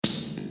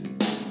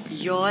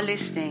You're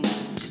listening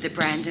to the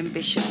Brandon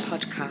Bishop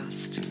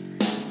Podcast.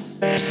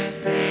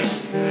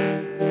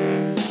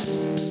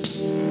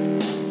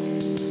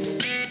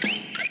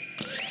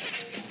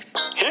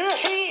 Here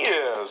he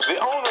is, the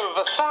owner of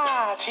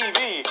ASYLUM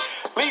TV,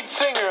 lead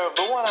singer of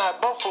the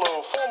One-Eyed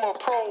Buffalo, former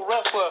pro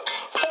wrestler,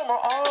 former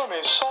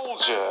Army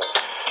soldier,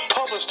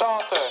 published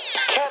author,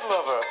 cat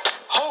lover,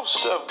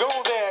 host of Go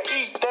There,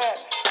 Eat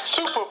That,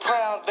 super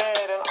proud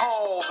dad, and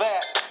all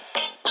that,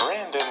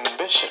 Brandon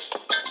Bishop.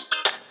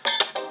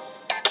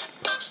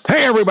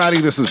 Hey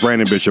everybody, this is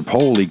Brandon Bishop.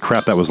 Holy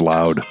crap, that was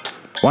loud.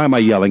 Why am I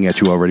yelling at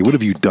you already? What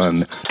have you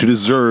done to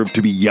deserve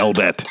to be yelled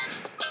at?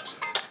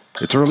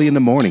 It's early in the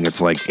morning.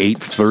 It's like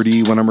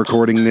 8:30 when I'm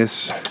recording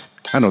this.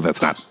 I know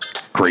that's not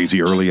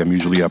crazy early. I'm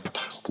usually up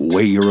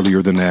way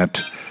earlier than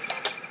that.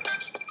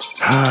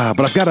 But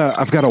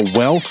I've got a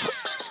wealth.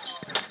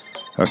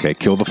 Okay,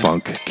 kill the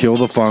funk. Kill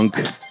the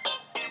funk.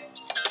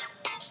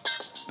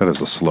 That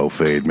is a slow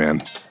fade,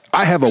 man.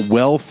 I have a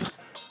wealth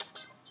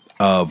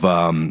of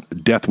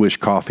Death Wish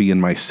coffee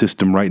in my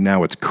system right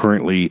now. It's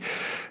currently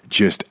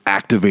just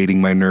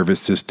activating my nervous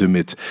system.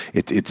 It's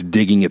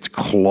digging its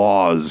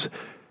claws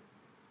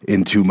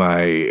into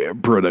my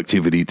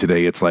productivity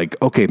today. It's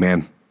like, okay,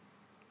 man,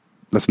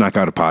 let's knock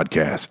out a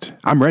podcast.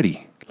 I'm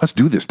ready. Let's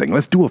do this thing.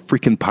 Let's do a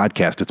freaking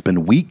podcast. It's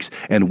been weeks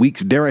and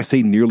weeks, dare I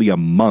say nearly a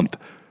month,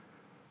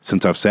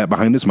 since I've sat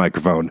behind this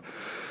microphone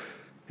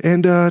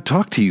and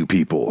talked to you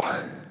people.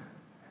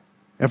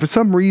 And for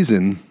some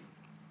reason,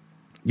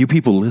 you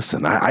people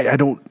listen. I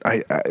don't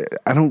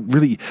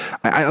really.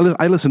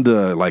 I listen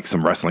to like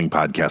some wrestling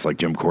podcasts like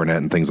Jim Cornette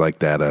and things like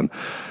that, and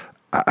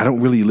I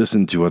don't really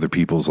listen to other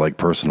people's like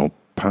personal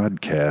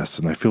podcasts,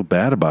 and I feel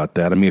bad about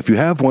that. I mean, if you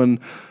have one,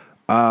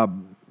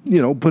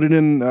 put it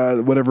in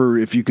whatever.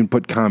 If you can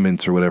put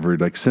comments or whatever,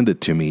 like send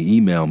it to me,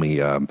 email me,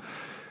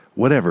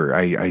 whatever.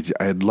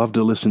 I'd love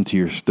to listen to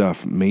your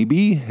stuff.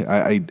 Maybe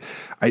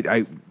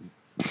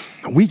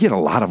we get a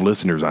lot of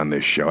listeners on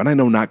this show, and I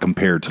know not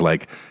compared to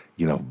like,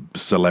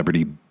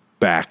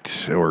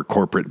 celebrity-backed or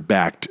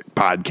corporate-backed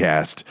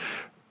podcast.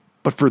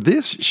 But for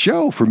this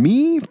show, for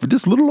me, for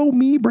this little old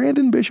me,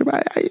 Brandon Bishop,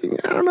 I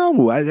don't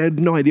know. I had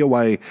no idea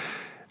why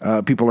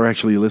people are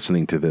actually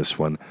listening to this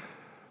one.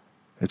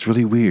 It's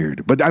really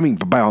weird. But, I mean,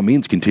 by all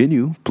means,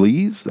 continue,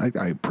 please.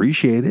 I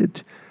appreciate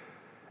it.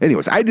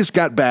 Anyways, I just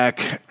got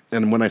back,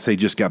 and when I say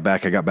just got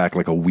back, I got back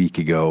like a week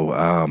ago.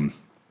 And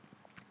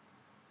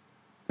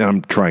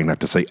I'm trying not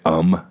to say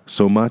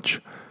so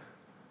much.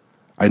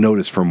 I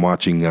noticed from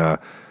watching the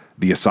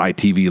ASYLUM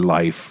TV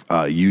Life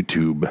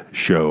YouTube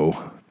show,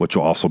 which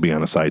will also be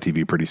on ASYLUM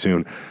TV pretty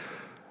soon,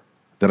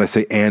 that I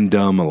say and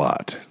dumb a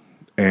lot.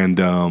 And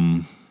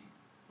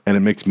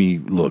it makes me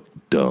look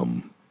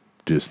dumb.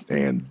 Just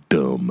and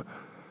dumb.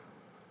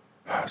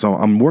 So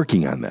I'm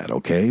working on that,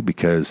 okay?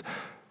 Because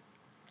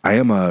I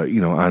am I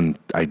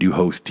do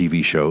host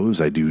TV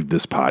shows. I do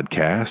this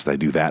podcast. I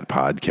do that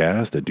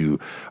podcast. I do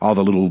all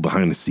the little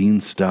behind the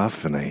scenes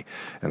stuff. And I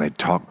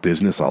talk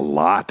business a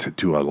lot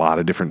to a lot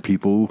of different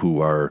people who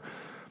are,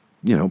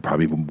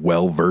 probably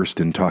well versed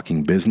in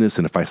talking business.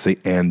 And if I say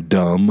and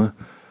dumb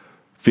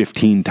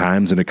 15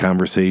 times in a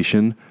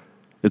conversation,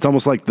 it's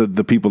almost like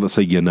the people that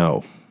say,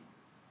 that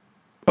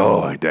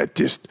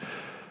just,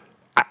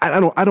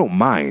 I don't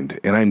mind.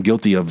 And I'm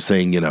guilty of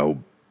saying, a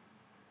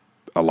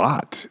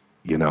lot.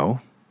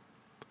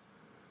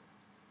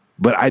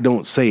 But I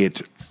don't say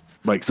it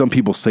like some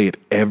people say it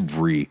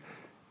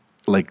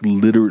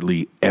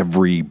literally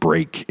every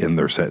break in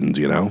their sentence,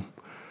 I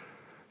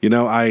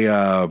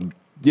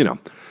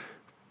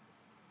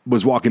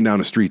was walking down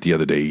the street the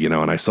other day,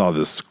 and I saw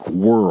this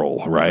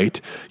squirrel,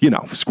 right?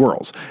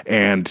 Squirrels.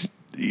 And,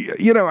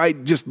 I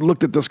just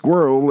looked at the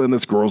squirrel and the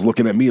squirrel's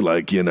looking at me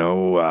like,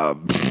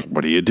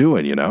 what are you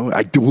doing?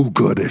 I do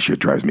good. That shit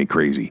drives me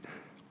crazy.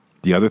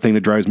 The other thing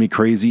that drives me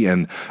crazy,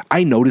 and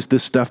I notice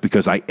this stuff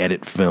because I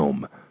edit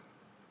film,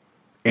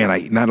 and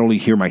I not only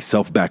hear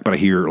myself back, but I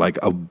hear like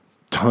a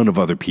ton of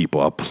other people,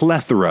 a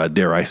plethora,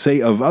 dare I say,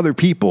 of other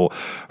people,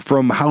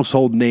 from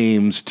household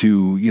names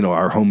to,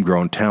 our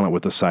homegrown talent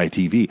with ASYLUM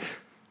TV.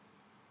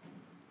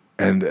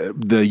 And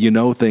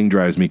the thing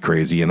drives me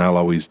crazy, and I'll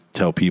always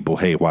tell people,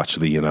 hey, watch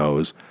the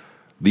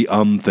The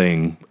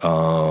thing,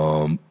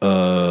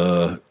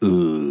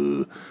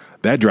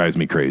 that drives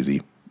me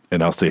crazy.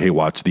 And I'll say, hey,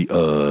 watch the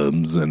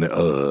ums and the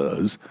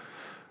uhs.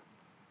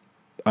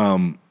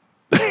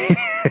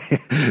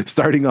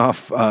 Starting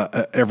off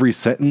every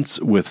sentence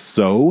with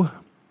so.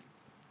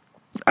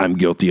 I'm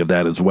guilty of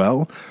that as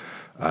well.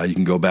 You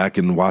can go back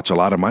and watch a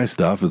lot of my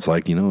stuff. It's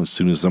like, as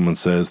soon as someone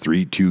says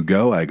 3, 2,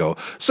 go, I go,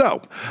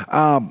 so.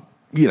 And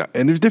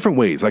there's different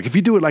ways. Like if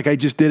you do it like I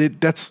just did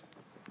it, that's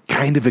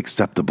kind of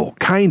acceptable.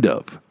 Kind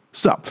of.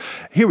 So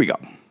here we go.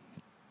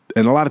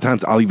 And a lot of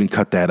times I'll even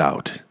cut that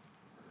out.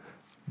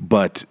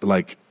 But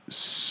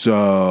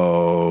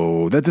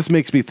so that just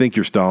makes me think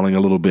you're stalling a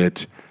little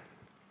bit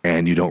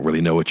and you don't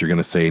really know what you're going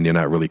to say and you're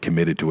not really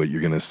committed to what you're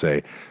going to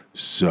say.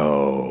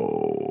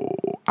 So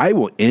I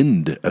will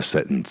end a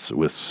sentence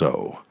with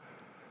so.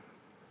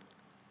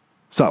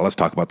 So let's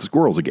talk about the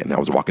squirrels again. I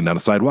was walking down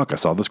the sidewalk. I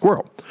saw the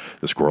squirrel.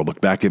 The squirrel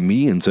looked back at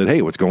me and said,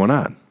 hey, what's going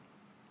on?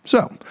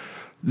 So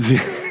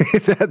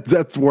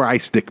that's where I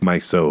stick my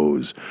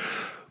sows.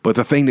 But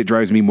the thing that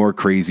drives me more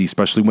crazy,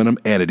 especially when I'm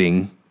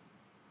editing,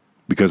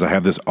 because I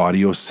have this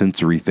audio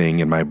sensory thing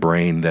in my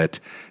brain that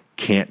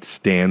can't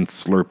stand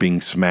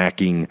slurping,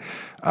 smacking,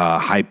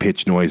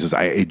 high-pitched noises.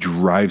 It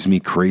drives me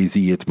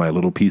crazy. It's my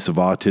little piece of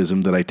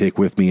autism that I take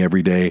with me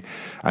every day.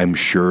 I'm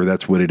sure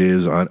that's what it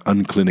is,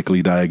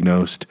 unclinically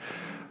diagnosed.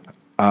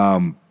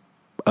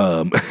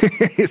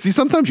 See,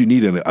 sometimes you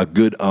need a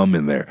good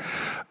in there.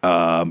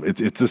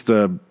 It's just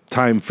a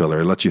time filler.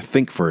 It lets you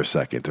think for a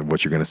second of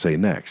what you're going to say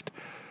next.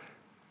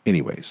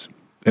 Anyways.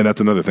 And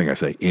that's another thing I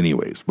say,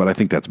 anyways. But I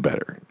think that's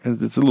better.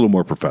 It's a little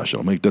more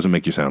professional. It doesn't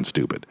make you sound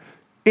stupid.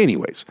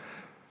 Anyways.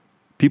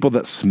 People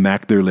that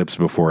smack their lips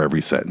before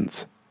every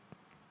sentence.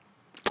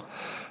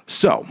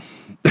 So,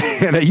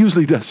 and it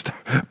usually does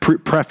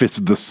preface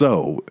the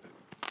so.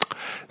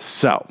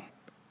 So,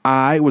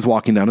 I was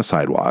walking down a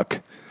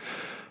sidewalk,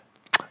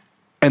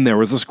 and there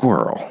was a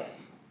squirrel.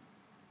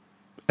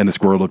 And the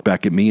squirrel looked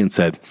back at me and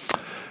said,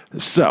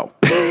 so,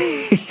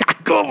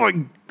 oh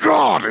my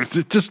God,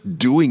 it's just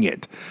doing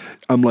it.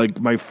 I'm like,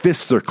 my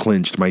fists are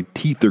clenched, my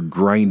teeth are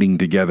grinding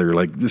together,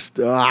 like just,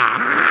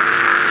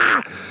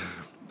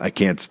 I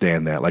can't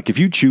stand that. Like, if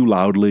you chew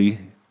loudly,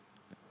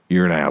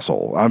 you're an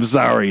asshole. I'm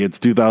sorry. It's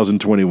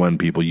 2021,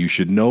 people. You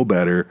should know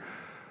better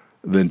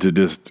than to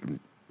just,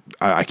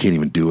 I can't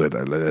even do it.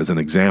 As an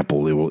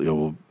example, it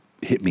will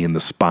hit me in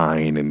the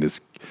spine and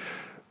just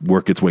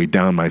work its way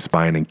down my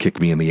spine and kick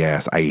me in the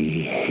ass. I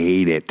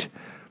hate it.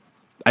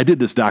 I did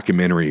this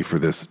documentary for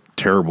this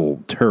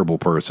terrible, terrible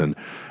person.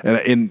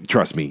 And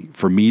trust me,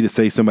 for me to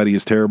say somebody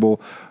is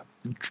terrible,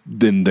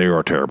 then they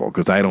are terrible,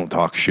 because I don't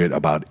talk shit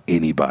about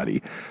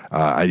anybody.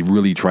 I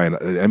really try and,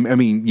 I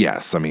mean,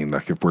 yes. I mean,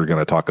 like, if we're going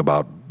to talk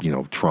about,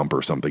 Trump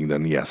or something,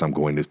 then yes, I'm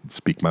going to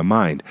speak my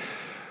mind.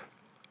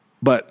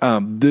 But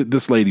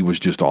this lady was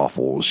just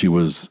awful. She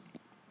was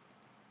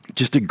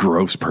just a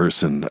gross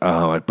person.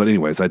 But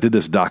anyways, I did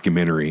this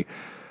documentary,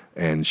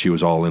 and she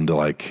was all into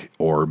like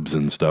orbs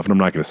and stuff. And I'm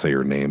not going to say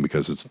her name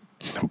because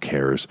who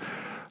cares?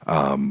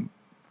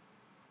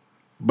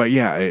 But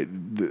yeah,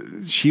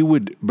 she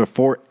would,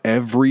 before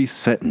every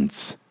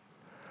sentence,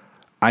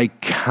 I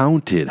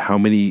counted how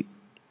many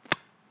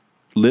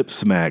lip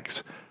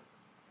smacks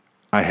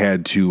I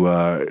had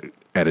to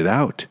edit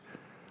out.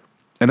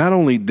 And not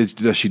only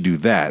does she do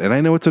that, and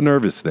I know it's a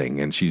nervous thing,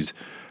 and she's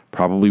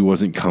probably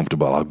wasn't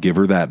comfortable. I'll give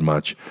her that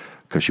much,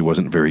 because she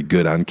wasn't very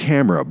good on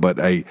camera. But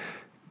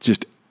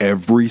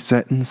every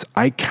sentence,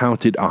 I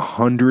counted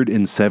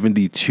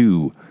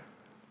 172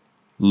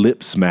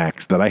 lip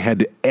smacks that I had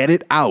to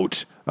edit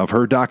out of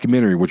her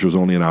documentary, which was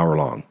only an hour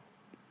long.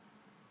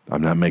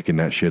 I'm not making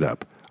that shit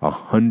up.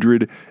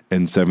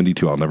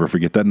 172. I'll never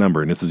forget that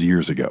number, and this is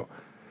years ago.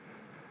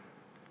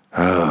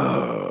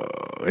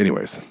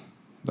 Anyways,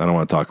 I don't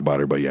want to talk about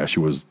her, but yeah, she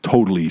was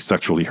totally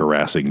sexually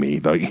harassing me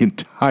the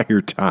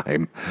entire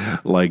time.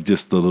 Like,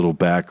 just the little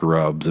back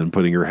rubs and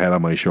putting her head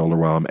on my shoulder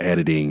while I'm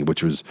editing,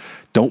 which was,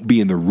 don't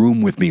be in the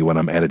room with me when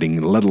I'm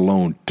editing, let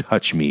alone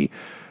touch me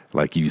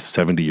like you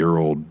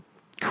 70-year-old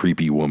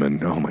creepy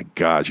woman. Oh my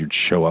gosh, you'd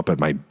show up at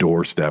my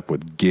doorstep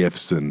with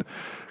gifts, and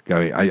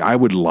I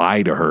would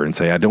lie to her and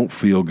say, I don't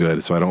feel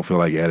good, so I don't feel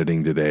like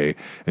editing today.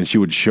 And she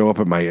would show up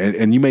at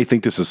and you may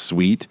think this is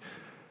sweet,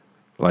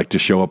 like to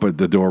show up at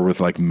the door with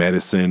like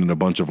medicine and a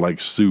bunch of like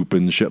soup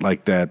and shit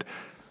like that.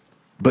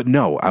 But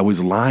no, I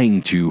was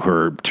lying to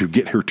her to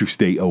get her to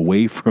stay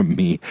away from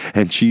me,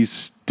 and she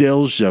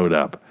still showed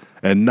up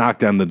and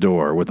knocked on the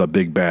door with a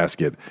big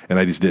basket, and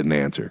I just didn't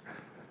answer.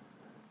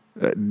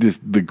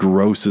 Just the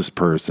grossest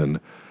person.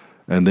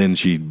 And then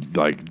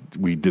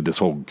we did this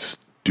whole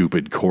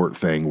stupid court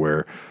thing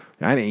where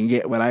I didn't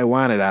get what I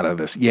wanted out of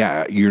this.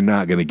 Yeah, you're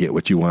not going to get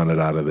what you wanted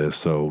out of this.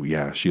 So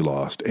yeah, she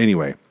lost.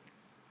 Anyway,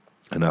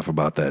 enough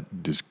about that.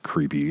 Just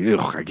creepy.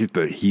 Ugh, I get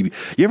the heebie.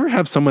 You ever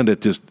have someone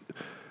that just,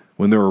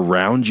 when they're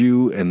around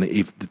you and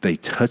if they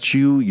touch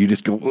you, you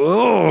just go,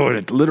 oh, and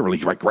it literally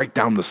like right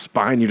down the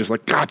spine. You're just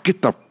like, God,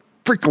 get the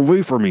freak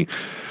away from me.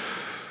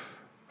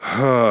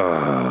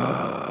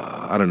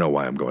 I don't know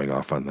why I'm going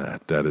off on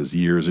that. That is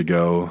years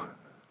ago.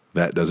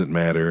 That doesn't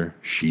matter.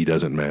 She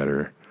doesn't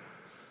matter.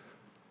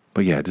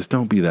 But yeah, just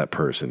don't be that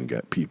person,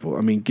 people.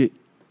 I mean,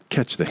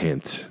 catch the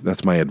hint.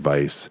 That's my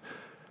advice.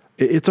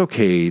 It's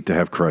okay to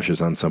have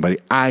crushes on somebody.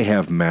 I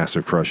have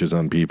massive crushes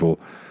on people.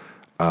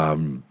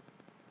 But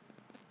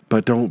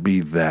don't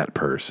be that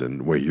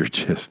person where you're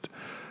just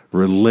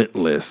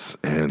relentless.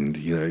 And,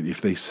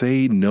 if they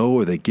say no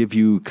or they give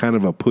you kind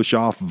of a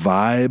push-off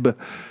vibe,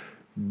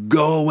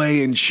 go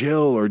away and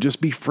chill or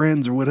just be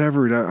friends or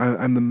whatever.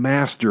 I'm the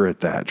master at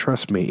that.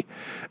 Trust me.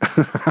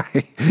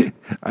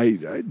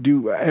 I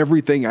do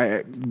everything.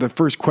 The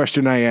first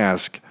question I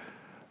ask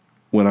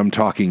when I'm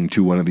talking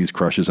to one of these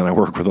crushes, and I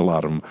work with a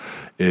lot of them,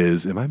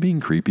 is, am I being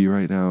creepy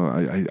right now?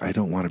 I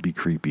don't want to be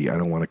creepy. I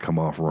don't want to come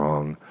off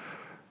wrong.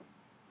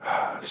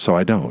 So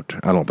I don't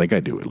think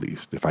I do, at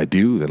least. If I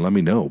do, then let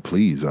me know,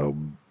 please.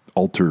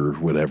 alter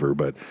whatever,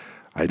 but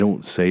I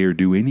don't say or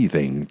do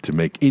anything to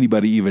make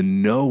anybody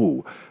even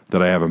know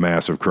that I have a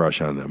massive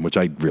crush on them, which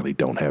I really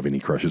don't have any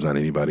crushes on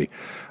anybody.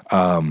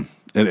 And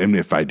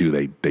if I do,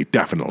 they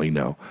definitely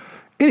know.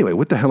 Anyway,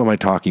 what the hell am I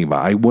talking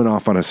about? I went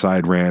off on a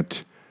side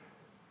rant,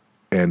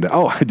 and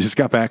I just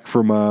got back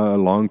from a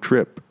long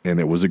trip, and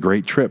it was a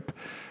great trip.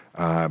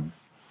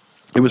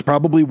 It was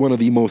probably one of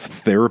the most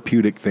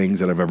therapeutic things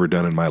that I've ever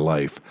done in my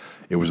life.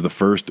 It was the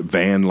first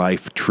van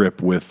life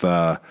trip with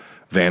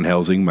Van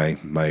Helsing, my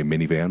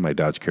minivan, my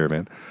Dodge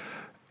Caravan.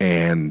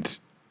 And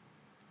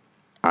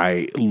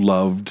I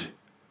loved,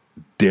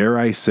 dare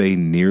I say,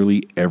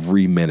 nearly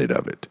every minute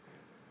of it.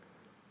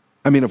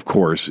 I mean, of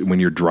course, when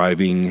you're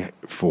driving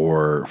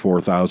for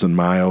 4,000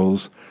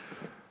 miles,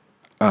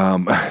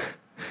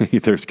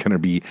 there's going to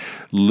be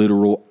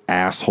literal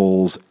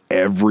assholes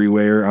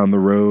everywhere on the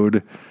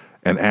road.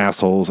 And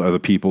assholes are the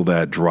people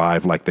that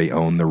drive like they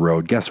own the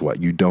road. Guess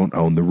what? You don't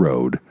own the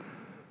road.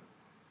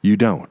 You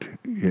don't.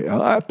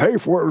 I pay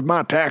for it with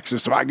my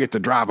taxes, so I get to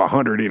drive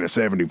 100 in a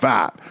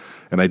 75.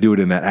 And I do it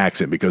in that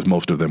accent because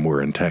most of them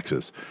were in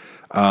Texas.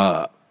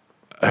 I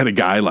had a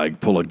guy like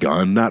pull a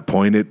gun, not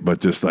point it,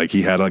 but just like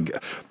he had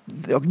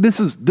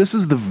this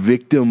is the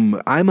victim.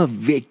 I'm a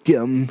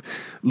victim,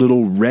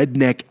 little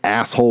redneck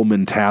asshole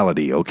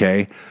mentality.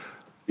 Okay.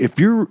 If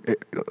you're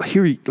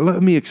here,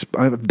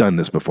 I've done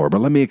this before,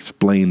 but let me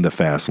explain the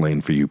fast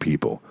lane for you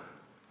people.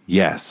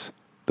 Yes,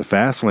 the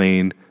fast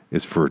lane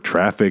is for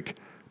traffic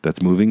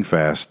that's moving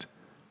faster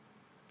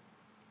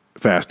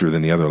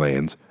than the other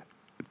lanes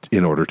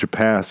in order to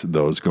pass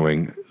those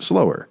going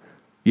slower.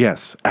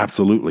 Yes,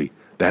 absolutely.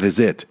 That is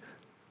it.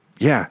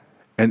 Yeah.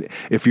 And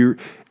if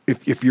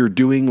you're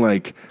doing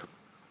like,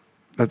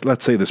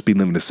 let's say the speed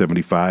limit is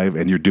 75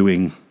 and you're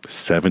doing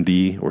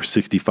 70 or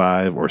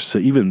 65 or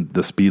even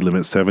the speed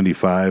limit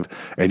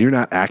 75 and you're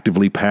not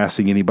actively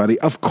passing anybody,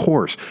 of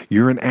course,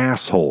 you're an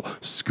asshole.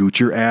 Scoot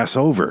your ass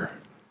over.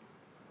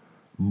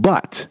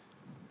 But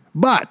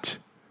the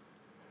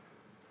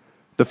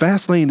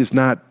fast lane is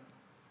not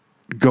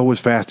go as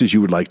fast as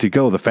you would like to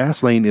go. The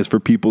fast lane is for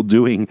people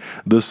doing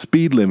the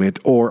speed limit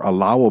or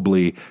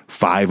allowably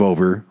 5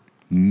 over,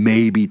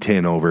 maybe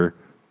 10 over,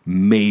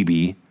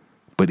 maybe.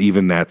 But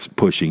even that's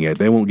pushing it.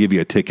 They won't give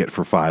you a ticket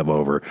for 5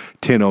 over.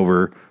 10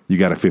 over, you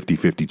got a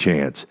 50-50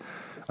 chance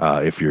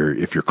if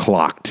you're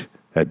clocked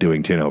at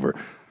doing 10 over.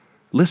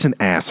 Listen,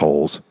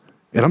 assholes,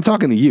 and I'm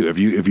talking to you if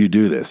you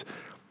do this.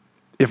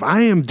 If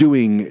I am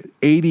doing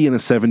 80 and a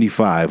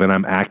 75 and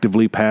I'm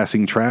actively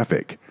passing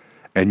traffic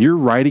and you're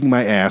riding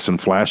my ass and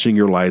flashing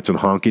your lights and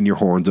honking your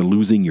horns and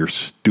losing your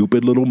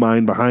stupid little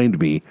mind behind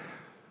me,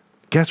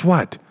 guess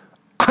what?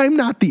 I'm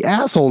not the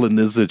asshole in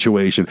this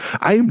situation.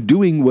 I am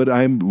doing what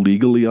I'm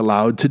legally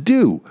allowed to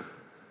do.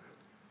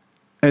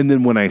 And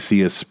then when I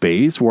see a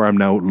space where I'm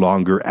no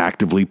longer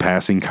actively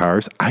passing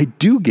cars, I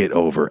do get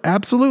over.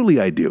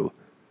 Absolutely I do.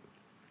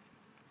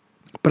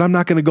 But I'm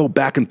not going to go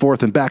back and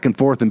forth and back and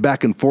forth and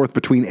back and forth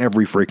between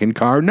every freaking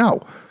car.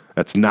 No.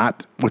 That's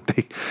not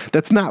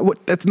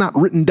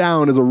written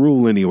down as a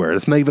rule anywhere.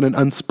 It's not even an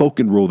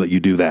unspoken rule that you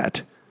do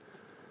that.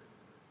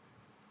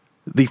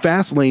 The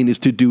fast lane is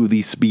to do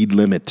the speed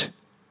limit.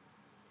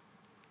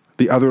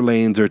 The other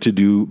lanes are to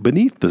do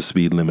beneath the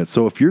speed limit.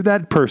 So if you're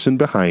that person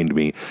behind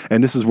me,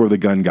 and this is where the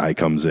gun guy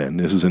comes in.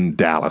 This is in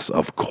Dallas,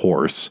 of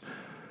course,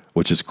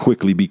 which is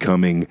quickly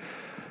becoming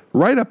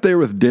right up there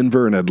with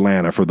Denver and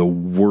Atlanta for the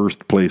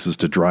worst places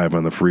to drive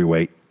on the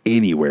freeway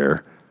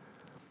anywhere.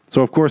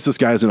 So, of course, this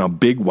guy's in a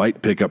big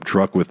white pickup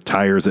truck with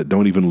tires that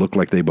don't even look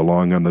like they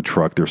belong on the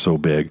truck. They're so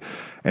big.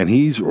 And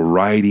he's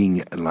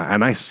riding, and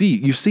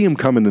you see him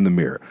coming in the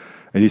mirror,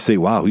 and you say,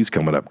 wow, he's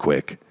coming up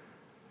quick.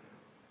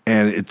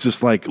 And it's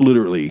just like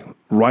literally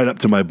right up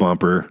to my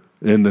bumper,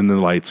 and then the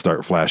lights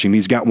start flashing.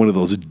 He's got one of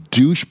those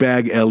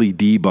douchebag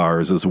LED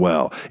bars as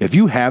well. If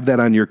you have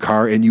that on your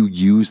car and you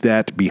use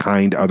that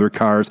behind other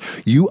cars,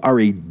 you are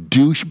a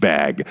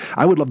douchebag.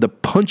 I would love to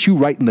punch you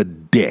right in the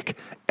dick.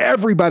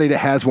 Everybody that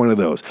has one of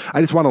those. I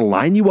just want to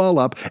line you all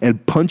up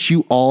and punch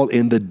you all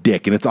in the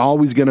dick. And it's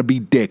always going to be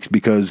dicks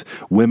because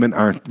women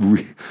aren't...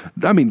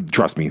 I mean,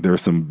 trust me, there are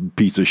some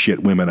piece of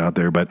shit women out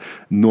there, but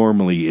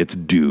normally it's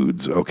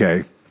dudes,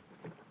 okay?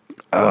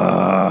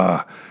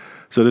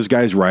 So this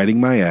guy's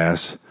riding my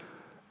ass,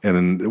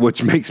 and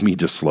which makes me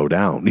just slow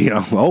down.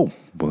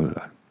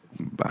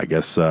 I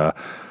guess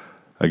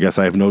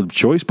I have no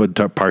choice but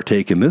to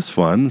partake in this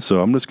fun.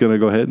 So I'm just going to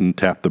go ahead and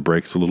tap the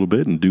brakes a little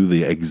bit and do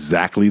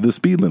exactly the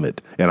speed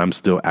limit. And I'm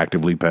still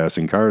actively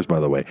passing cars, by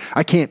the way.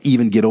 I can't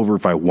even get over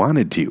if I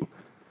wanted to.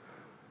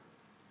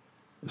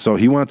 So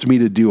he wants me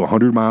to do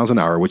 100 miles an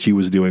hour, which he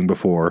was doing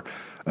before.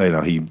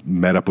 He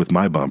met up with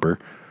my bumper.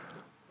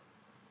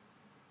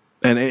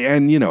 And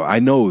I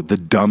know the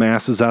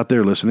dumbasses out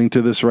there listening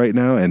to this right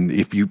now, and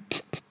if you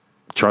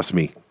trust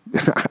me,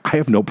 I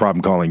have no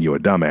problem calling you a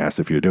dumbass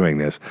if you're doing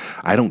this.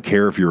 I don't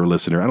care if you're a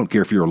listener. I don't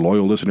care if you're a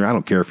loyal listener. I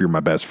don't care if you're my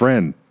best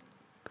friend.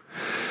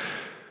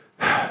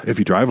 If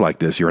you drive like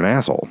this, you're an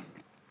asshole,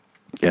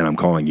 and I'm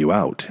calling you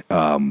out.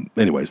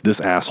 Anyways,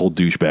 this asshole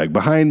douchebag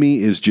behind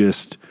me is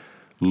just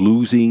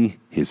losing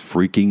his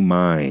freaking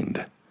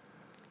mind.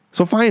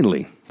 So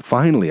finally,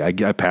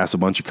 I pass a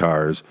bunch of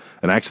cars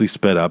and I actually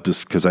sped up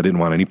just because I didn't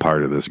want any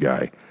part of this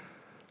guy.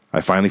 I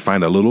finally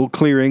find a little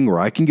clearing where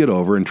I can get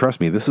over, and trust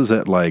me, this is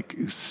at like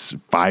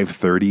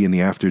 5:30 in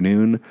the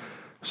afternoon,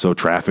 so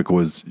traffic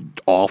was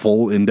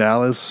awful in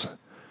Dallas.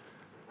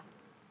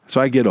 So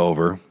I get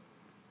over,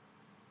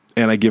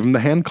 and I give him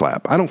the hand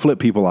clap. I don't flip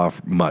people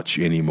off much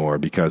anymore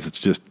because it's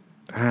just,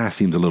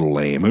 seems a little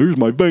lame. Here's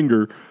my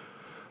finger.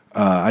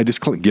 I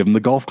just give him the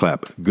golf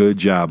clap. Good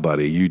job,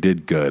 buddy. You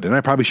did good. And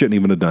I probably shouldn't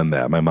even have done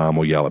that. My mom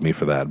will yell at me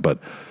for that. But,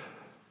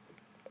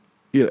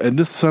 yeah, and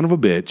this son of a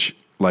bitch,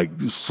 like,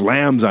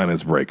 slams on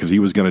his brake because he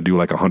was going to do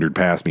like 100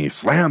 past me. He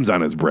slams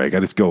on his brake. I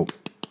just go.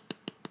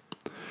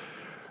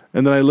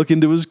 And then I look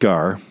into his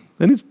car,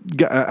 and he's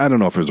got, I don't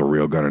know if there's a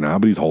real gun or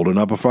not, but he's holding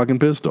up a fucking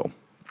pistol.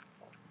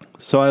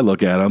 So I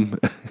look at him,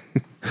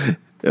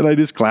 and I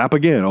just clap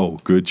again. Oh,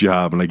 good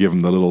job. And I give him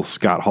the little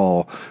Scott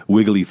Hall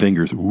wiggly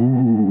fingers.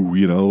 Ooh,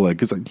 like,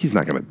 because he's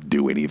not going to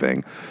do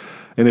anything.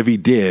 And if he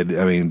did,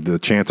 I mean, the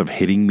chance of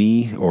hitting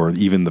me or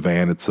even the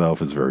van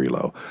itself is very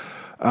low.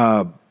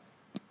 And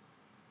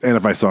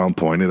if I saw him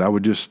pointed, I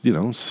would just,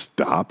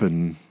 stop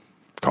and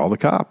call the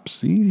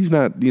cops. He's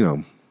not,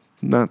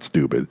 not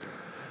stupid.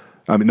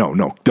 I mean,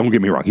 no, don't get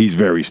me wrong. He's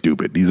very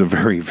stupid. He's a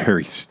very,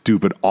 very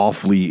stupid,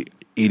 awfully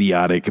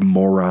idiotic,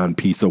 moron,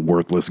 piece of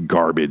worthless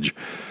garbage.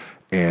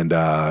 And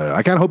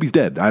I kind of hope he's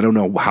dead. I don't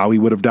know how he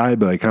would have died,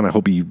 but I kind of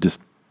hope he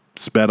just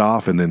sped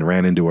off and then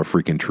ran into a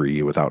freaking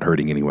tree without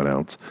hurting anyone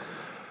else.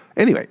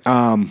 Anyway,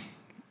 I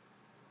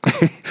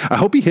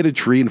hope he hit a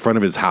tree in front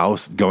of his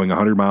house going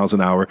 100 miles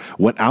an hour,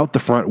 went out the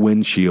front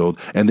windshield,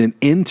 and then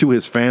into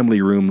his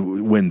family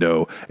room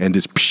window and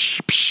just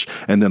psh, psh,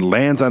 and then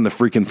lands on the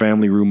freaking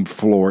family room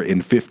floor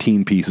in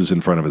 15 pieces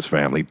in front of his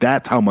family.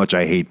 That's how much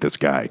I hate this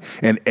guy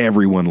and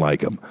everyone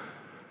like him.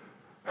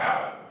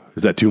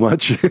 Is that too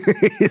much?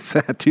 Is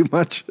that too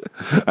much?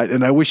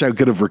 And I wish I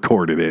could have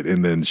recorded it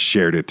and then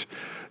shared it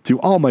to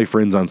all my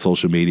friends on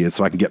social media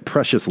so I can get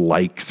precious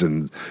likes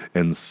and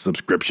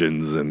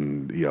subscriptions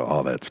and,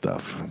 all that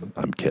stuff.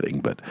 I'm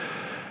kidding. But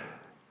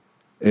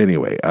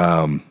anyway,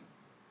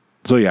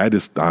 so yeah, I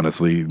just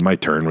honestly, my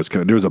turn was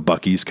coming. There was a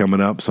Buc-ee's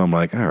coming up. So I'm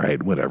like, all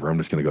right, whatever. I'm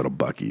just going to go to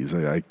Buc-ee's.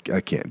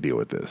 I can't deal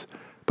with this.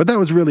 But that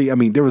was really,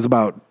 there was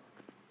about,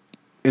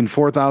 in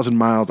 4,000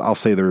 miles, I'll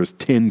say there was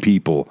 10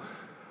 people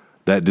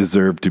that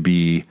deserve to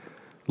be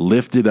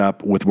lifted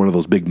up with one of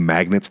those big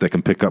magnets that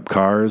can pick up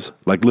cars,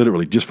 like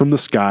literally just from the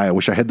sky. I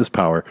wish I had this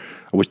power.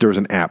 I wish there was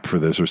an app for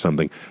this or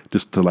something,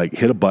 just to like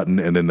hit a button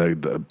and then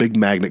the big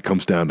magnet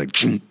comes down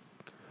like, and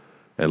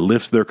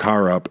lifts their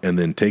car up and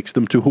then takes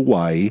them to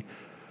Hawaii.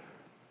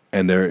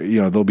 And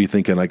they'll be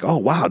thinking like, oh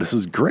wow, this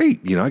is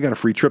great. I got a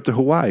free trip to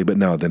Hawaii. But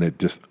no, then it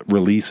just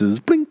releases,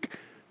 blink,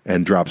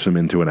 and drops them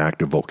into an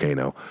active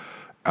volcano.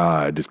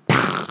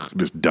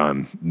 Just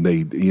done.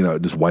 They,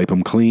 just wipe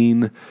them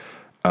clean.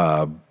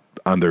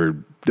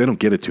 They don't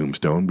get a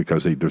tombstone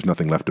because there's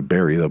nothing left to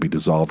bury. They'll be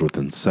dissolved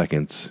within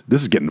seconds.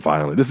 This is getting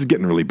violent. This is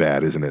getting really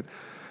bad, isn't it?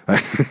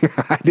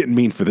 I didn't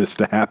mean for this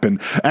to happen.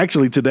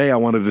 Actually, today I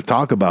wanted to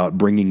talk about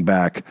bringing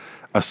back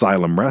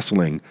Asylum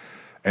Wrestling,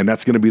 and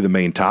that's going to be the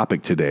main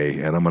topic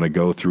today. And I'm going to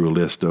go through a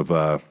list of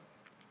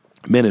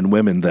men and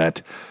women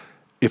that,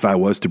 if I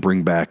was to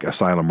bring back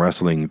Asylum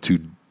Wrestling to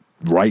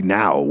right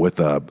now with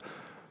a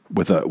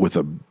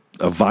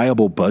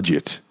viable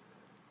budget,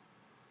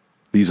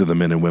 these are the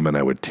men and women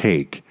I would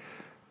take.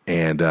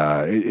 And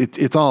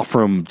it's all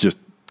from just,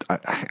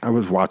 I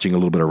was watching a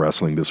little bit of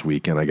wrestling this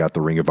week, and I got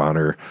the Ring of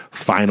Honor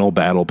Final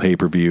Battle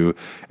pay-per-view,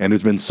 and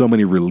there's been so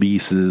many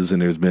releases,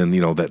 and there's been,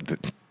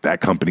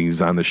 that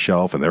company's on the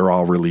shelf, and they're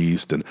all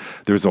released, and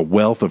there's a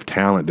wealth of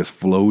talent just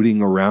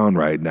floating around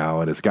right now,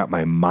 and it's got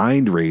my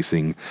mind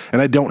racing,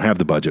 and I don't have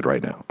the budget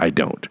right now. I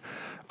don't.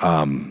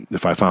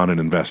 If I found an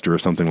investor or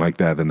something like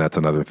that, then that's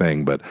another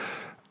thing, but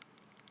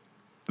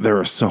there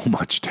is so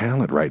much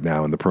talent right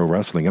now in the pro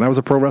wrestling. And I was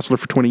a pro wrestler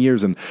for 20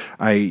 years, and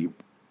I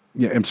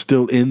am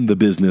still in the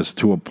business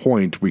to a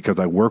point because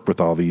I work with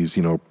all these,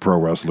 pro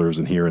wrestlers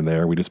and here and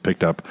there. We just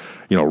picked up,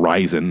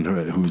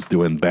 Ryzin, who's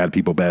doing Bad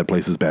People, Bad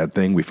Places, Bad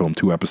Thing. We filmed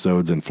 2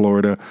 episodes in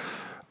Florida.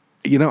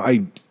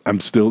 I'm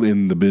still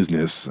in the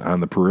business on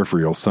the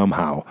peripheral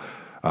somehow.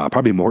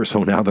 Probably more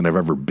so now than I've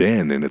ever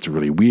been, and it's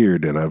really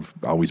weird, and I've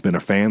always been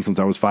a fan since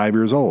I was 5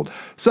 years old.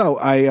 So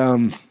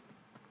I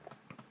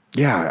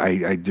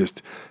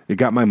just, it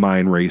got my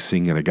mind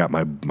racing and it got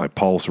my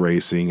pulse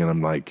racing, and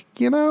I'm like,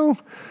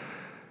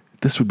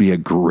 this would be a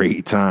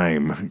great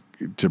time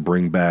to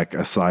bring back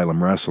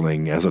Asylum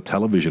Wrestling as a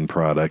television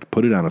product,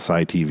 put it on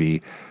Asy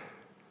TV,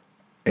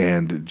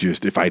 and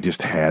just, if I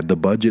just had the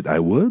budget, I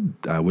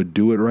would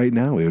do it right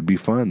now. It would be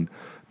fun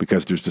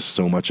because there's just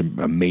so much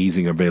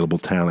amazing available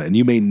talent, and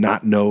you may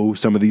not know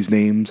some of these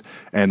names,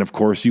 and of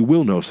course you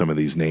will know some of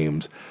these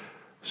names.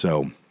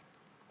 So,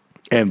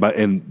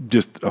 and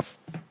just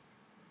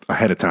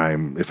ahead of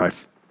time, if I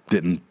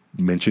didn't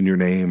mention your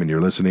name and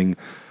you're listening,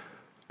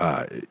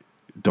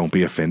 don't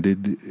be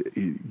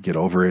offended. Get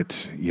over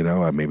it.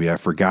 Maybe I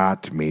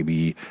forgot.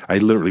 Maybe I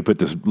literally put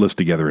this list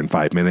together in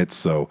 5 minutes.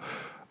 So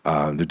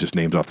they're just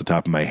names off the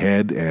top of my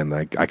head. And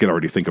I could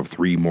already think of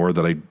 3 more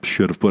that I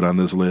should have put on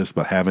this list,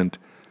 but haven't.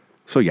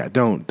 So yeah,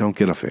 don't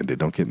get offended.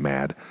 Don't get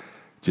mad.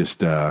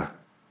 Just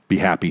be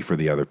happy for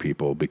the other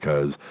people,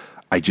 because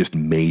I just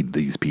made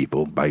these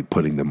people by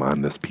putting them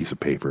on this piece of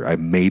paper. I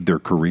made their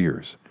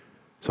careers.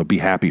 So be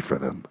happy for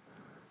them.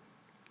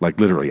 Like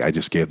literally, I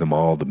just gave them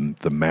all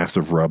the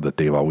massive rub that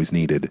they've always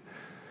needed.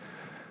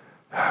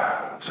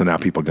 So now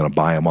people are going to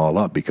buy them all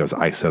up because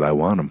I said I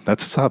want them.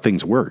 That's how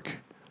things work.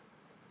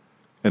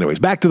 Anyways,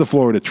 back to the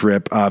Florida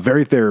trip.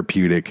 Very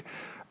therapeutic.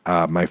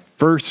 My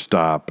first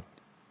stop,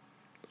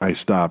 I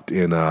stopped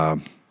in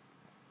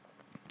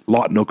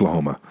Lawton,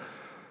 Oklahoma.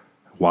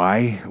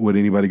 Why would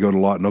anybody go to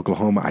Lawton,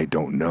 Oklahoma? I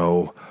don't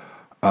know.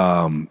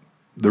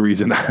 The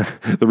reason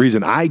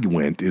I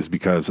went is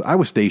because I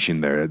was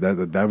stationed there.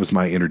 That was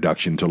my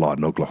introduction to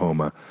Lawton,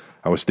 Oklahoma.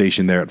 I was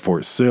stationed there at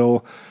Fort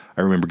Sill.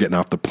 I remember getting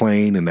off the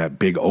plane and that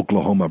big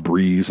Oklahoma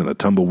breeze and a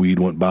tumbleweed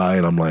went by,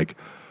 and I'm like,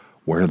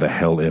 where the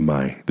hell am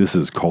I? This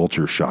is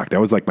culture shock.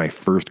 That was like my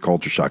first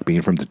culture shock,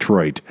 being from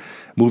Detroit,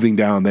 moving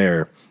down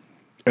there.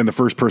 And the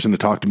first person to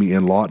talk to me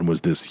in Lawton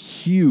was this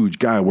huge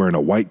guy wearing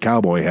a white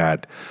cowboy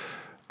hat.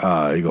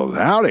 He goes,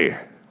 howdy.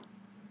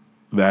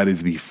 That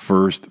is the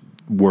first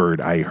word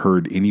I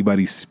heard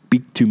anybody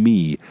speak to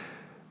me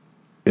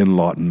in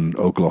Lawton,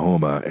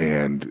 Oklahoma.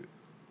 And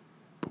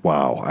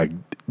wow,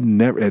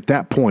 at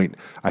that point,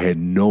 I had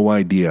no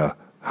idea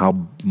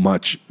how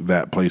much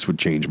that place would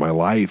change my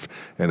life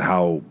and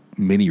how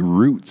many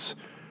roots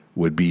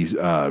would be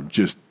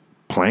just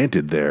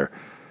planted there.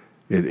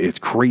 It's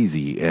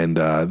crazy. And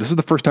this is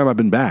the first time I've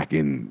been back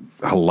in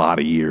a lot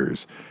of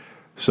years.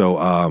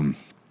 So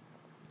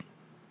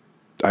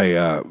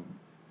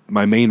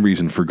my main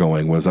reason for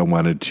going was I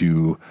wanted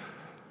to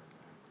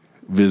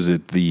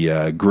visit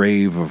the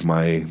grave of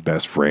my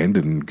best friend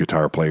and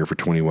guitar player for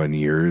 21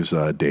 years,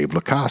 Dave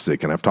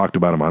Lukasik. And I've talked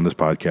about him on this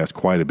podcast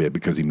quite a bit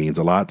because he means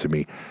a lot to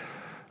me.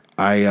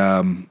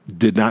 I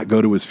did not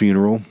go to his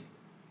funeral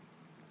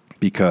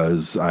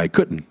because I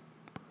couldn't,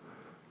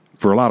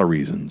 for a lot of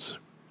reasons.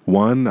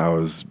 One,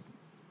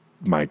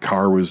 my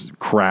car was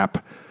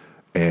crap,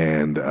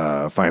 and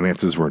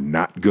finances were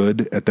not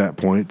good at that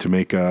point to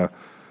make a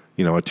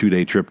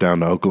 2-day trip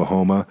down to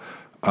Oklahoma.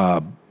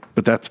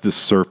 But that's the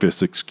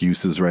surface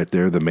excuses right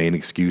there. The main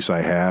excuse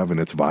I have, and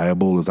it's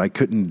viable, is I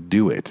couldn't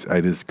do it.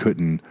 I just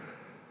couldn't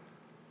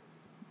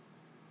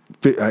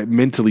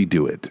mentally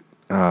do it.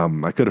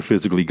 I could have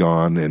physically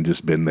gone and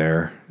just been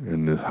there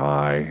and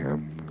hi,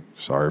 I'm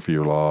sorry for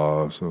your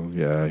loss. So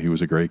yeah, he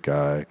was a great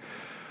guy.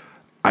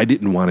 I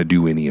didn't want to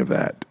do any of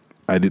that.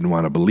 I didn't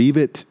want to believe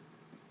it.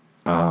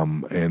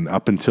 And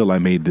up until I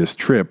made this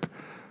trip,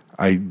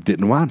 I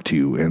didn't want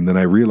to. And then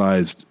I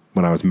realized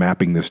when I was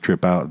mapping this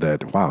trip out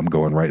that, wow, I'm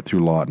going right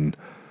through Lawton.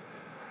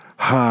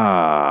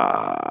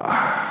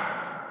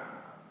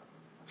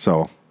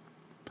 So,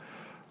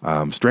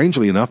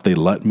 strangely enough, they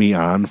let me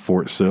on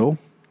Fort Sill.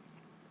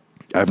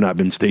 I've not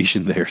been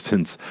stationed there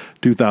since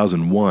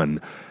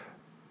 2001.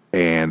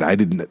 And I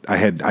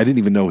didn't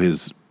even know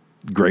his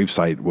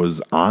gravesite was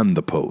on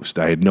the post.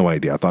 I had no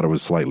idea. I thought it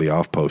was slightly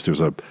off post.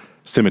 There's a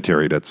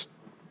cemetery that's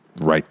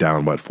right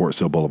down Fort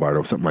Sill Boulevard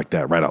or something like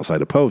that, right outside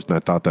the post, and I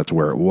thought that's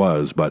where it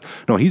was. But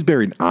no, he's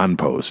buried on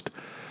post.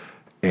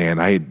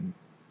 And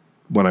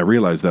when I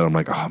realized that, I'm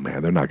like, oh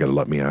man, they're not going to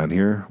let me on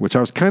here, which I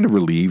was kind of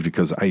relieved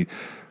because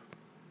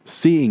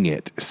seeing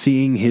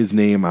his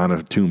name on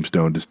a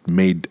tombstone just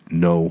made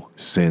no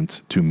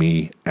sense to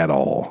me at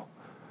all.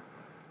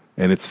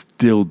 And it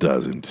still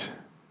doesn't.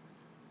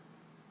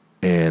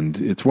 And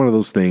it's one of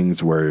those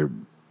things where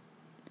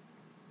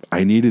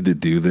I needed to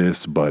do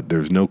this, but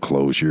there's no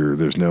closure.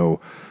 There's no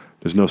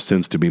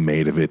sense to be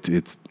made of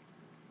it.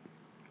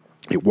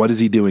 What is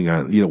he doing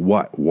on,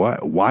 what,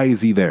 why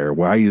is he there?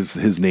 Why is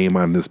his name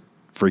on this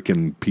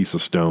freaking piece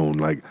of stone?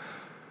 Like,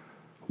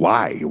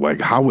 why?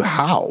 Like,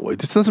 how? It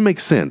just doesn't make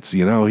sense.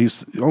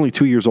 He's only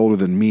 2 years older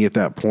than me at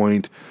that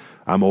point.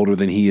 I'm older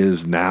than he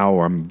is now.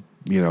 I'm,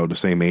 the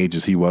same age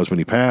as he was when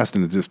he passed.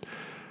 And it just,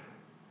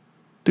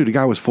 dude, the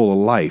guy was full of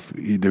life.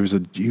 He was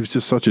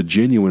just such a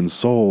genuine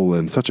soul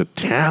and such a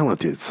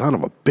talented son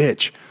of a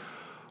bitch.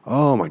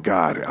 Oh my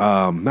God.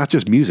 Not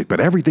just music, but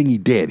everything he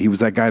did. He was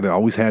that guy that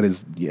always had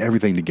his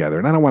everything together.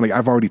 And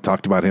I've already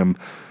talked about him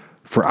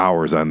for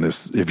hours on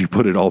this. If you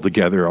put it all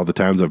together, all the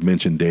times I've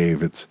mentioned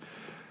Dave, it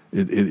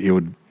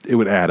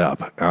would add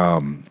up.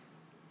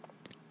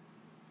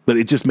 But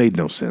it just made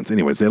no sense.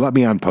 Anyways, they let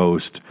me on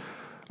post.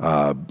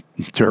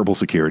 Terrible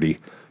security.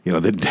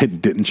 They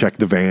didn't check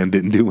the van,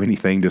 didn't do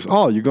anything. Just,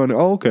 you're going to,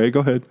 okay,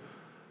 go ahead.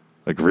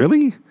 Like,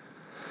 really?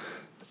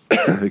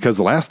 Because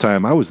the last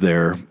time I was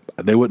there,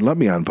 they wouldn't let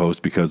me on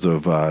post because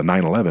of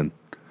 9/11.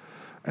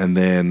 And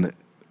then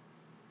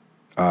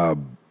the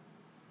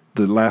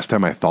last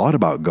time I thought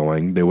about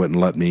going, they wouldn't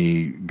let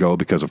me go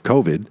because of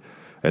COVID.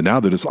 And now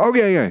they're just,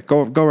 yeah,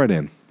 go right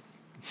in.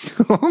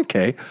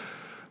 Okay.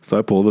 So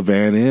I pulled the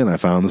van in, I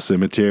found the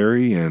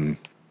cemetery, and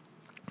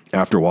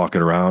After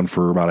walking around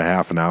for about a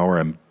half an hour,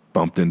 I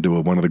bumped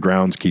into one of the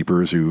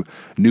groundskeepers who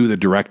knew the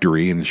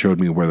directory and showed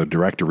me where the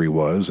directory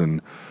was,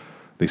 and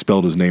they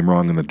spelled his name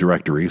wrong in the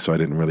directory, so I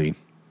didn't really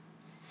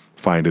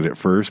find it at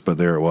first, but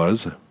there it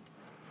was.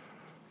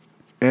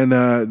 And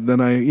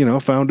then I,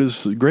 found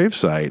his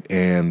gravesite,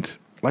 and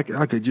like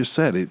I just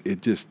said,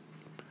 it just,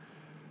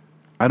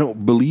 I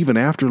don't believe in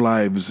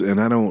afterlives,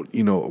 and I don't,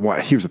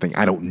 here's the thing,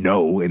 I don't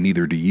know, and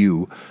neither do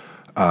you.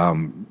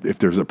 If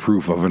there's a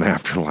proof of an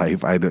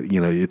afterlife,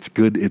 it's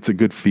good. It's a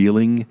good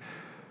feeling.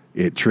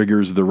 It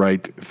triggers the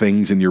right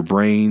things in your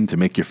brain to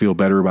make you feel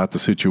better about the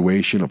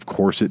situation. Of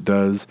course it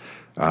does.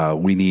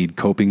 We need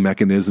coping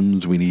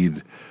mechanisms. We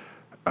need,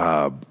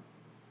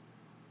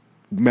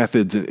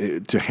 methods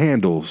to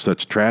handle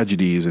such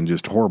tragedies and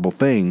just horrible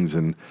things.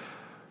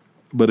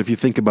 But if you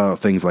think about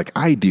things like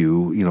I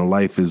do,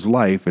 life is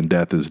life and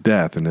death is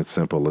death, and it's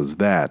simple as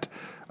that.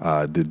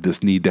 Did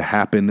this need to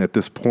happen at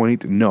this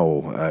point?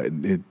 No,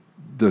 it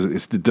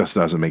just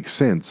doesn't make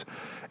sense.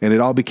 And it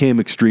all became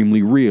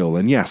extremely real.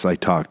 And yes, I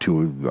talked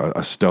to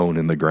a stone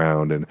in the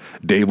ground, and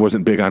Dave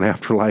wasn't big on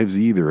afterlives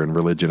either and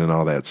religion and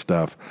all that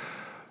stuff.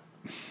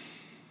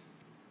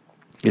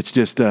 It's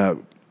just, it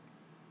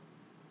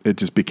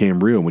just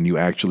became real when you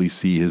actually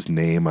see his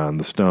name on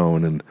the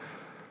stone. And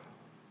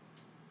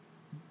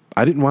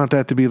I didn't want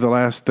that to be the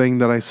last thing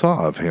that I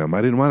saw of him.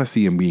 I didn't want to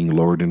see him being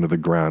lowered into the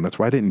ground. That's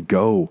why I didn't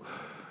go.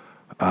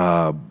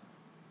 And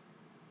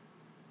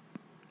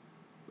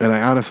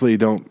I honestly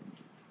don't,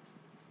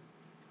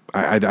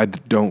 I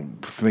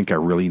don't think I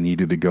really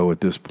needed to go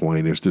at this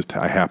point. It's just,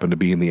 I happened to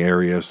be in the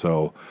area,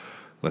 so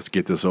let's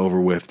get this over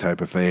with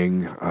type of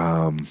thing.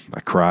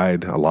 I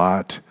cried a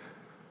lot.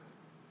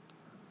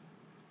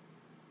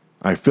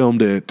 I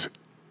filmed it,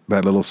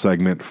 that little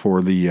segment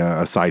for the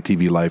Asy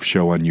TV Life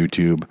show on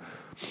YouTube.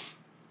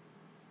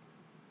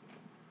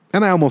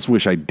 And I almost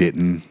wish I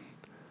didn't,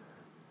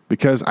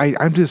 because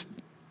I'm just,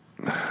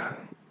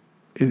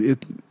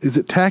 is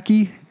it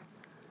tacky?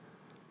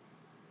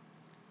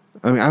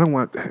 I mean, I don't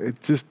want,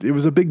 it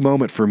was a big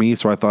moment for me,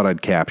 so I thought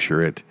I'd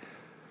capture it.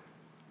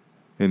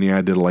 And yeah,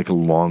 I did like a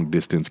long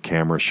distance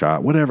camera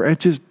shot, whatever. It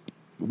just,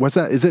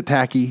 is it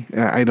tacky?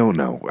 I don't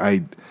know.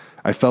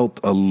 I felt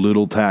a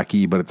little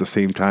tacky, but at the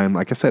same time,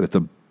 like I said, it's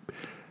a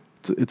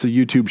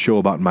YouTube show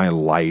about my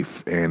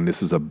life, and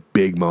this is a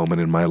big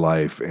moment in my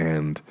life,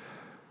 and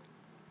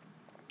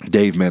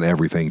Dave meant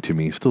everything to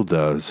me, still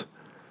does.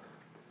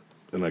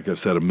 And like I've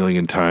said a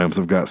million times,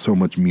 I've got so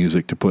much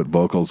music to put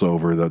vocals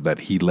over that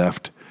he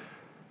left.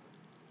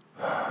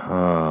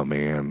 Oh,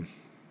 man.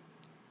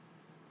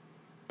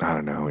 I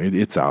don't know.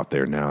 It's out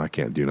there now. I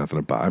can't do nothing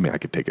about it. I mean, I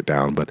could take it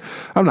down, but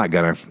I'm not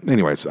gonna.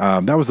 Anyways,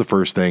 that was the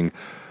first thing.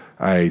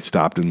 I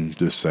stopped and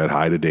just said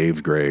hi to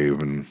Dave's grave.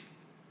 And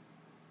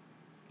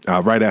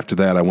right after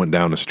that, I went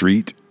down the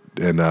street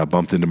and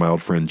bumped into my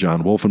old friend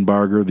John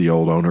Wolfenbarger, the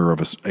old owner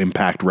of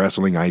Impact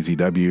Wrestling,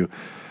 IZW.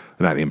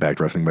 Not Impact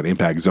Wrestling, but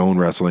Impact Zone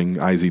Wrestling,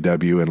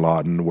 IZW in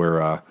Lawton,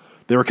 where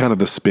they were kind of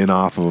the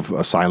spin-off of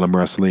Asylum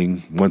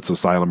Wrestling. Once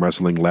Asylum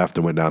Wrestling left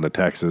and went down to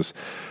Texas,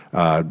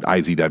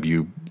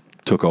 IZW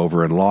took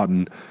over in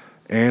Lawton.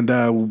 And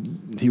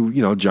he,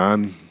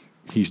 John,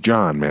 he's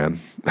John,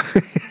 man.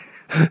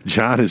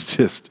 John is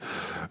just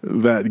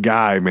that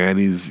guy, man.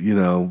 He's,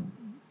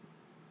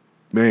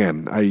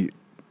 man,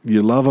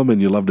 you love him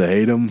and you love to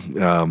hate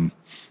him.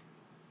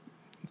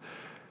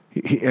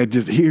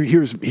 Here's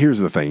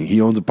the thing. He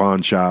owns a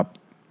pawn shop.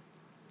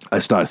 I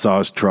saw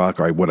his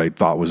truck, or what I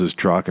thought was his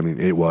truck. I mean,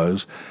 it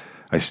was.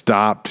 I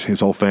stopped.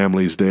 His whole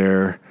family's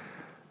there.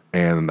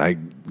 And I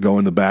go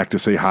in the back to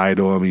say hi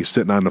to him. He's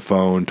sitting on the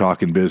phone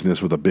talking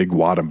business with a big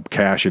wad of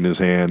cash in his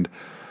hand.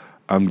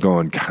 I'm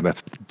going,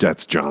 God,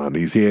 that's John.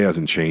 He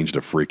hasn't changed a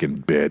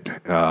freaking bit.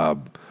 I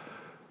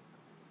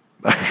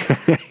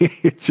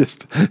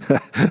just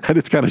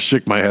kind of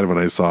shook my head when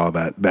I saw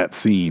that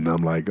scene.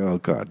 I'm like, oh,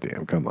 God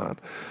damn, come on.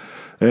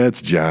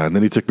 It's John.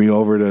 Then he took me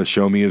over to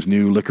show me his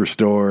new liquor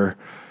store.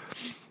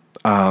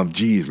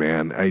 Geez,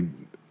 man,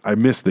 I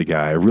miss the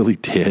guy. I really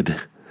did.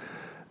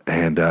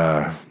 And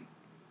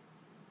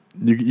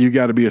you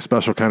got to be a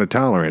special kind of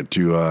tolerant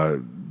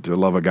to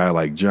love a guy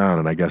like John,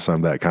 and I guess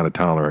I'm that kind of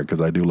tolerant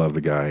because I do love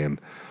the guy, and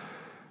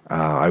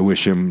I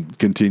wish him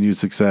continued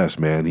success,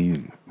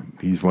 man.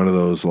 He's one of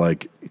those,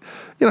 like,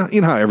 you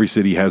know how every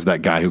city has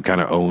that guy who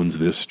kind of owns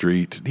this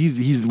street.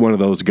 He's one of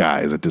those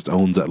guys that just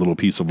owns that little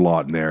piece of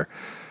lot in there,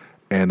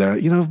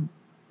 and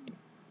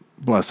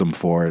bless him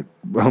for it.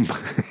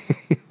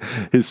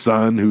 His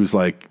son, who's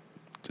like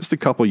just a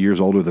couple years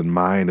older than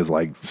mine, is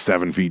like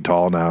 7 feet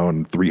tall now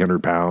and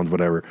 300 pounds,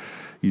 whatever.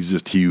 He's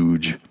just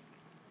huge.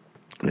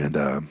 And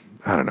I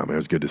don't know, man, it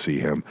was good to see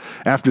him.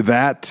 After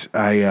that,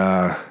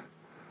 I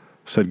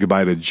said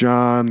goodbye to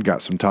John,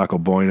 got some Taco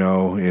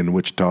Bueno in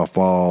Wichita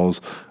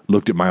Falls,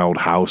 looked at my old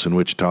house in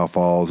Wichita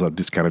Falls. I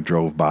just kind of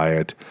drove by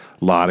it.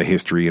 A lot of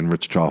history in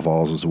Wichita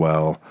Falls as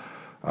well.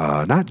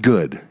 Not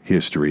good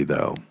history,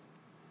 though.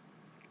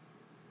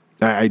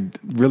 I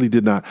really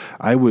did not.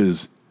 I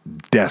was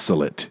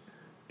desolate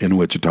in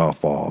Wichita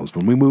Falls.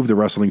 When we moved the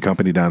wrestling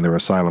company down there,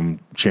 Asylum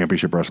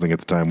Championship Wrestling at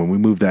the time, when we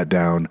moved that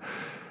down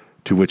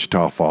to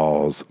Wichita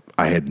Falls,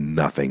 I had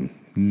nothing.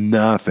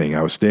 Nothing.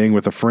 I was staying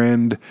with a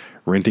friend,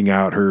 renting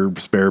out her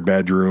spare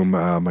bedroom.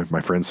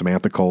 My friend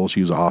Samantha Cole,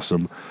 she was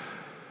awesome.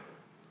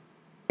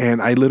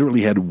 And I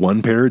literally had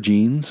one pair of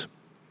jeans.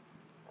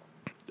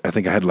 I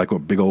think I had like a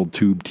big old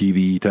tube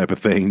TV type of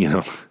thing,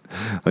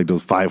 like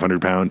those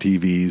 500-pound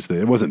TVs.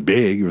 It wasn't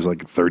big. It was like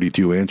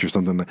 32-inch or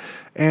something.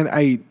 And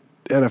I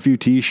had a few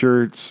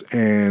T-shirts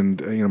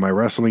and, my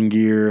wrestling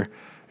gear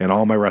and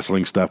all my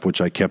wrestling stuff, which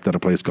I kept at a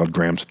place called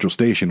Graham Central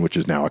Station, which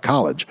is now a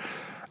college.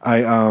 I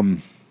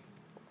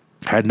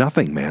had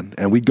nothing, man.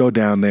 And we'd go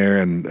down there,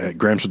 and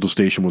Graham Central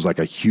Station was like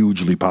a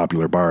hugely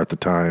popular bar at the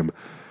time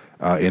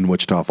in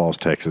Wichita Falls,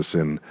 Texas.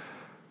 And,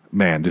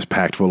 man, just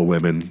packed full of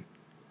women.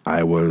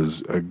 I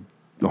was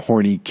a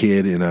horny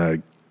kid in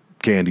a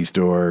candy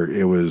store.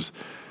 It was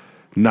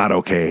not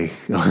okay.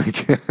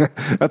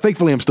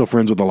 Thankfully, I'm still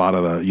friends with a lot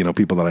of the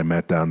people that I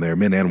met down there,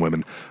 men and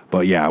women.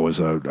 But yeah, I was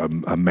a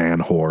man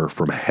whore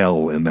from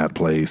hell in that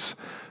place.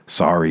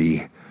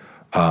 Sorry.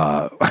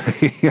 A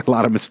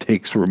lot of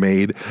mistakes were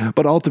made,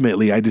 but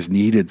ultimately I just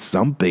needed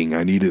something.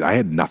 I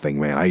had nothing,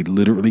 man. I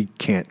literally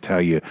can't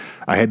tell you.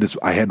 I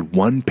had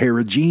one pair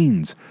of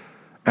jeans,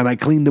 and I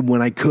cleaned them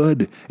when I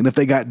could. And if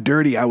they got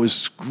dirty, I was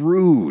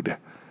screwed.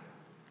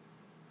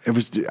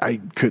 I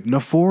couldn't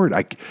afford.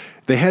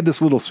 They had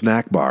this little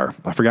snack bar.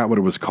 I forgot what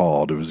it was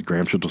called. It was a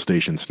Graham Central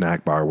Station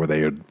snack bar where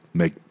they would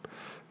make.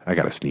 I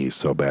got to sneeze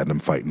so bad, and I'm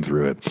fighting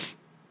through it.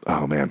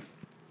 Oh man.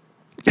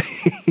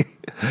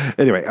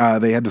 Anyway,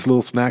 they had this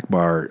little snack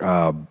bar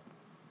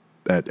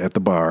at the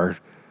bar,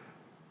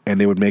 and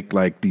they would make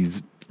like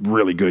these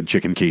really good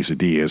chicken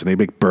quesadillas, and they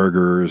make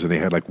burgers, and they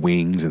had like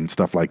wings and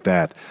stuff like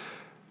that.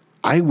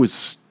 I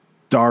was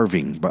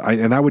starving,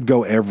 and I would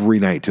go every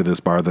night to this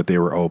bar that they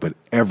were open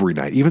every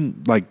night,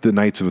 even like the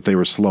nights that they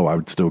were slow. I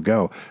would still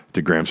go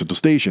to Graham Central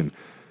Station,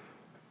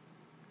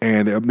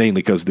 and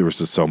mainly because there was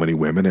just so many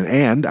women,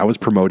 and I was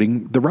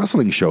promoting the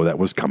wrestling show that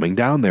was coming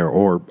down there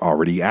or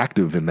already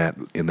active in that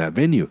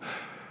venue.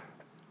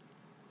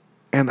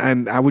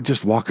 And I would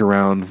just walk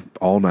around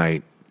all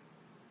night,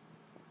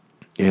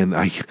 and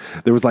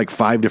there was like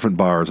 5 different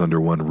bars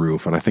under one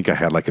roof, and I think I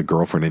had like a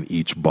girlfriend in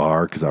each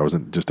bar because I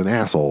wasn't just an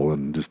asshole,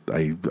 and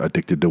I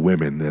addicted to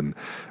women and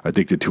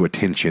addicted to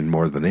attention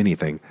more than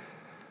anything.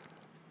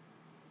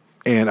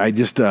 And I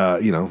just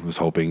was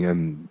hoping,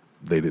 and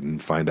they didn't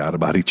find out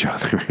about each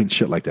other and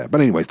shit like that.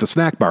 But anyways, the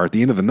snack bar at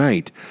the end of the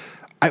night,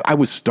 I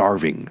was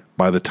starving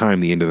by the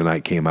time the end of the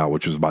night came out,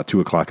 which was about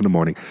 2:00 in the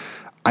morning.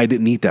 I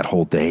didn't eat that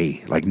whole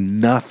day, like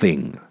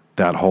nothing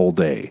that whole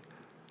day,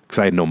 because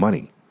I had no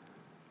money.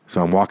 So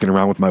I'm walking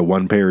around with my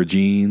one pair of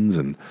jeans,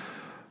 and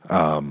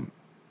but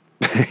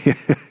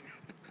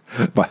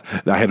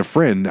I had a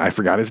friend. I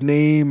forgot his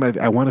name.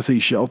 I want to say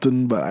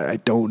Shelton, but I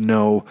don't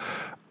know.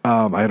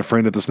 I had a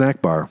friend at the snack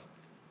bar,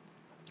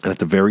 and at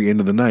the very end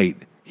of the night,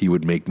 he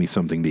would make me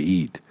something to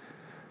eat.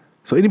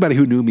 So anybody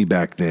who knew me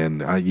back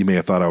then, you may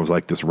have thought I was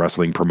like this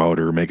wrestling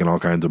promoter making all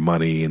kinds of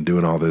money and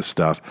doing all this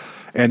stuff.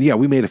 And yeah,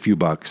 we made a few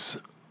bucks,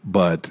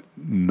 but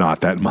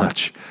not that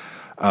much.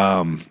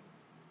 Yeah,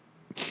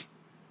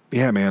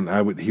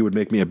 man, he would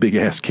make me a big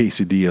ass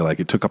quesadilla. Like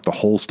it took up the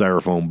whole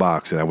styrofoam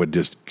box, and I would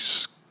just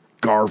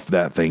scarf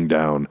that thing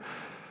down.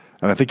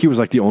 And I think he was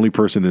like the only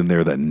person in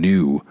there that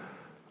knew,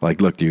 like,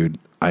 look, dude,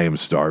 I am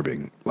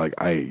starving. Like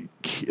I'm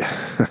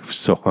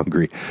so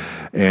hungry.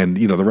 And,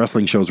 the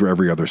wrestling shows were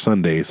every other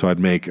Sunday. So I'd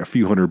make a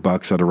few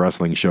 $100 at a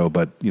wrestling show.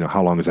 But,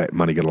 how long is that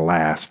money going to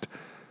last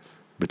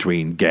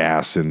between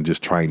gas and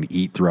just trying to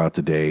eat throughout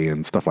the day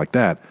and stuff like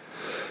that?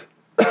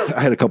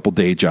 I had a couple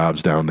day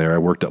jobs down there. I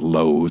worked at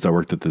Lowe's. I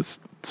worked at this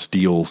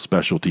steel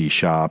specialty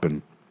shop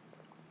and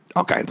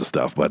all kinds of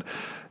stuff. But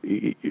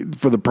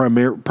for the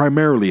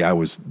primarily, I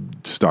was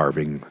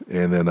starving.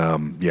 And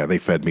then, they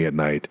fed me at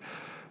night.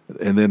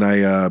 And then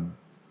I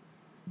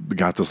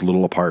got this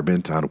little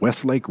apartment on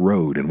Westlake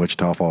Road in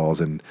Wichita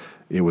Falls, and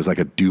it was like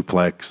a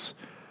duplex.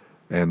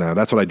 And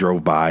that's what I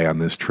drove by on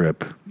this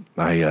trip.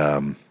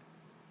 I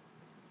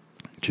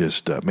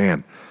just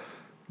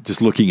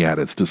looking at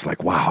it, it's just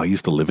like, wow, I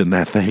used to live in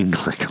that thing.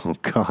 Like, oh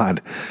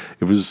God,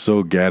 it was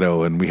so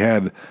ghetto. And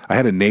I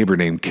had a neighbor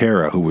named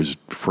Kara who was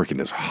freaking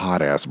this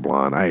hot ass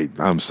blonde.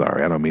 I'm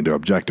sorry, I don't mean to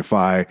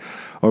objectify,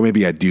 or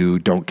maybe I do.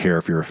 Don't care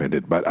if you're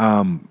offended, but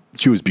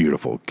she was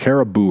beautiful.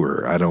 Kara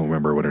Boer. I don't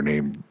remember what her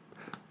name.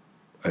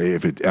 I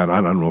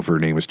don't know if her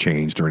name was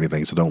changed or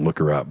anything, so don't look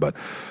her up. But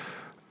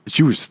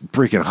she was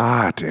freaking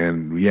hot,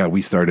 and yeah,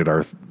 we started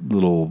our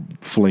little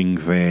fling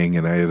thing,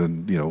 and I had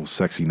a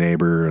sexy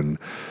neighbor, and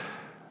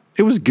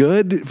it was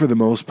good for the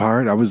most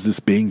part. I was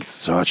just being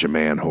such a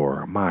man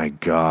whore. My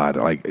God,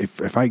 like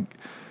if I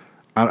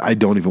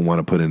don't even want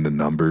to put in the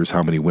numbers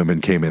how many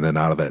women came in and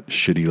out of that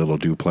shitty little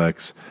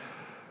duplex.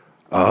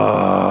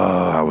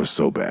 I was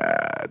so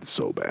bad.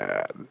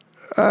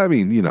 I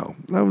mean,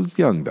 I was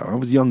young though. I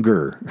was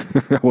younger.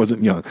 I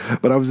wasn't young,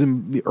 but I was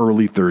in the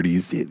early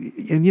 30s,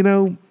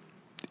 and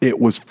it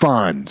was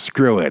fun.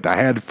 Screw it. I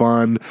had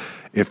fun.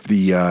 If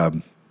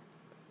the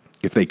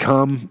If they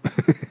come,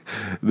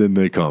 then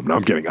they come. No,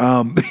 I'm kidding.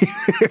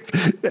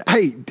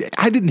 Hey,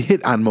 I didn't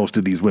hit on most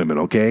of these women,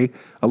 okay?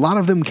 A lot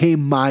of them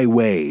came my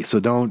way, so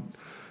don't,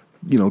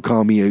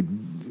 call me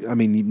I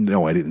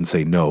didn't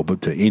say no,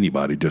 but to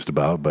anybody just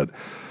about, but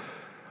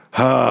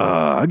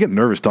I get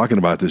nervous talking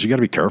about this. You got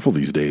to be careful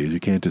these days. You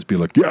can't just be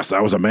like, yes,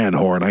 I was a man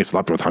whore and I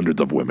slept with hundreds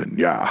of women.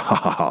 Yeah, ha,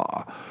 ha,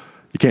 ha.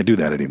 You can't do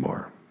that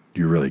anymore.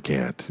 You really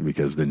can't,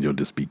 because then you'll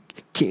just be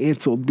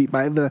canceled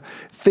by the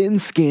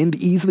thin-skinned,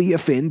 easily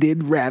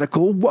offended,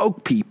 radical,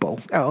 woke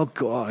people. Oh,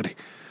 God.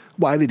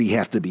 Why did he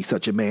have to be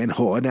such a man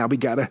whore? Now we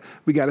gotta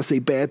say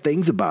bad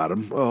things about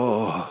him.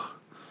 Oh,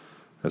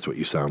 that's what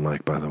you sound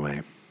like, by the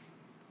way.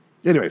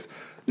 Anyways,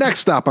 next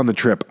stop on the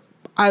trip,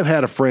 I've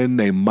had a friend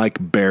named Mike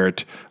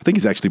Barrett. I think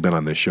he's actually been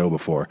on this show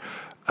before.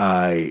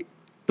 I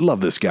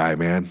love this guy,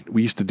 man.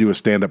 We used to do a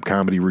stand-up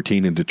comedy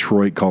routine in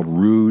Detroit called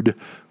Rude,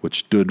 which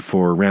stood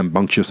for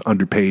Rambunctious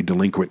Underpaid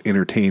Delinquent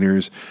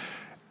Entertainers.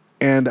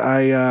 And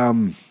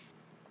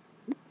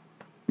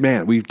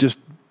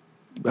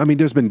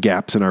there's been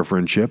gaps in our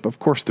friendship. Of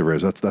course there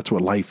is. That's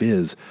what life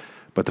is.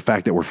 But the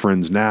fact that we're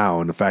friends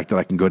now, and the fact that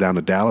I can go down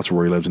to Dallas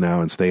where he lives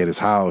now and stay at his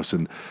house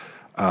and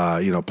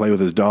play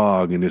with his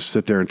dog and just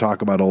sit there and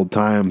talk about old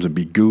times and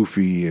be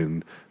goofy.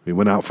 And we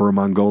went out for a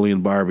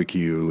Mongolian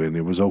barbecue and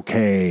it was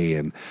okay.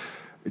 And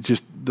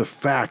just the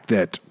fact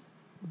that,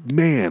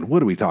 man,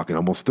 what are we talking?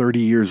 Almost 30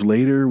 years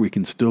later, we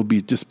can still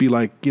be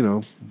like,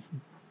 we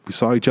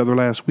saw each other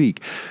last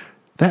week.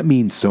 That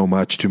means so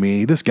much to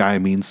me. This guy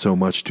means so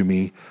much to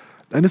me.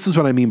 And this is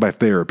what I mean by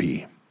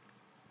therapy.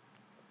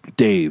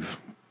 Dave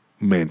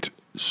meant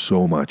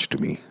so much to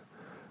me.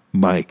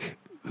 Mike,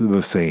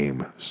 the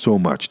same, so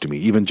much to me.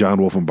 Even John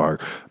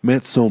Wolfenbach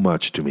meant so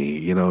much to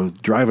me.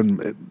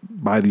 Driving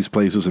by these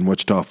places in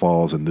Wichita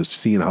Falls and just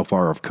seeing how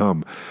far I've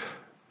come,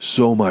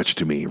 so much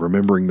to me.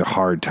 Remembering the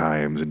hard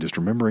times and just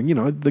remembering,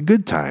 the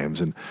good times,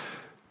 and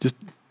just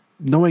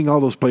knowing all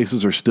those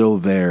places are still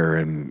there,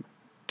 and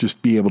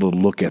just be able to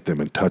look at them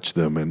and touch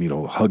them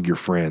and, hug your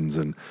friends,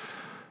 and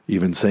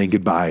even saying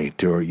goodbye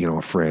to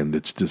a friend.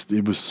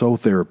 It was so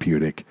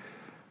therapeutic.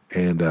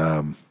 And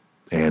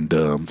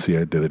see,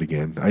 I did it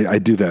again. I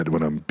do that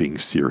when I'm being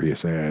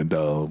serious. And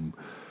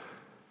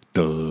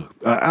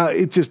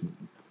it just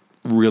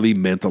really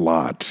meant a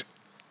lot.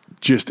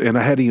 And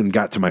I hadn't even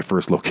got to my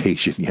first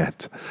location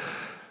yet,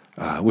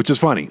 which is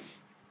funny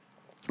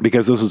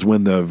because this is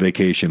when the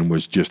vacation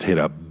was just hit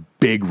a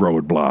big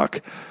roadblock.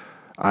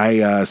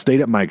 I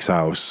stayed at Mike's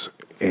house,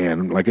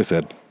 and like I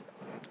said,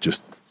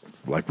 just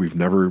like we've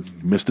never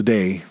missed a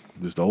day,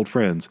 just old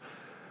friends.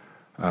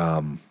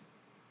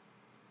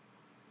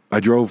 I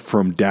drove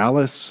from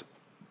Dallas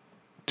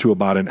to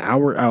about an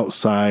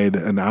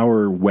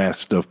hour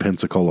west of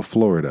Pensacola,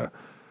 Florida.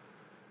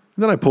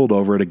 And then I pulled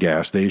over at a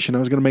gas station. I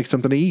was going to make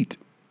something to eat.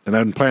 And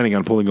I've been planning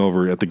on pulling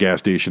over at the gas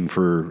station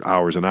for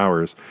hours and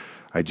hours.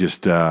 I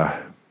just, you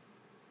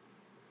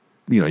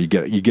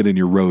get in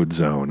your road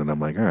zone. And I'm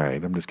like, all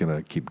right, I'm just going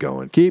to keep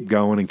going.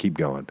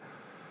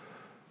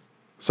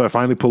 So I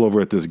finally pull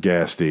over at this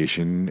gas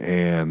station,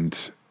 and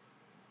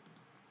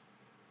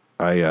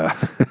I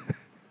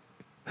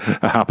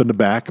hop in the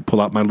back, pull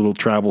out my little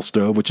travel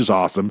stove, which is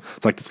awesome.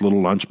 It's like this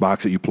little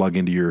lunchbox that you plug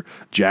into your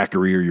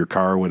Jackery or your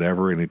car or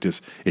whatever, and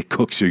it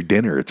cooks your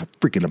dinner. It's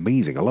freaking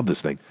amazing. I love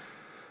this thing.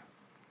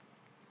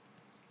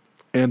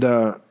 And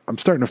I'm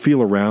starting to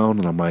feel around,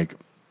 and I'm like,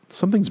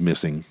 something's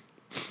missing.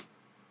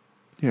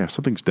 Yeah,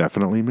 something's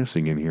definitely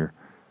missing in here.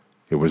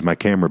 It was my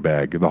camera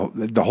bag.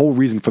 The whole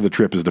reason for the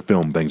trip is to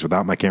film things.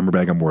 Without my camera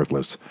bag, I'm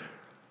worthless.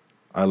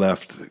 I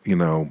left,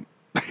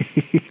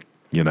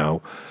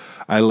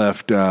 I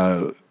left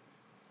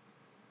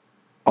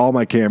all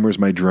my cameras,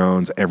 my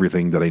drones,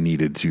 everything that I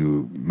needed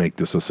to make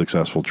this a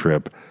successful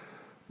trip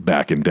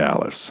back in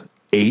Dallas,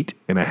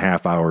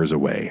 8.5 hours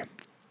away.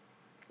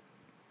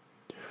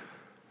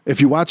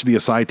 If you watch the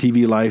Asai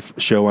TV Life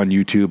show on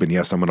YouTube, and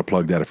yes, I'm going to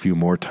plug that a few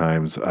more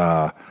times,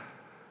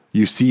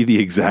 you see the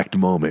exact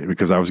moment,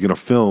 because I was going to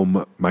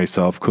film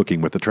myself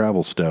cooking with the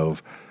travel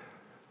stove.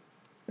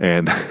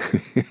 And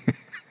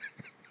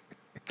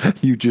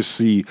you just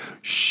see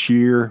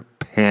sheer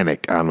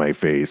panic on my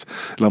face.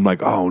 And I'm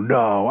like, oh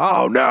no,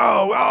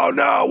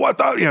 what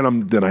the?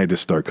 And then I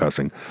just start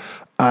cussing.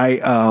 I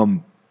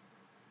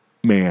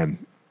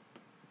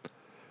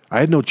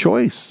had no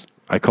choice.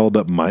 I called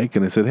up Mike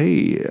and I said,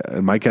 hey,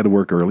 and Mike had to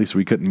work early, so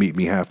he couldn't meet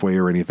me halfway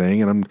or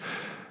anything. And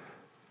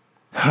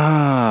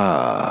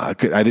I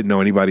didn't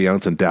know anybody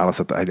else in Dallas.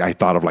 I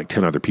thought of like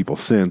 10 other people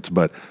since,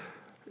 but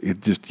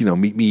it just,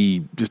 meet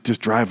me, just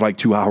drive like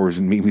 2 hours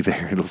and meet me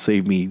there. It'll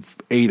save me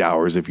 8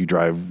 hours if you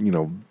drive,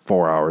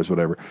 4 hours,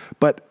 whatever.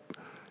 But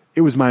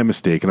it was my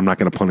mistake, and I'm not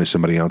going to punish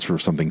somebody else for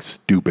something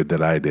stupid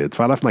that I did.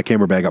 So I left my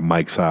camera bag at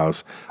Mike's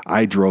house.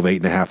 I drove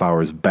 8.5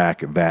 hours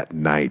back that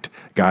night.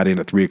 Got in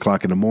at 3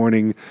 o'clock in the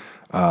morning.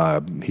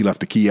 He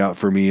left a key out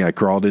for me. I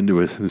crawled into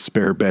his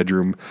spare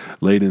bedroom,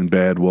 laid in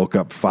bed, woke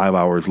up 5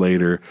 hours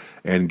later,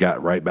 and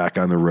got right back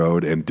on the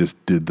road and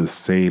just did the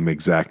same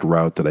exact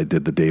route that I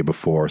did the day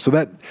before. So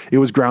that it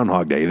was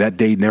Groundhog Day. That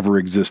day never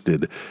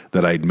existed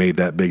that I'd made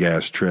that big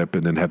ass trip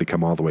and then had to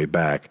come all the way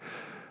back.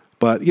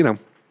 But you know,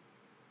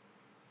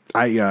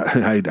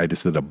 I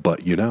just did a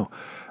but you know,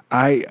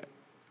 it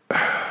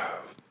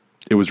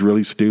was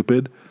really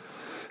stupid.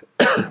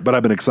 But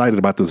I've been excited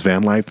about this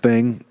van life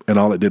thing, and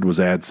all it did was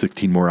add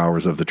 16 more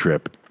hours of the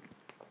trip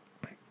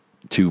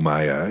to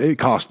my, it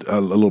cost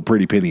a little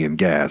pretty penny in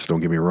gas, don't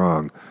get me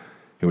wrong.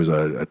 It was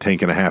a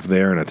tank and a half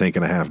there and a tank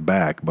and a half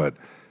back,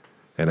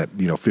 and at,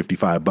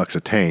 $55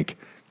 a tank,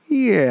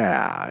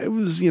 yeah, it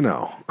was,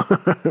 not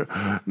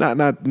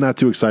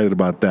too excited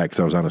about that because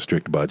I was on a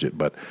strict budget,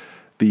 but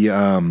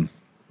it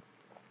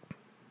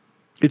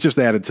just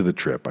added to the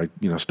trip. I,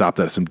 stopped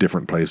at some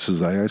different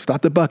places. I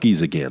stopped at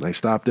Buc-ee's again. I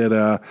stopped at,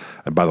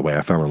 and by the way,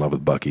 I fell in love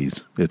with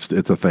Buc-ee's. It's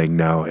a thing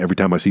now. Every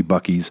time I see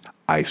Buc-ee's,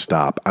 I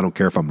stop. I don't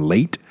care if I'm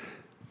late.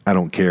 I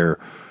don't care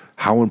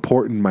how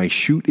important my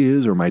shoot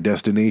is or my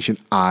destination.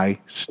 I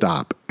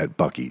stop at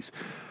Buc-ee's.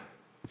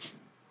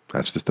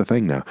 That's just a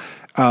thing now.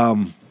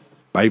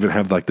 I even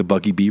have like the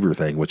Bucky Beaver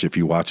thing, which if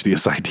you watch the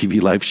ASY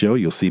TV live show,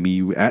 you'll see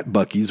me at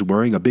Bucky's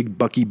wearing a big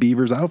Bucky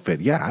Beavers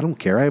outfit. Yeah, I don't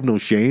care. I have no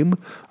shame.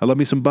 I love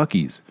me some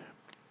Bucky's.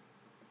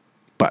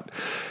 But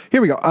here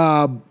we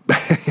go.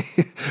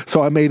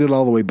 So I made it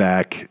all the way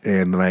back,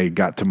 and then I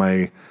got to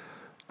my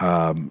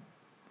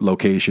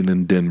location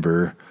in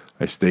Denver.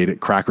 I stayed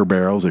at Cracker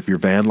Barrel's. If you're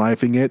van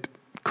lifing it,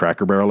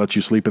 Cracker Barrel lets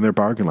you sleep in their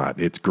parking lot.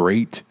 It's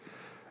great.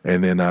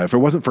 And then if it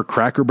wasn't for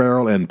Cracker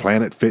Barrel and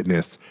Planet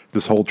Fitness,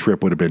 this whole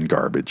trip would have been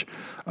garbage.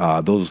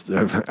 It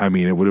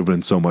would have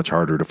been so much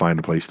harder to find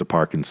a place to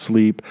park and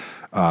sleep,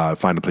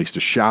 find a place to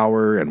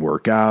shower and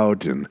work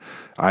out. And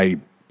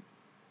I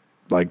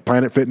like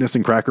Planet Fitness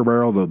and Cracker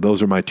Barrel.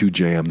 Those are my two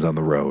jams on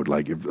the road.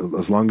 Like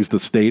as long as the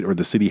state or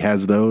the city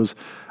has those,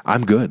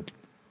 I'm good.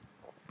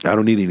 I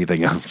don't need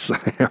anything else.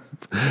 I am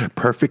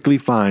perfectly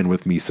fine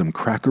with me some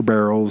Cracker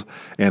Barrels.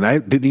 And I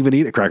didn't even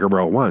eat at Cracker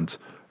Barrel once.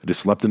 I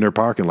just slept in their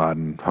parking lot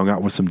and hung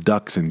out with some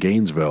ducks in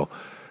Gainesville.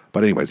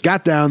 But anyways,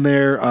 got down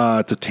there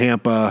to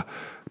Tampa,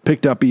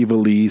 picked up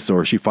Ivelisse,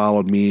 or she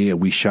followed me.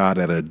 We shot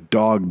at a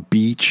dog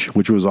beach,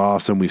 which was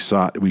awesome. We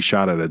shot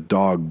at a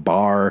dog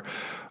bar.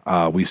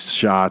 We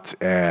shot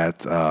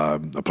at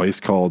a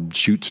place called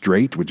Shoot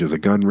Straight, which is a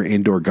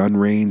indoor gun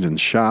range and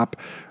shop.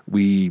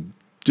 We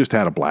just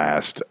had a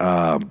blast.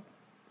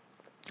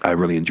 I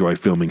really enjoy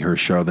filming her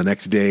show. The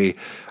next day,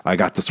 I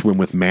got to swim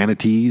with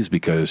manatees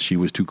because she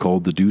was too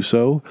cold to do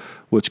so,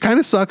 which kind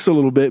of sucks a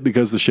little bit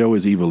because the show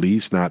is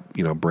Ivelisse, not,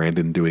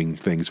 Brandon doing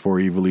things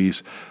for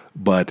Ivelisse.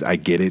 But I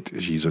get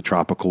it. She's a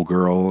tropical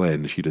girl,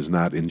 and she does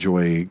not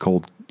enjoy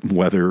cold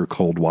weather,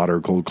 cold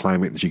water, cold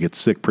climate, and she gets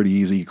sick pretty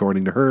easy,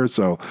 according to her.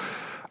 So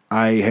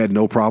I had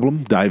no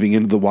problem diving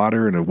into the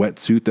water in a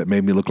wetsuit that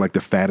made me look like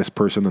the fattest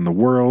person in the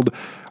world,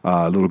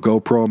 a little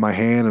GoPro in my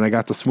hand, and I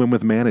got to swim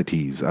with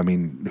manatees. I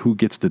mean, who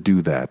gets to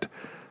do that?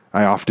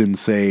 I often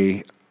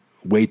say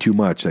way too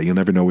much that you'll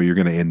never know where you're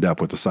going to end up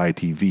with ASY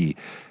TV,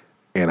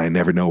 and I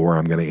never know where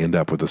I'm going to end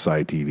up with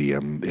ASY TV.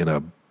 I'm in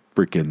a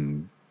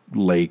freaking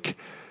lake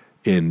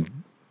in,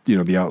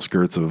 the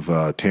outskirts of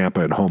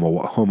Tampa and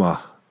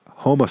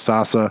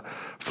Homosassa,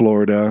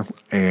 Florida,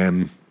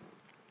 and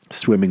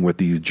swimming with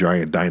these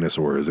giant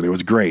dinosaurs. And it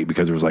was great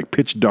because it was like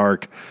pitch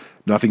dark,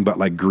 nothing but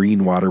like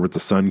green water with the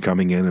sun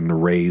coming in and the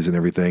rays and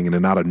everything. And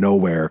then out of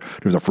nowhere,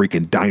 there's a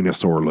freaking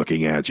dinosaur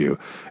looking at you.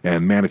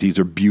 And manatees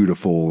are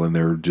beautiful, and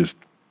they're just,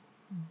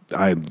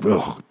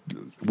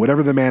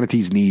 whatever the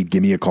manatees need,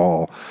 give me a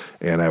call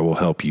and I will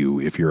help you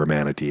if you're a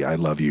manatee. I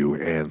love you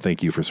and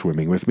thank you for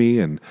swimming with me.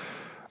 And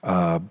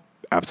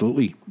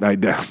absolutely, I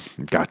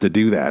got to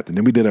do that. And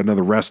then we did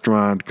another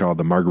restaurant called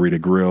the Margarita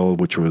Grill,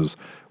 which was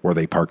where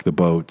they park the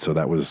boat, so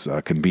that was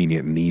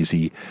convenient and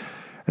easy.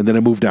 And then I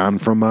moved on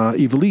from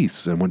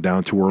Ivelisse and went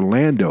down to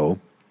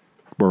Orlando,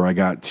 where I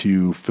got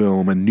to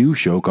film a new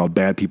show called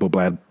Bad People,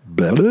 Bad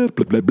Blah, blah,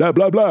 blah, blah,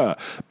 blah, blah.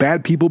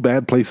 Bad People,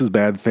 Bad Places,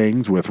 Bad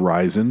Things with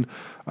Ryzin.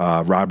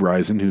 Rob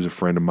Ryzin, who's a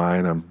friend of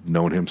mine. I've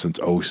known him since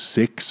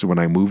 2006 when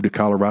I moved to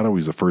Colorado.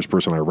 He's the first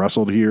person I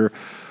wrestled here.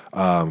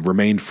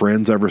 Remained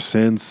friends ever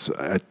since.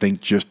 I think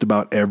just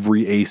about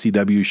every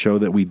ACW show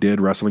that we did,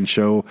 wrestling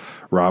show,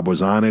 Rob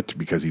was on it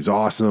because he's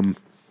awesome.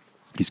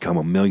 He's come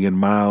a million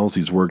miles.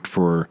 He's worked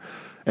for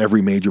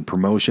every major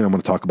promotion. I'm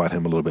going to talk about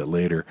him a little bit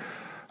later.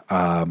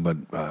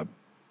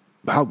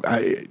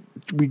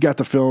 We got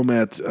to film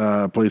at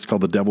a place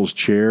called the Devil's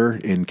Chair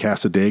in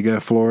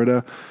Cassadaga,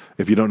 Florida.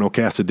 If you don't know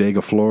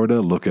Cassadaga,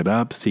 Florida, look it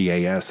up.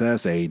 Cassadagga,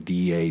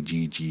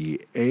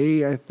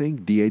 I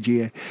think.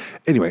 Daga.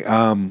 Anyway,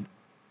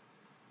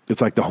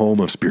 it's like the home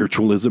of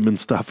spiritualism and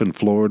stuff in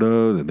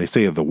Florida. And they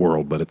say of the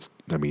world, but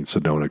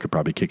Sedona could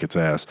probably kick its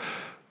ass.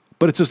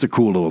 But it's just a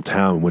cool little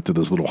town. Went to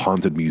this little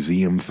haunted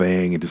museum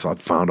thing and just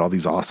found all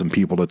these awesome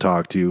people to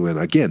talk to. And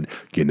again,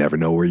 you never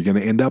know where you're going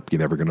to end up. You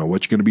never know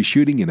what you're going to be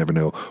shooting. You never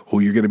know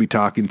who you're going to be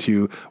talking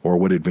to or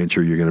what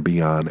adventure you're going to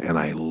be on. And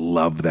I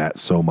love that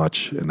so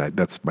much. And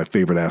that's my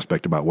favorite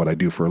aspect about what I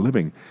do for a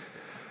living.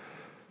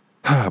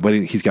 But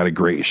he's got a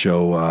great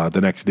show.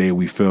 The next day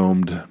we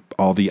filmed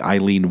all the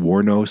Eileen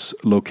Wuornos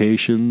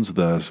locations,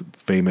 the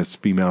famous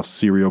female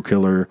serial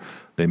killer.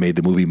 They made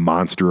the movie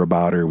Monster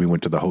about her. We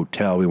went to the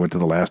hotel. We went to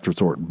the Last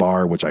Resort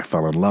bar, which I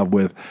fell in love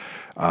with.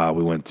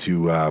 We went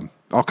to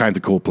all kinds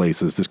of cool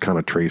places, just kind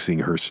of tracing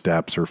her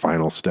steps, her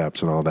final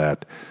steps and all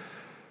that.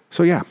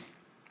 So yeah,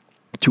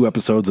 2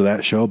 episodes of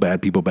that show,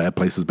 Bad People, Bad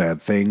Places,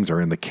 Bad Things, are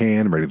in the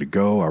can, ready to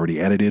go, already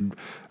edited.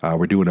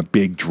 We're doing a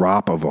big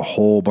drop of a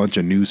whole bunch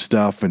of new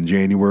stuff in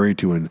January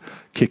to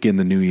kick in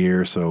the new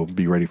year, so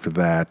be ready for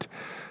that.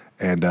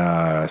 And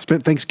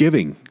spent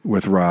Thanksgiving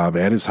with Rob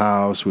at his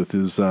house with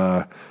his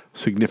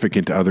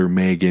significant other,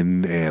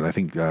 Megan, and I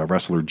think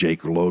wrestler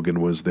Jake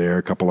Logan was there,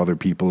 a couple other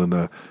people in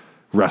the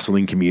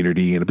wrestling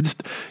community. But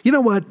just, you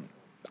know what?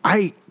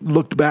 I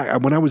looked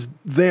back, when I was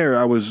there,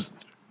 I was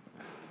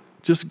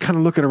just kind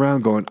of looking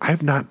around going,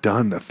 I've not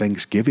done a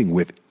Thanksgiving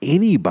with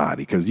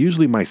anybody, because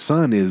usually my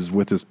son is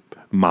with his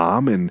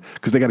mom, and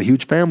because they got a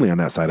huge family on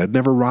that side. I'd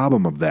never rob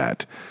him of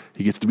that.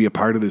 He gets to be a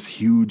part of this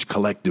huge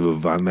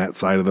collective on that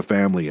side of the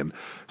family. And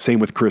same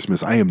with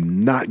Christmas. I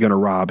am not going to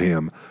rob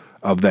him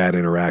of that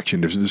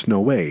interaction. There's just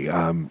no way.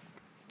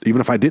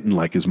 Even if I didn't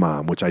like his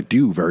mom, which I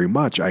do very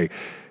much, I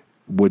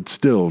would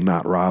still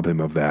not rob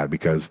him of that,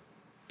 because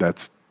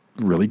that's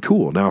really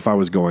cool. Now, if I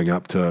was going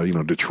up to,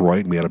 Detroit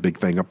and we had a big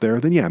thing up there,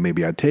 then yeah,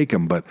 maybe I'd take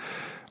him. But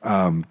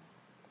I'm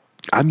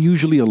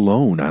usually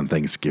alone on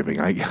Thanksgiving.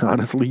 I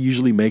honestly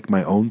usually make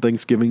my own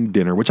Thanksgiving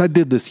dinner, which I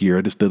did this year.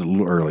 I just did it a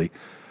little early,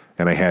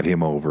 and I had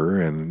him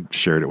over and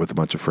shared it with a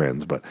bunch of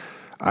friends. But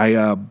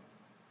I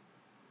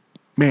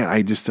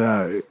just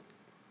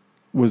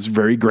was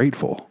very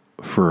grateful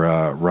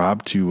for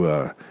Rob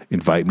to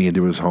invite me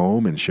into his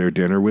home and share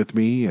dinner with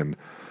me and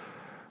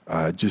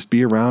just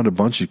be around a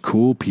bunch of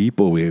cool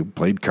people. We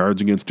played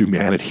Cards Against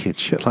Humanity and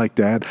shit like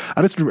that.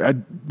 I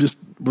just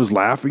was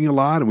laughing a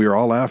lot, and we were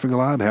all laughing a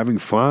lot and having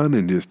fun,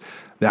 and just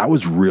that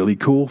was really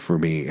cool for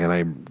me. And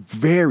I'm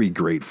very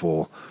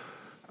grateful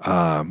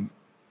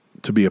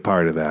to be a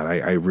part of that.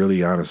 I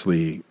really,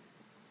 honestly,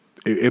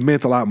 it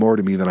meant a lot more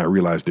to me than I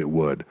realized it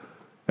would.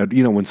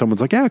 When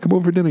someone's like, yeah, come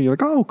over for dinner, you're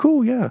like, oh,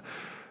 cool, yeah.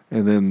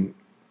 And then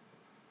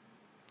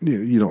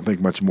you don't think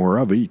much more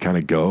of it. You kind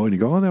of go and you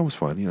go, oh, that was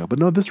fun, But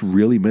no, this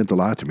really meant a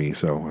lot to me.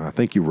 So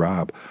thank you,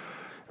 Rob.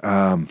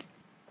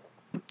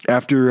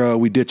 After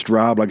we ditched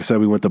Rob, like I said,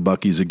 we went to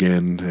Buc-ee's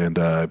again and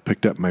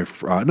picked up my...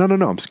 No,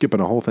 I'm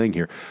skipping a whole thing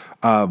here.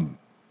 Aeon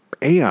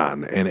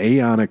and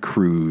Aeona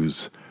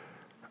Cruz.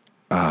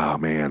 Oh,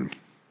 man.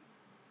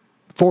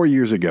 4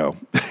 years ago,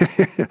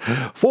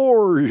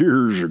 4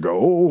 years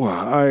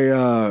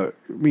ago,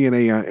 me and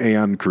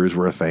Aeona Cruz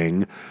were a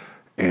thing,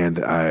 and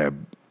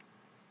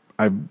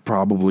I've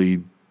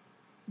probably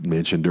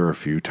mentioned her a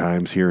few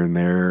times here and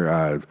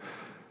there.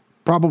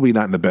 Probably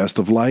not in the best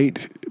of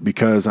light,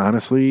 because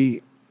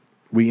honestly,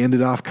 we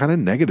ended off kind of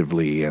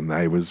negatively, and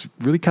I was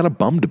really kind of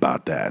bummed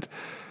about that.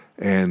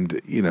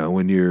 And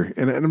when you're,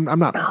 and I'm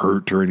not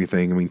hurt or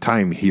anything. I mean,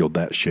 time healed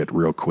that shit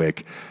real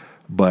quick,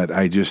 but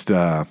I just.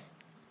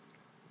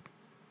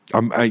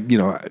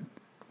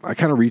 I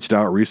kind of reached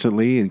out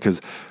recently, and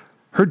because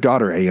her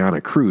daughter Aeona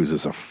Cruz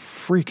is a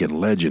freaking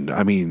legend.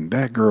 I mean,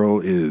 that girl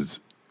is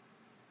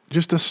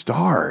just a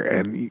star,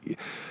 and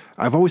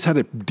I've always had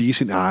a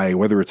decent eye,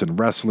 whether it's in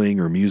wrestling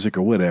or music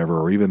or whatever,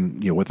 or even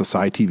with the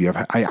side TV.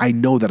 I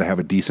know that I have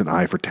a decent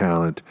eye for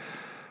talent,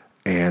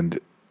 and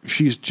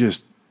she's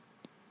just.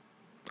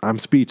 I'm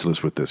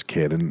speechless with this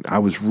kid, and I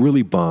was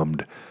really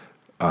bummed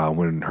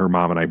when her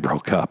mom and I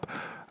broke up.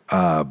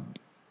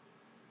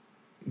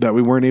 That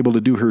we weren't able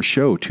to do her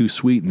show Too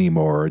Sweet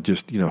anymore, or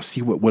just,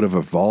 see what would have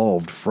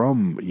evolved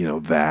from,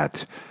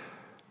 that.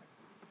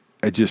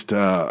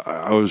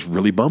 I was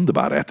really bummed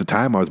about it. At the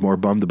time, I was more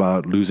bummed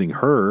about losing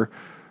her.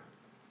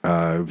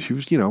 She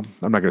was, I'm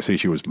not going to say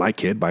she was my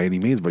kid by any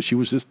means, but she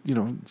was just,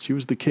 she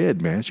was the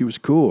kid, man. She was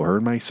cool. Her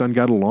and my son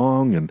got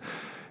along, and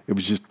it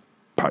was just,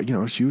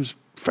 she was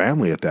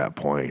family at that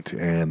point.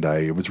 And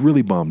I was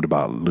really bummed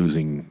about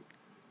losing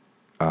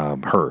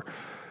her.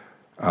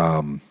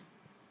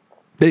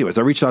 Anyways,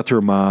 I reached out to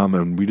her mom,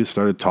 and we just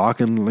started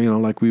talking,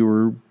 like we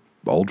were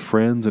old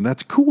friends, and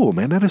that's cool,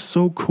 man. That is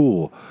so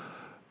cool.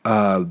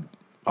 All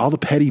the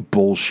petty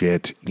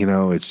bullshit,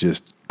 it's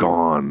just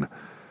gone.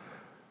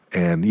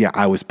 And yeah,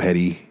 I was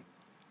petty,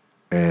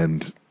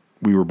 and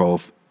we were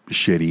both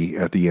shitty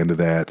at the end of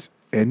that.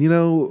 And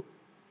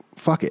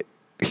fuck it.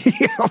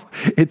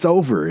 It's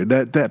over.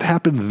 That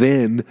happened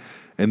then,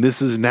 and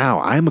this is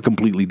now. I'm a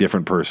completely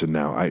different person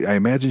now. I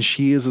imagine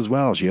she is as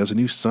well. She has a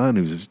new son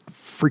who's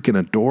freaking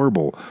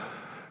adorable,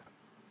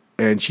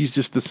 and she's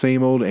just the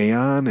same old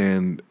Aeon,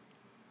 and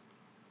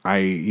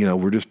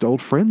we're just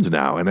old friends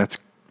now, and that's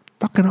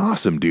fucking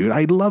awesome, dude.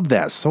 I love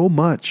that so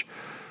much.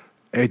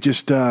 It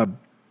just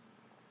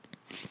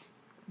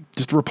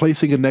just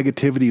replacing a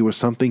negativity with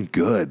something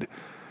good.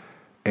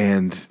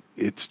 And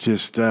it's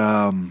just,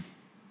 again,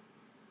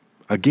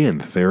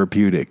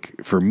 therapeutic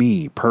for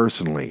me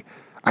personally.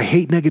 I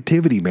hate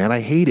negativity, man. I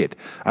hate it.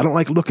 I don't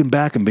like looking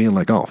back and being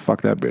like, oh,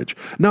 fuck that bitch.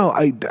 No,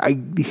 I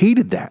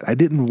hated that. I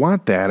didn't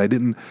want that. I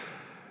didn't,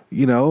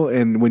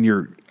 and when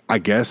you're, I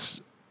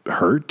guess,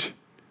 hurt,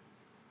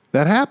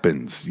 that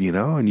happens,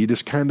 and you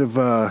just kind of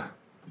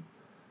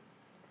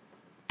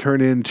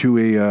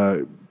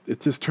it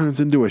just turns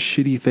into a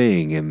shitty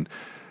thing. And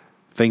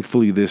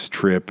thankfully this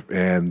trip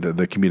and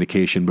the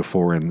communication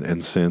before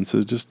and since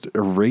has just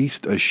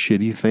erased a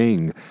shitty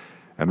thing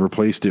and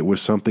replaced it with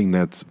something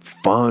that's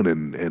fun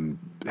and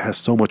has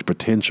so much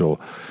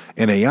potential.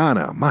 And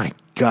Aeona, my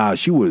God,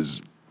 she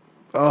was,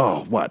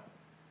 11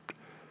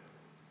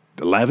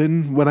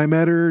 when I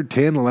met her,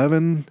 10,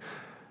 11.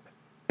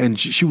 And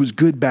she was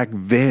good back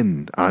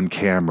then on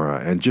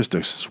camera and just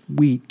a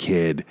sweet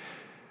kid.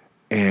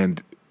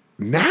 And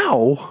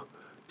now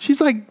she's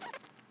like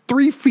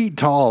 3 feet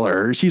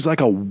taller. She's like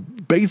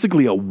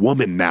basically a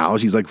woman now.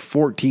 She's like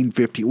 14,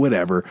 15,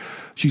 whatever.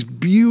 She's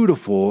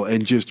beautiful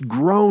and just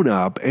grown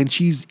up. And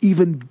she's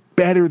even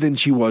better than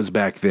she was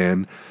back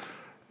then.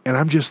 And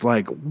I'm just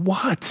like,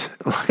 what?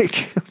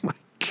 Like, oh my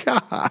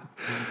God.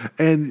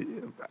 And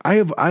I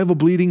have a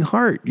bleeding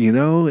heart,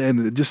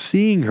 and just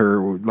seeing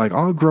her like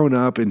all grown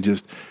up and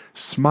just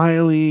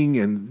smiling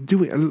and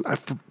doing,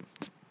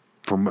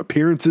 from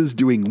appearances,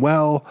 doing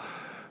well.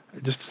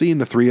 Just seeing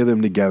the three of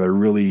them together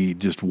really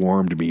just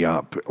warmed me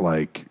up.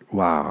 Like,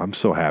 wow, I'm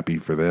so happy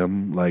for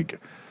them.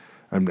 Like,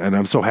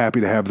 I'm so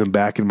happy to have them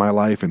back in my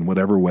life in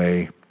whatever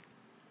way.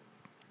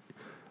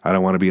 I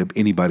don't want to be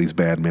anybody's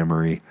bad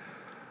memory.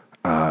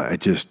 I'm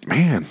just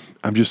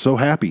so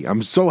happy.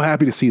 I'm so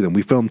happy to see them.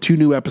 We filmed 2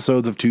 new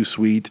episodes of Too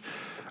Sweet.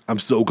 I'm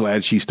so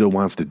glad she still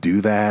wants to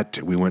do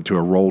that. We went to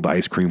a rolled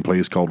ice cream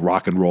place called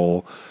Rock and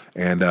Roll,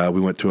 and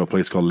we went to a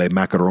place called Les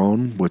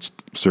Macarons, which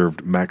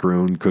served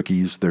macaroon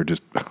cookies. They're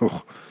just,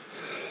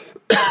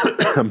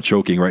 I'm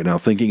choking right now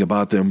thinking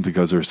about them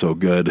because they're so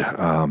good.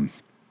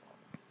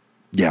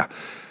 Yeah,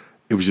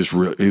 it was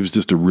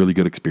just a really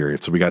good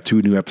experience. So we got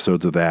 2 new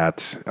episodes of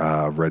that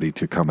ready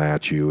to come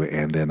at you,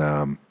 and then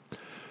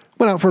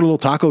went out for a little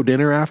taco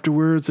dinner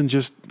afterwards and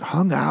just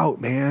hung out,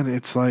 man.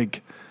 It's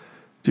like,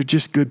 they're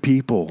just good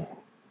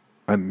people.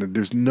 And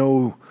there's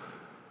no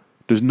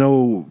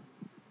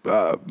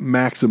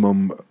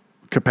maximum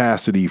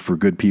capacity for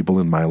good people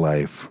in my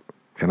life.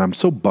 And I'm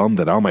so bummed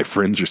that all my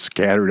friends are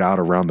scattered out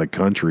around the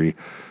country.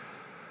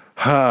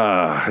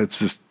 It's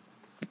just,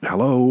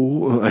 hello,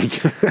 like,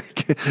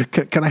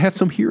 can I have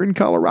some here in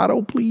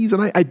Colorado, please?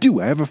 And I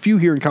do. I have a few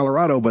here in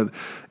Colorado, but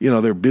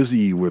they're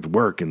busy with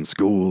work and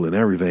school and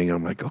everything. And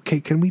I'm like, okay,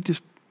 can we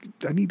just?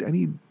 I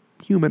need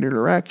human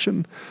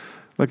interaction.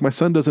 Like, my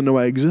son doesn't know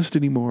I exist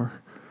anymore.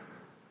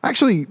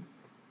 Actually,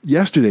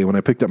 yesterday when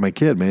I picked up my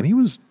kid, man, he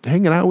was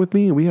hanging out with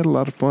me and we had a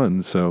lot of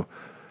fun. So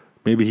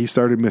maybe he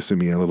started missing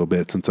me a little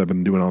bit since I've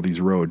been doing all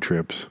these road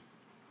trips.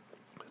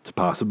 It's a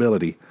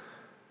possibility.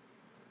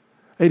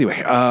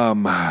 Anyway,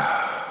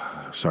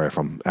 sorry if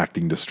I'm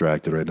acting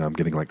distracted right now. I'm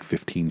getting like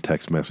 15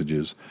 text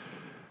messages.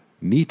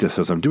 Nita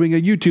says, I'm doing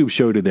a YouTube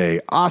show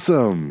today.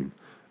 Awesome.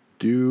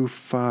 Do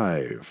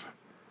 5.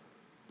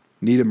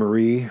 Nita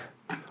Marie,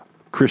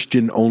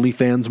 Christian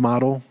OnlyFans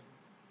model.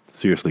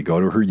 Seriously, go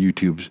to her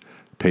YouTube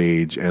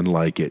page and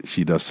like it.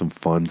 She does some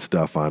fun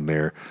stuff on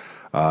there.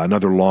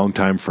 Another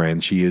longtime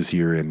friend. She is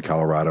here in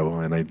Colorado,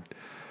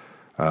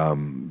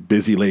 and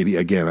busy lady.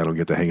 Again, I don't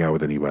get to hang out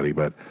with anybody,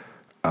 but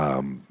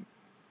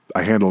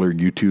I handle her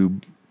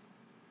YouTube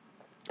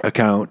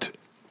account,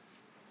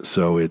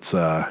 so it's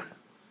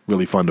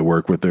really fun to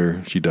work with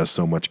her. She does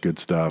so much good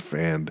stuff.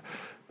 And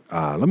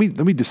let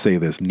me just say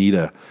this,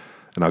 Nita,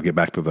 and I'll get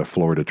back to the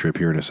Florida trip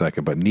here in a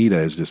second, but Nita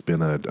has just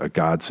been a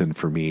godsend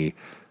for me,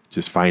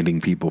 just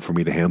finding people for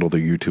me to handle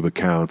their YouTube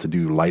accounts and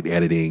do light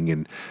editing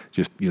and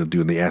just doing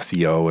the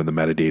SEO and the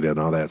metadata and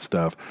all that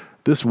stuff.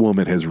 This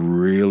woman has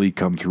really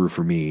come through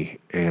for me,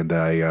 and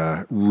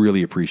I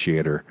really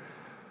appreciate her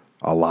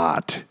a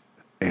lot.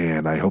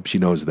 And I hope she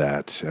knows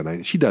that.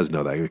 And she does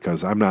know that,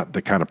 because I'm not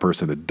the kind of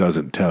person that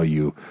doesn't tell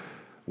you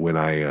when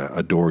I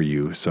adore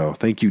you. So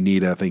thank you,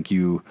 Nita. Thank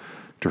you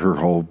to her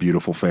whole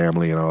beautiful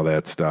family and all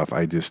that stuff.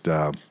 I just,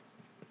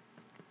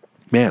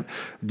 man,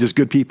 just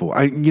good people.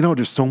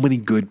 There's so many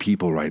good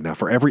people right now.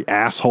 For every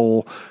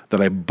asshole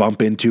that I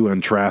bump into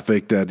in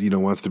traffic that,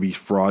 wants to be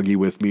froggy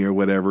with me or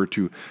whatever,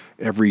 to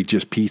every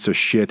just piece of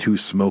shit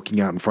who's smoking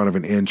out in front of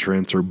an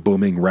entrance or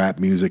booming rap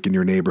music in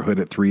your neighborhood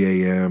at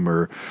 3 a.m.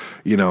 or,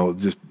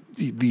 just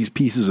these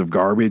pieces of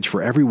garbage.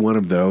 For every one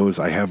of those,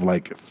 I have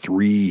like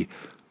 3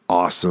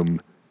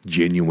 awesome,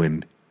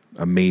 genuine,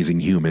 amazing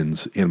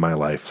humans in my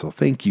life. So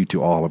thank you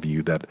to all of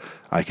you that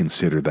I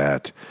consider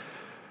that.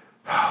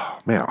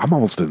 Man, I'm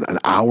almost an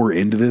hour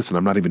into this, and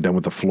I'm not even done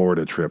with the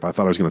Florida trip. I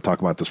thought I was going to talk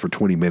about this for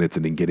 20 minutes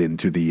and then get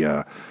into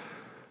the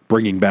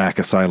bringing back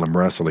Asylum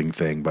Wrestling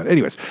thing. But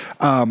anyways,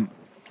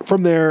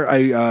 from there,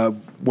 I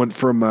went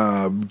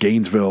from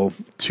Gainesville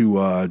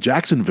to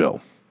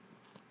Jacksonville.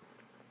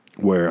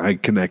 where I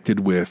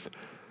connected with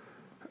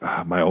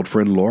my old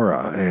friend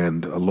Laura.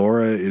 And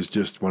Laura is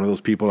just one of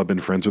those people. I've been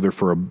friends with her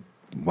for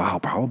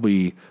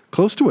probably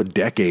close to a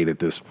decade at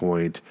this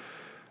point.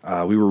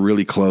 We were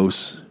really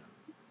close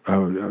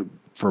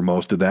for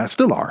most of that.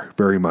 Still are,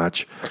 very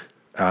much.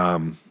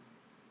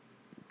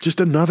 Just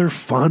another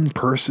fun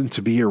person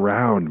to be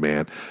around,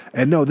 man.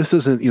 And no, this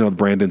isn't,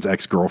 Brandon's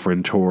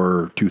ex-girlfriend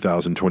tour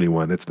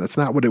 2021. That's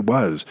not what it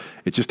was.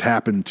 It just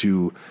happened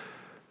to,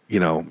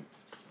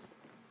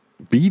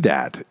 be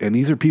that. And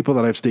these are people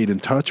that I've stayed in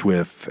touch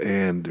with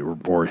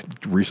or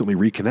recently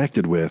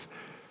reconnected with,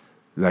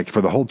 like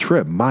for the whole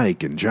trip,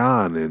 Mike and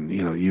John and,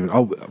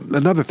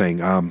 another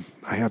thing, I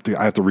have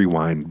to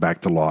rewind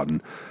back to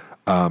Lawton.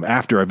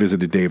 After I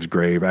visited Dave's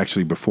grave,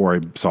 actually before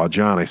I saw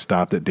John, I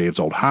stopped at Dave's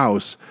old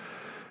house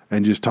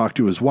and just talked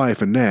to his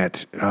wife,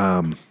 Annette,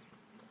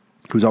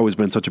 who's always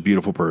been such a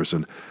beautiful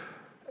person.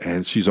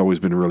 And she's always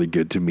been really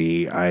good to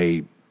me.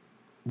 I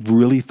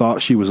really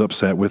thought she was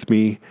upset with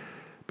me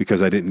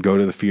because I didn't go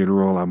to the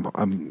funeral.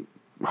 I'm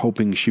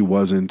hoping she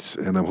wasn't,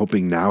 and I'm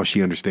hoping now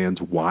she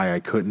understands why I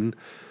couldn't.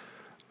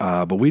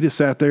 But we just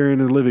sat there in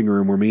the living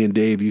room where me and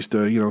Dave used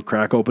to,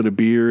 crack open a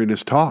beer and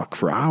just talk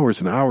for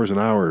hours and hours and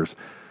hours.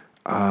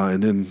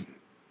 And then,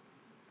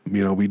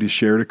 we just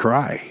shared a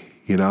cry.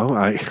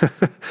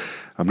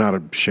 I'm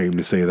not ashamed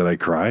to say that I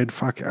cried.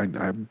 Fuck,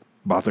 I'm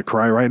about to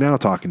cry right now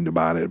talking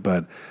about it.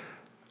 But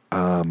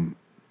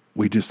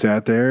we just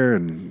sat there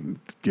and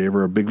gave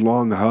her a big,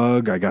 long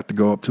hug. I got to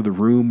go up to the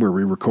room where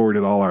we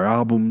recorded all our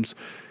albums.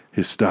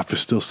 His stuff is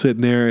still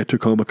sitting there. I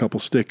took home a couple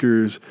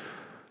stickers.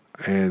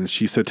 And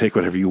she said, take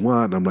whatever you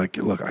want. And I'm like,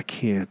 look, I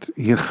can't,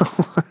 I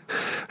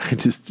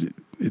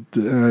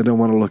don't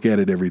want to look at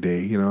it every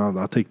day.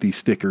 I'll take these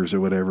stickers or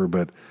whatever.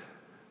 But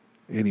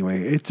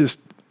anyway, it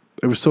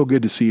was so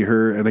good to see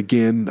her. And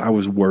again, I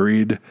was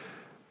worried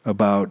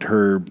about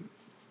her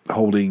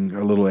holding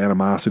a little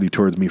animosity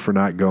towards me for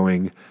not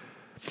going,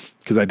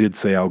 because I did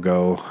say I'll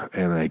go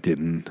and I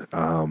didn't.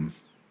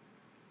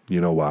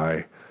 You know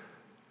why?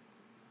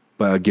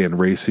 But again,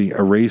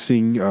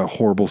 erasing a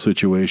horrible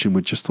situation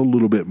with just a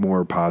little bit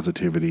more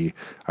positivity.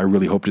 I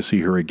really hope to see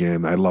her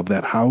again. I love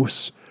that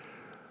house.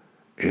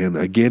 And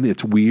again,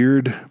 it's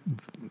weird.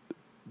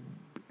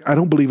 I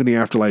don't believe in the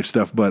afterlife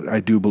stuff, but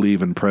I do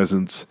believe in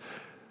presence.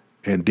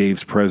 And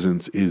Dave's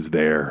presence is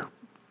there.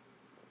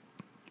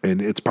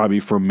 And it's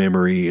probably from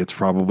memory. It's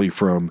probably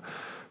from,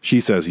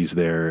 she says he's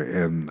there.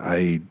 And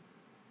I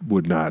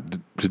would not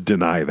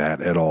deny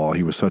that at all.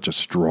 He was such a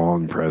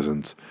strong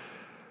presence.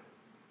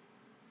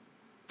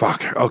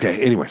 Fuck.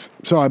 Okay. Anyways,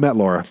 so I met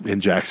Laura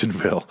in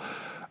Jacksonville.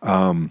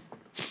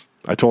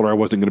 I told her I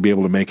wasn't going to be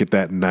able to make it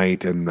that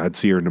night and I'd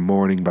see her in the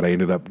morning, but I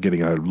ended up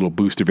getting a little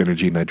boost of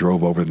energy and I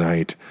drove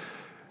overnight,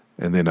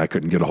 and then I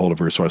couldn't get a hold of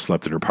her. So I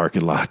slept in her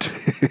parking lot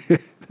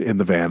in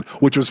the van,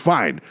 which was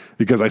fine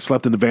because I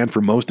slept in the van for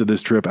most of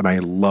this trip and I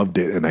loved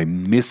it and I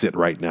miss it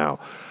right now.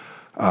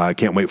 I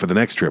can't wait for the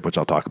next trip, which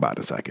I'll talk about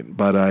in a second.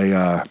 But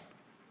I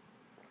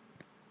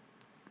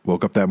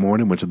woke up that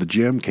morning, went to the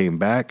gym, came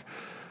back,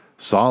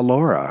 saw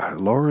Laura.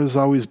 Laura's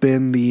always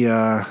been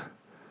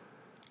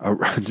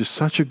just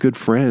such a good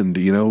friend.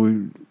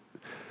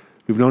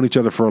 We've known each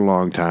other for a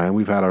long time.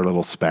 We've had our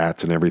little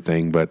spats and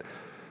everything, but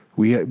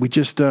we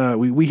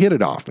hit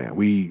it off,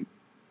 man.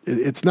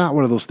 It's not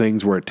one of those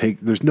things where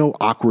there's no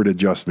awkward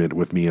adjustment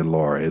with me and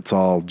Laura. It's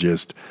all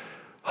just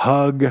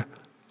hug,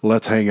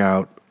 let's hang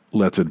out,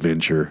 let's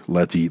adventure,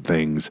 let's eat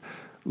things,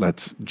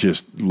 let's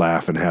just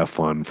laugh and have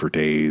fun for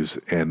days,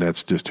 and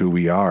that's just who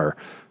we are.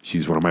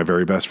 She's one of my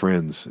very best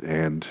friends,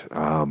 and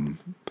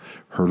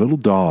her little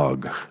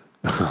dog.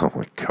 Oh,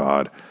 my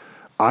God.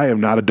 I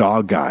am not a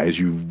dog guy, as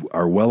you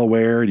are well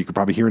aware. You can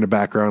probably hear in the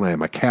background, I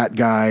am a cat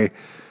guy.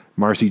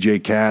 Marcy J.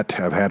 Cat,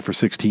 I've had for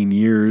 16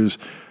 years.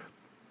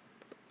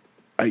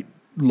 I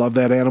love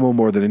that animal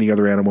more than any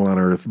other animal on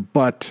earth,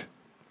 but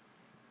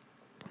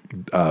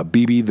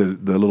BB,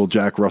 the little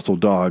Jack Russell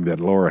dog that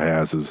Laura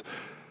has, is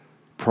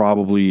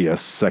probably a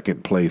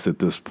second place at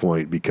this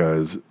point,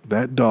 because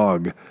that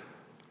dog,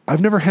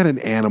 I've never had an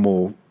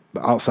animal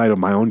outside of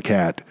my own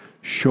cat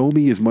show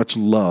me as much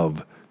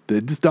love.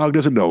 This dog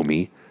doesn't know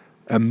me.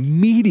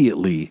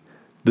 Immediately,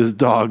 this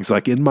dog's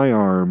like in my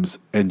arms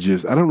and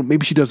just, I don't know,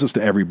 maybe she does this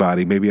to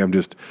everybody. Maybe I'm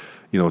just,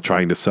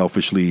 trying to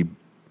selfishly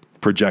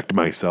project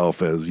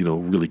myself as,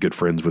 really good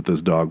friends with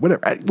this dog,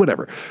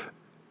 whatever.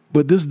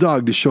 But this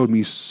dog just showed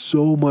me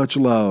so much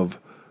love.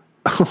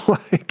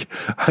 Like,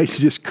 I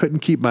just couldn't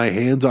keep my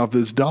hands off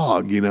this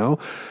dog,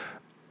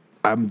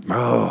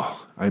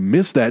 I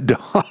miss that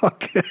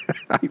dog.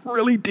 I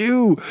really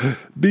do.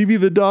 BB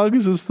the dog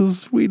is just the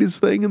sweetest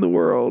thing in the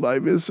world. I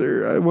miss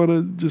her. I want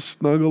to just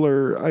snuggle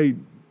her.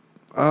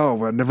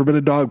 I've never been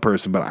a dog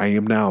person, but I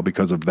am now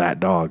because of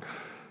that dog.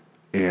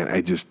 And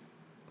I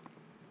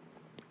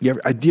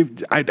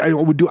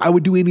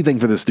would do anything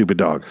for this stupid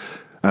dog.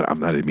 I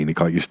didn't mean to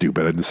call you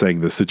stupid. I'm just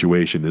saying the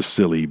situation is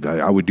silly.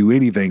 I would do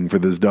anything for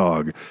this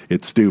dog.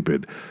 It's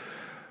stupid.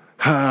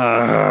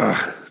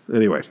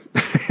 Anyway,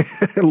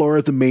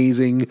 Laura's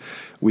amazing.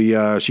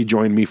 She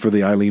joined me for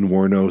the Eileen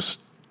Wuornos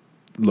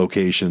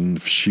location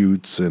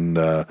shoots,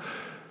 and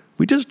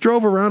we just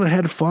drove around and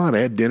had fun. I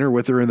had dinner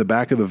with her in the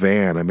back of the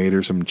van. I made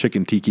her some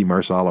chicken tiki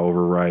marsala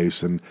over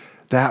rice, and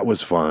that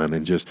was fun.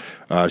 And just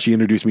she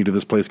introduced me to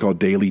this place called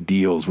Daily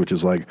Deals, which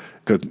is like,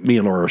 because me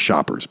and Laura are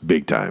shoppers,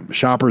 big time.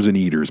 Shoppers and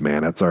eaters,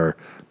 man. That's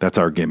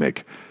our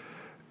gimmick.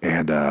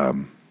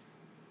 And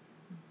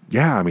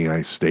yeah, I mean,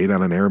 I stayed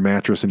on an air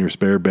mattress in your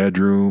spare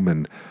bedroom,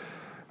 and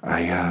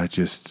I had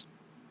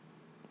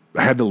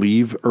to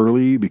leave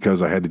early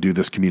because I had to do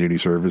this community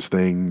service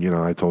thing.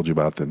 I told you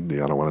about I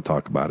don't want to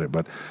talk about it,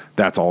 but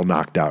that's all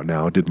knocked out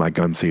now. Did my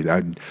gun safety.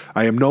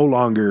 I am no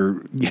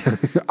longer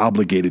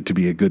obligated to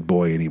be a good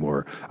boy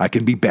anymore. I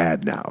can be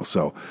bad now.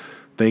 So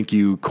thank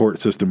you, court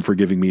system, for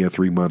giving me a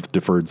 3-month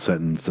deferred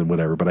sentence and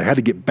whatever. But I had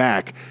to get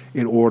back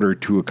in order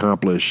to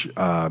accomplish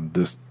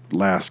this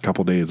last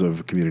couple days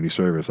of community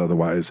service.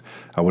 Otherwise,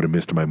 I would have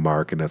missed my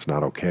mark, and that's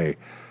not okay.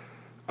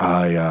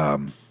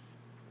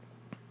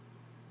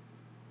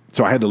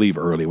 So I had to leave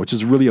early, which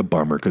is really a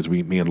bummer because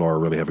me and Laura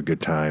really have a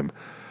good time.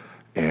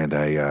 And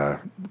I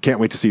can't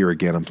wait to see her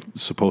again. I'm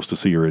supposed to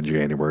see her in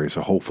January,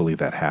 so hopefully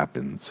that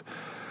happens.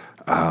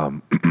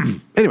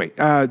 Anyway,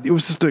 it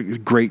was just a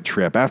great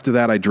trip. After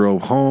that, I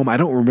drove home. I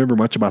don't remember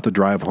much about the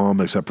drive home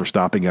except for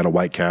stopping at a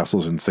White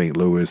Castle's in St.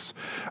 Louis.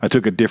 I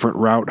took a different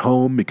route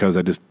home because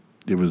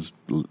it was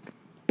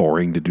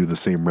boring to do the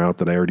same route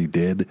that I already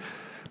did.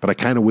 But I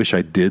kind of wish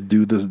I did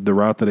do the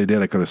route that I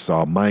did. I could have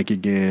saw Mike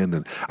again.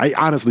 And I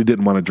honestly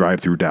didn't want to drive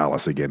through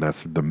Dallas again.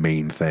 That's the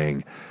main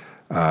thing.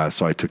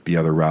 So I took the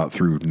other route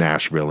through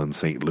Nashville and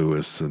St.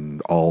 Louis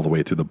and all the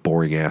way through the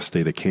boring-ass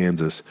state of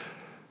Kansas.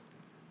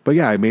 But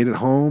yeah, I made it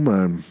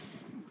home.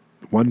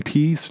 One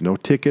piece, no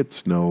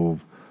tickets,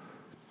 no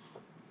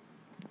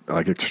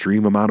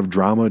extreme amount of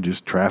drama,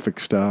 just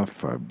traffic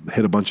stuff. I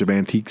hit a bunch of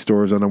antique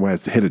stores on the way. I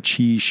hit a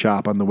cheese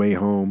shop on the way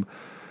home.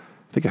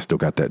 I think I still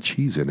got that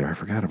cheese in there. I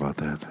forgot about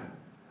that.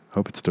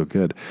 Hope it's still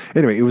good.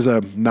 Anyway, it was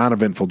a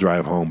non-eventful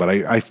drive home, but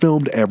I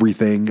filmed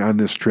everything on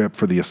this trip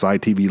for the Asy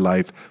TV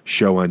Life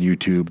show on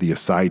YouTube, the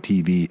Asy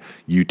TV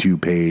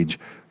YouTube page.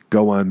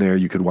 Go on there.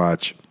 You could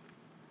watch,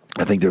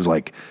 I think there's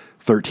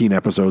 13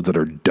 episodes that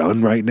are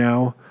done right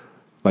now,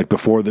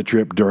 before the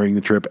trip, during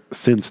the trip,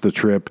 since the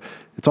trip.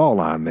 It's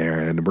all on there,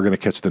 and we're going to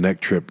catch the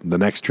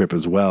next trip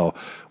as well,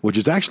 which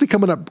is actually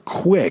coming up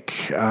quick.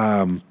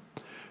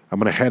 I'm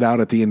going to head out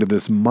at the end of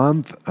this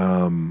month,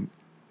 and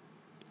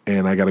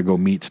I got to go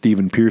meet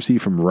Stephen Piercy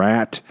from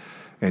Rat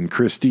and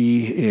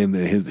Christy and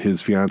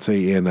his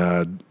fiance in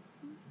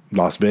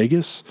Las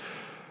Vegas.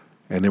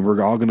 And then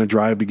we're all going to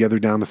drive together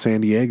down to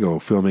San Diego,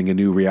 filming a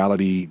new I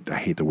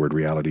hate the word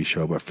reality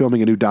show, but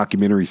filming a new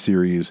documentary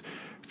series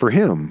for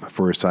him,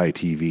 for Asy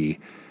TV.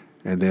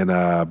 And then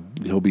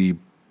he'll be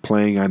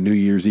playing on New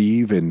Year's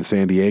Eve in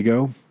San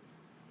Diego.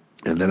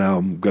 And then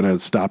I'm going to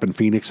stop in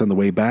Phoenix on the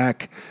way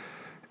back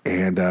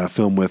and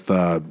film with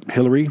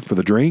Hillary for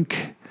the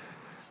drink,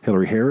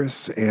 Hillary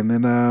Harris. And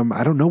then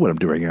I don't know what I'm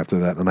doing after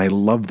that. And I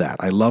love that.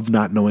 I love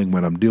not knowing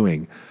what I'm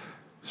doing.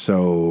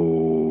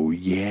 So,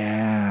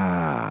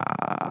 yeah,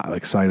 I'm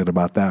excited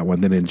about that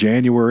one. Then in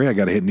January, I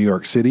got to hit New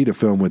York City to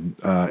film with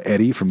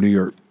Eddie from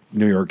New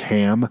York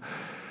Ham.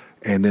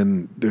 And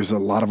then there's a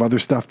lot of other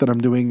stuff that I'm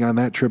doing on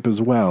that trip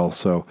as well.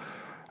 So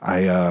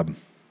I'm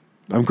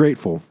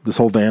grateful. This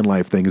whole van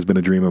life thing has been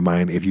a dream of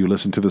mine. If you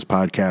listen to this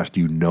podcast,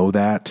 you know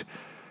that.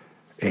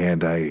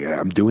 And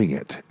I'm doing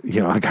it.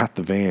 I got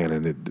the van,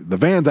 and the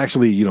van's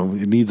actually,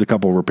 it needs a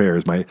couple of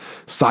repairs. My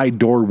side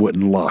door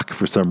wouldn't lock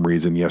for some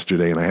reason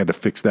yesterday, and I had to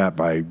fix that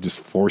by just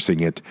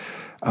forcing it.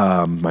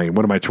 One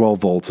of my 12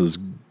 volts is,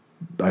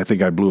 I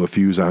think I blew a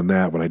fuse on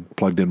that when I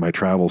plugged in my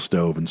travel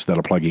stove instead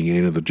of plugging it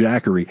into the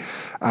jackery.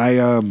 I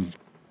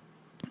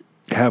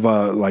have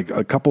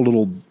a couple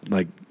little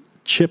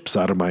chips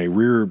out of my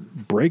rear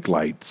brake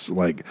lights.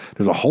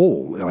 There's a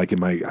hole in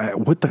my,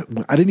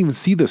 I didn't even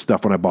see this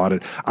stuff when I bought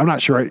it. I'm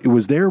not sure it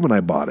was there when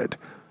I bought it,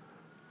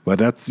 but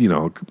that's,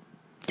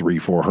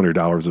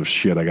 $300-400 of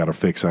shit I got to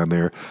fix on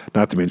there.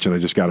 Not to mention I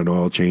just got an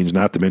oil change.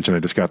 Not to mention I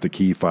just got the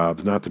key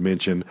fobs. Not to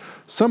mention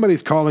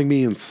somebody's calling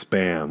me in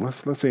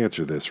spam. Let's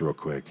answer this real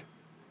quick.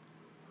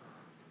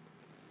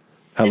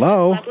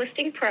 Hello? Web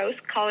Listing Pros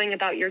calling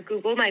about your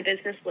Google My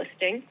Business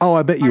listing. Oh,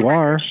 I bet you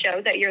are.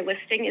 Show that your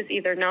listing is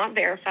either not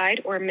verified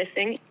or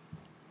missing.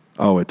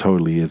 Oh, it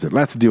totally isn't.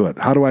 Let's do it.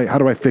 How do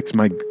I fix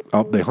my?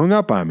 Oh, they hung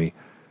up on me.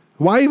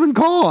 Why even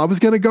call? I was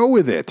gonna go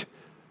with it.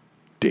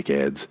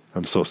 Dickheads.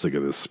 I'm so sick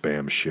of this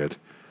spam shit.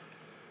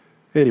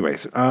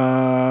 Anyways,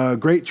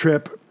 great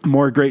trip.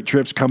 More great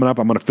trips coming up.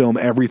 I'm going to film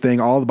everything,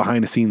 all the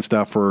behind-the-scenes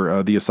stuff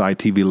for the Asy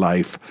TV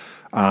Life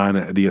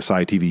on the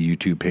Asy TV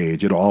YouTube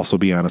page. It'll also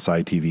be on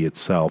Asy TV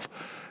itself.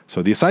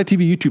 So the Asy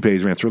TV YouTube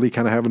page, man, it's really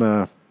kind of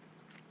having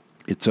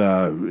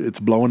it's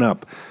blowing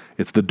up.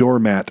 It's the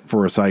doormat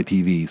for Asy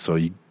TV. So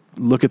you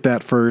look at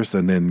that first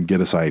and then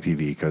get Asy TV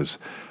because,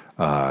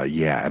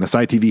 and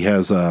Asy TV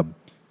has a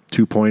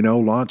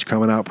 2.0 launch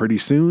coming out pretty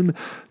soon.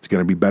 It's going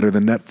to be better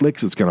than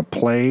Netflix. It's going to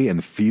play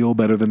and feel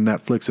better than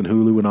Netflix and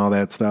Hulu and all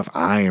that stuff.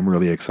 I am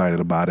really excited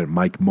about it.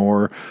 Mike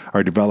Moore,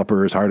 our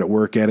developer, is hard at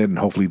work at it, and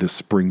hopefully this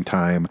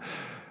springtime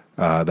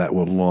that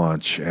will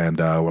launch. And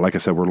like I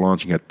said, we're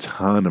launching a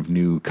ton of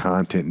new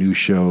content, new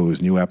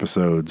shows, new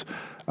episodes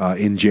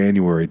in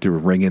January to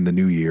ring in the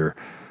new year.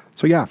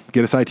 So yeah,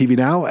 get Asy TV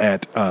now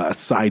at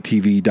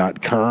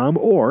asytv.com,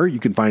 or you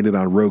can find it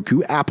on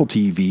Roku, Apple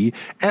TV,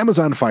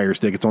 Amazon Fire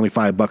Stick. It's only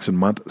 $5 a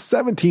month,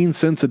 17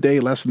 cents a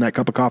day, less than that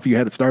cup of coffee you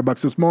had at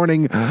Starbucks this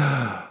morning.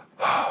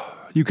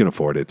 You can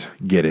afford it.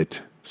 Get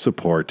it.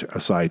 Support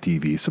Asy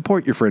TV.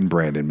 Support your friend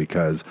Brandon,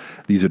 because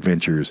these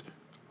adventures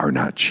are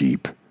not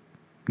cheap.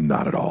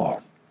 Not at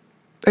all.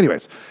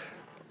 Anyways,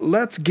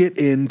 let's get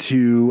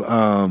into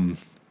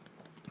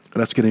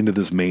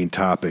this main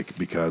topic,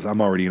 because I'm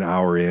already an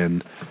hour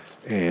in.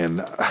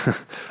 And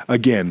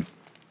again,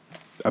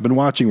 I've been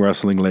watching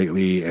wrestling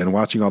lately and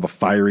watching all the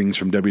firings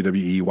from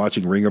WWE,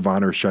 watching Ring of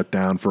Honor shut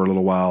down for a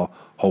little while,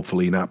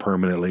 hopefully not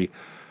permanently,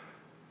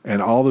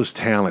 and all this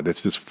talent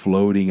that's just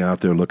floating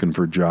out there looking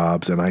for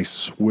jobs. And I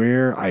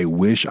swear I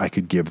wish I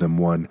could give them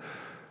one.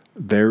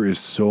 There is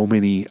so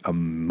many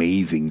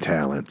amazing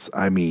talents.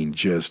 I mean,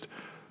 just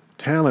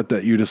talent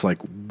that you're just like,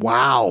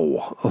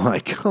 wow,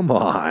 like, come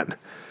on.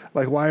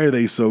 Like, why are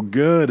they so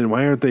good? And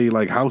why aren't they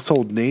like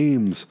household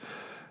names?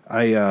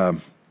 My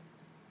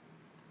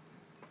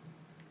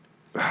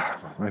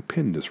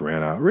pen just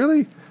ran out.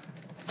 Really?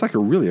 It's like a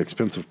really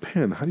expensive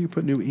pen. How do you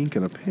put new ink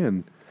in a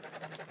pen?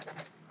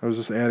 I was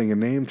just adding a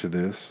name to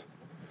this.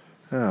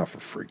 Ah, for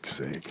freak's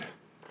sake.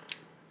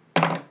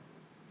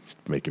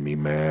 Making me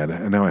mad.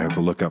 And now I have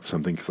to look up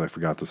something because I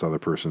forgot this other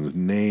person's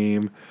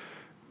name.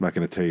 I'm not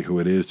going to tell you who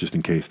it is just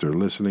in case they're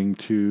listening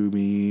to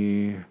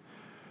me.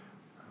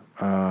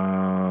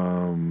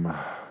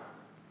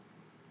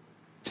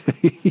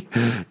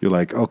 You're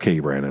like, okay,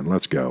 Brandon,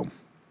 let's go.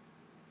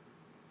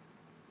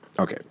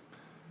 Okay.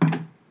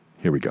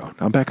 Here we go.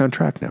 I'm back on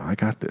track now. I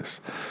got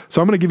this.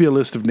 So I'm going to give you a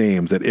list of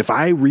names that if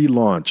I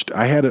relaunched,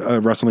 I had a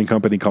wrestling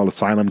company called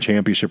ASYLUM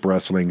Championship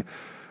Wrestling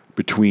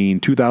between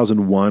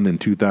 2001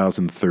 and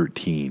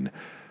 2013.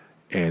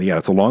 And yeah,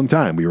 it's a long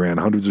time. We ran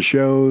hundreds of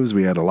shows.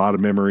 We had a lot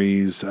of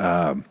memories.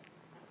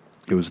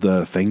 It was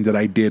the thing that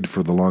I did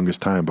for the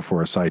longest time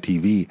before Asy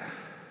TV.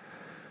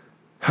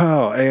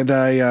 Oh, and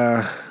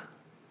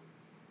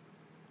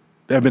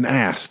I've been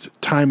asked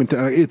time and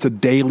time. It's a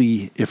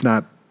daily, if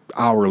not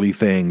hourly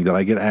thing that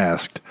I get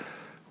asked,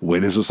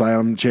 when is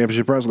Asylum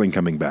Championship Wrestling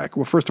coming back?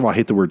 Well, first of all, I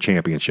hate the word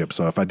championship.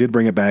 So if I did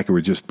bring it back, it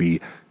would just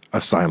be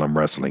Asylum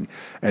Wrestling.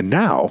 And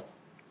now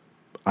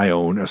I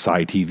own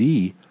Asy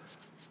TV,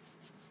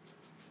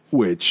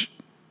 which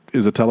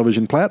is a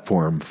television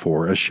platform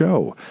for a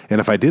show.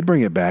 And if I did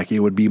bring it back,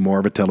 it would be more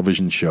of a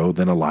television show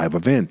than a live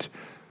event.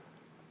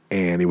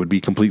 And it would be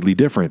completely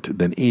different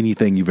than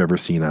anything you've ever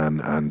seen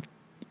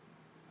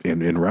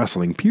in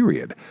wrestling,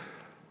 period.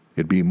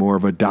 It'd be more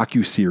of a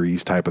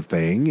docuseries type of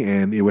thing,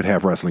 and it would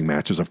have wrestling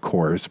matches, of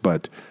course,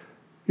 but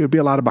it would be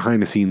a lot of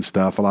behind-the-scenes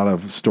stuff, a lot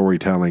of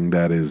storytelling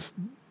that is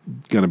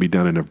going to be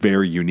done in a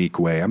very unique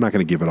way. I'm not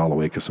going to give it all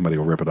away because somebody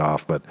will rip it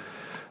off, but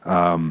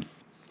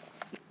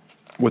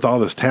with all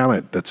this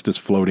talent that's just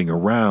floating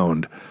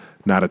around,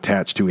 not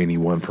attached to any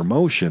one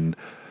promotion,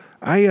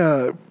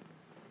 I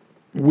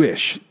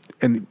wish,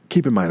 and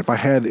keep in mind, if I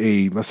had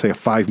let's say a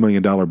 $5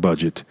 million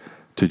budget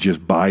to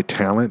just buy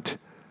talent,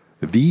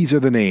 these are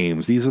the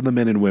names, these are the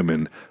men and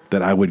women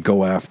that I would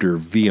go after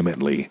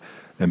vehemently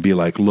and be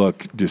like,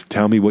 look, just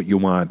tell me what you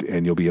want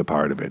and you'll be a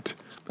part of it.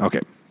 Okay,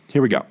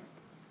 here we go.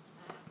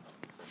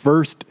 The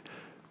first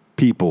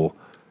people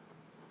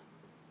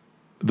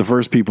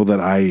that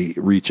I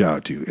reach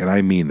out to, and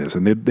I mean this,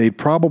 and they'd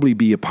probably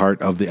be a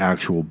part of the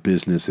actual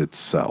business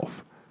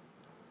itself.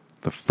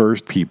 The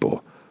first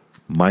people,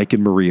 Mike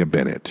and Maria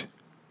Bennett.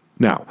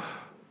 Now,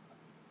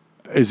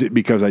 is it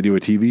because I do a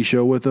TV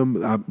show with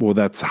them? Well,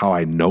 that's how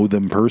I know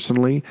them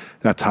personally.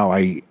 That's how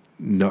I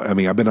know. I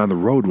mean, I've been on the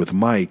road with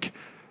Mike,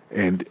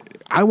 and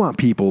I want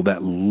people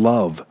that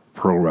love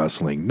pro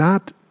wrestling,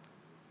 not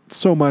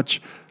so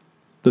much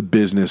the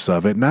business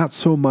of it, not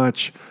so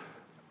much,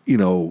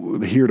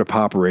 here to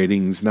pop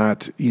ratings,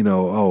 not,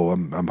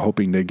 I'm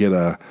hoping to get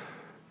a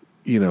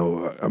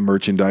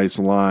merchandise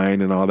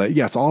line and all that.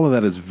 Yes, all of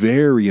that is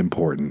very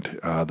important.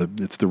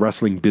 It's the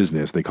wrestling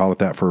business. They call it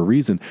that for a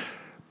reason.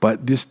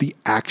 But this, the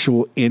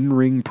actual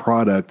in-ring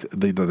product,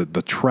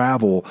 the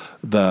travel,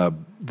 the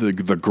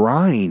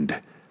grind.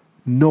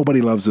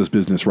 Nobody loves this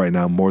business right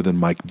now more than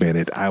Mike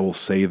Bennett. I will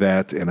say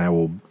that, and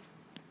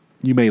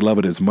you may love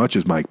it as much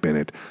as Mike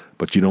Bennett,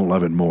 but you don't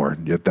love it more.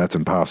 Yet that's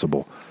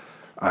impossible.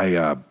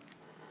 And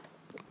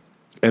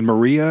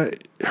Maria,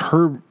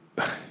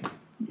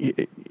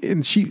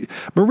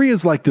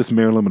 Maria's like this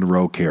Marilyn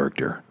Monroe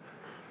character.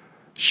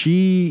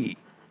 She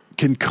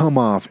can come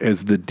off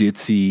as the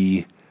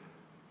ditzy,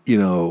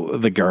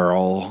 the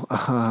girl.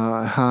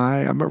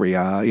 Hi, I'm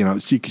Maria.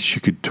 She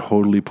could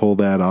totally pull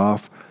that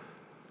off.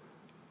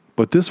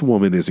 But this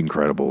woman is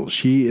incredible.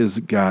 She has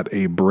got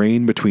a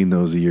brain between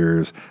those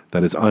ears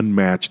that is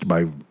unmatched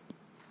by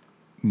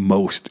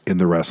most in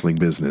the wrestling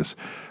business.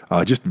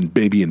 Just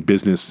maybe in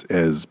business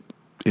as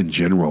in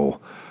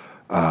general.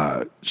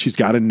 She's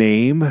got a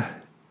name,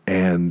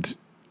 and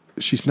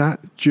she's not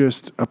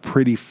just a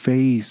pretty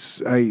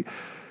face. I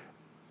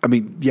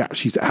mean, yeah,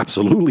 she's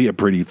absolutely a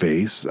pretty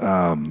face.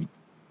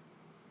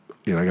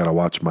 I got to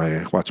watch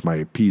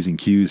my P's and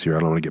Q's here. I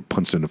don't want to get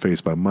punched in the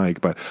face by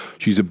Mike, but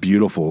she's a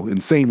beautiful,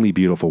 insanely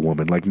beautiful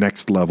woman, like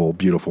next level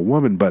beautiful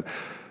woman. But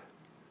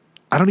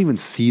I don't even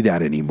see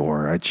that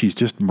anymore. She's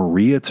just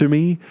Maria to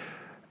me.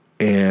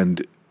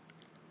 And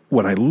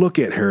when I look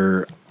at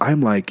her,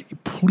 I'm like,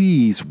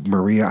 please,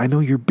 Maria, I know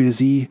you're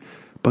busy,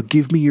 but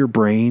give me your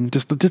brain.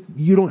 Just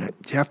you don't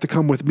have to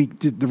come with me.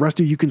 The rest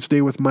of you can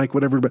stay with Mike,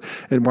 whatever,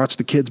 and watch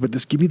the kids. But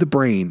just give me the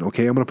brain,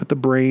 okay? I'm going to put the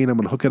brain. I'm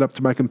going to hook it up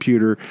to my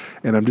computer,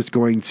 and I'm just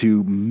going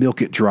to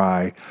milk it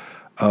dry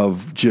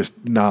of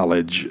just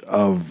knowledge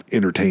of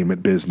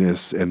entertainment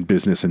business and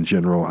business in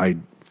general.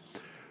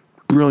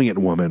 Brilliant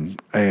woman,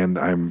 and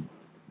I'm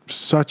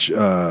such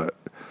a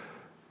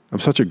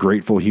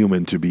grateful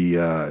human to be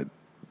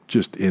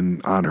just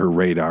on her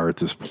radar at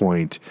this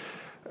point.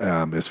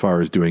 As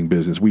far as doing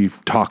business,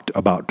 we've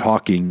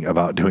talking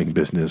about doing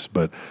business,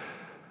 but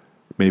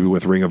maybe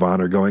with Ring of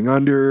Honor going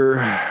under,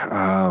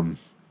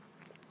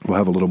 we'll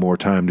have a little more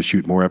time to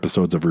shoot more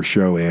episodes of her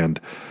show and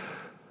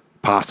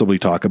possibly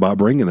talk about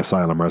bringing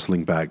Asylum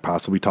Wrestling back,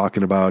 possibly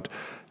talking about,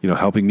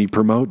 helping me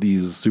promote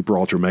these super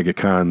ultra mega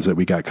cons that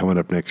we got coming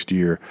up next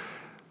year.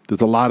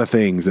 There's a lot of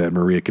things that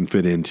Maria can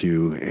fit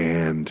into,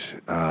 and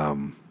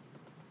I'm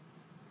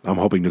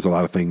hoping there's a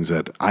lot of things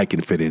that I can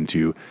fit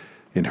into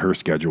in her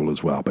schedule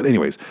as well. But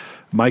anyways,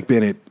 Mike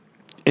Bennett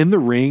in the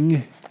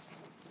ring.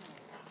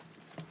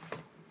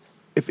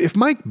 If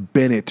Mike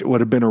Bennett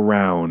would have been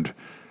around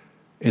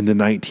in the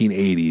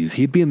 1980s,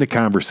 he'd be in the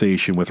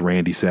conversation with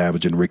Randy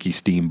Savage and Ricky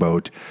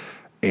Steamboat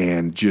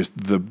and just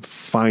the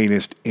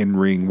finest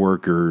in-ring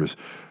workers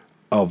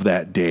of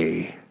that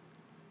day.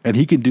 And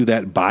he can do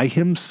that by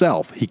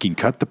himself. He can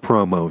cut the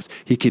promos.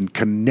 He can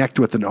connect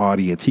with an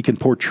audience. He can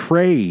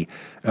portray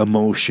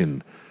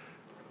emotion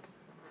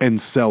and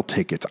sell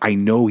tickets. I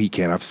know he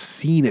can. I've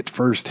seen it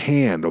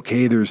firsthand,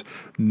 okay? There's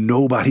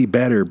nobody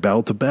better,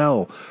 bell to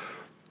bell.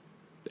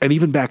 And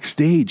even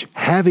backstage,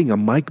 having a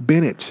Mike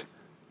Bennett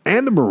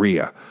and a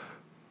Maria,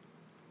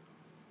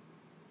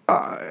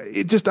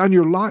 it just in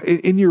your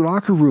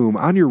locker room,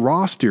 on your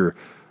roster,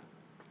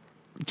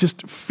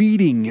 just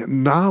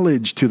feeding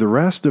knowledge to the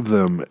rest of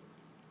them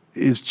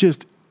is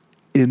just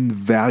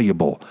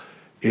invaluable.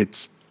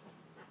 It's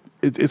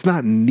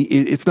not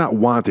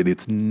wanted,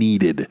 it's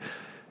needed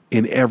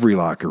in every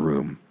locker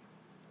room.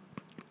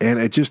 And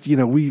it just,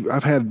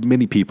 I've had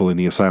many people in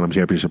the Asylum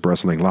Championship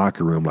Wrestling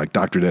locker room, like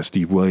Dr. Death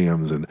Steve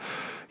Williams and,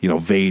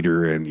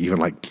 Vader, and even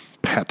like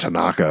Pat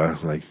Tanaka,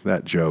 like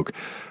that joke.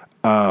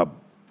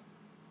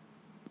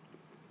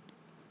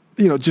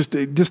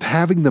 Just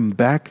having them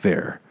back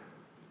there.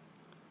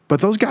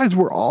 But those guys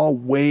were all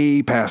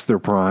way past their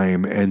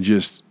prime and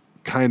just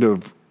kind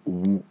of,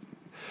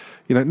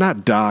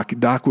 not Doc.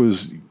 Doc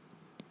was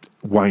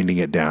winding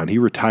it down. He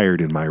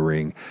retired in my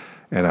ring.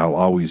 And I'll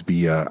always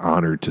be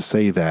honored to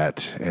say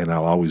that, and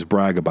I'll always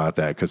brag about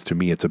that because to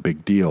me it's a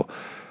big deal.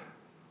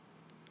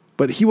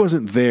 But he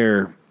wasn't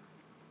there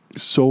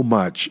so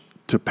much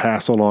to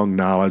pass along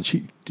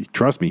knowledge.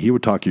 Trust me, he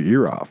would talk your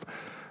ear off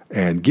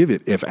and give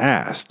it if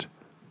asked.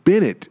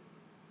 Bennett,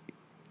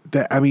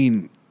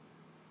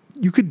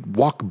 you could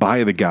walk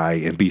by the guy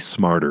and be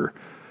smarter.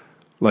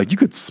 Like you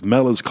could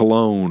smell his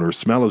cologne or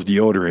smell his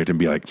deodorant and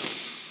be like,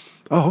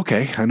 oh,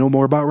 okay, I know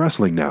more about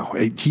wrestling now.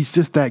 He's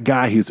just that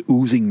guy who's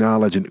oozing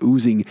knowledge and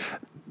oozing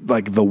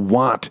like the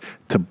want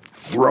to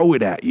throw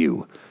it at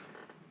you.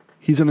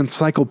 He's an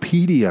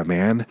encyclopedia,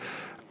 man.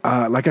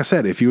 Like I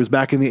said, if he was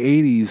back in the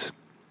 80s,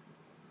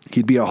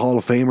 he'd be a Hall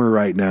of Famer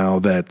right now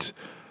that,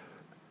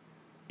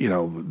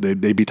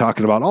 they'd be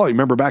talking about, oh, you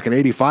remember back in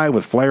 85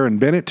 with Flair and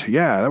Bennett?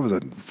 Yeah, that was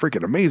a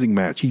freaking amazing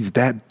match. He's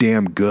that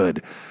damn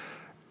good.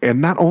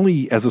 And not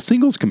only as a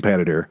singles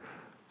competitor,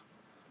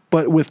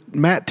 but with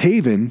Matt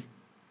Taven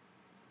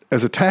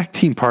as a tag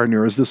team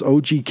partner, as this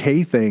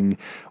OGK thing,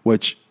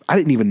 which I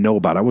didn't even know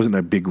about. I wasn't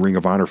a big Ring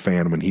of Honor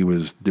fan when he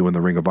was doing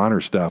the Ring of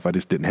Honor stuff. I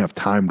just didn't have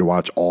time to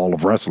watch all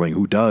of wrestling.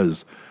 Who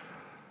does?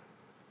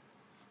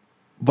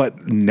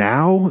 But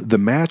now the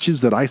matches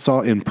that I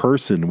saw in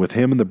person with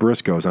him and the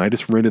Briscoes, and I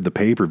just rented the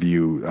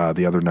pay-per-view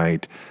the other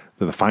night,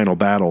 the final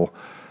battle,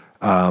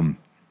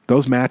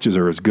 those matches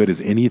are as good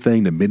as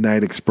anything the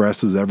Midnight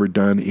Express has ever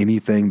done,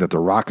 anything that the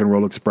Rock and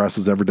Roll Express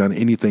has ever done,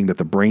 anything that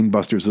the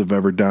Brainbusters have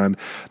ever done,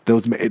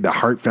 the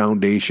Hart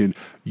Foundation,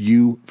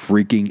 you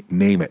freaking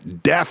name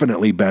it.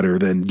 Definitely better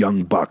than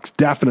Young Bucks,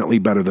 definitely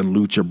better than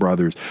Lucha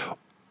Brothers.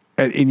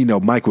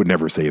 And Mike would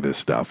never say this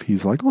stuff.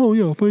 He's like, oh,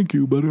 yeah, thank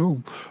you, but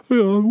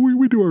yeah,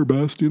 we do our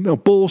best.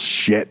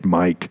 Bullshit,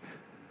 Mike.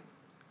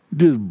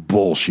 Just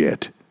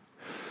bullshit.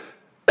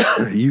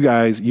 You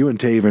guys, you and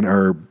Taven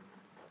are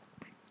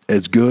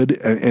as good.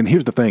 And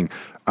here's the thing.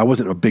 I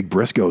wasn't a big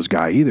Briscoes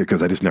guy either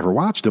because I just never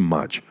watched him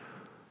much.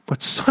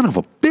 But son of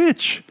a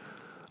bitch.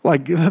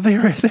 Like,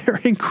 they're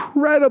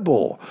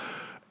incredible.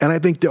 And I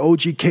think the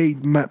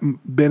OGK,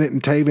 Bennett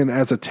and Taven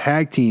as a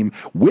tag team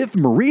with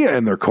Maria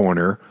in their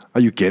corner, are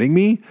you kidding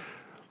me?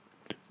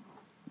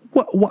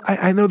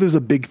 I know there's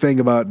a big thing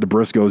about the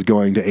Briscoes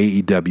going to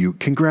AEW.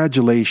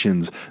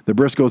 Congratulations. The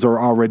Briscoes are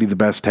already the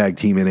best tag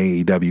team in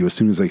AEW as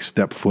soon as they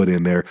step foot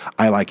in there.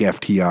 I like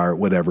FTR,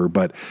 whatever,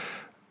 but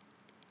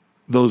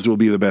those will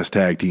be the best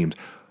tag teams.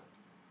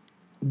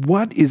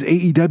 What is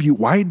AEW?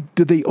 Why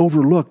did they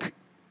overlook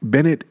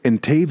Bennett and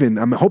Taven?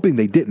 I'm hoping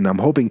they didn't. I'm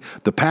hoping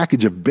the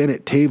package of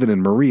Bennett, Taven,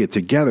 and Maria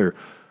together,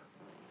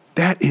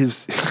 that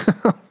is,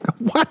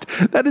 what?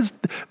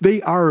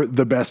 They are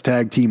the best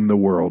tag team in the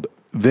world.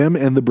 Them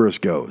and the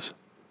Briscoes,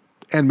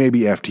 and maybe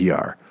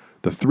FTR.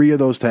 The three of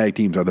those tag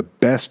teams are the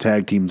best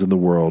tag teams in the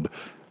world.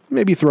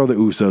 Maybe throw the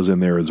Usos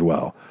in there as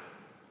well.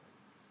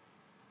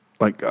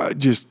 Like,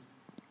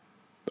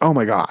 oh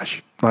my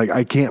gosh. Like,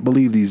 I can't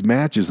believe these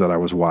matches that I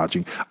was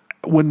watching.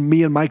 When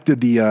me and Mike did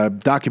the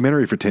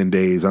documentary for 10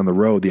 days on the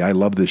road, the I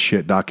Love This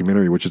Shit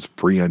documentary, which is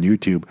free on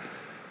YouTube,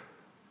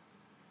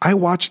 I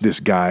watched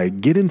this guy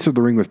get into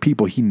the ring with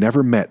people he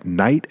never met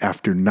night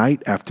after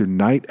night after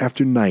night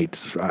after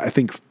night. I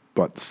think,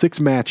 6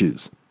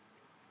 matches.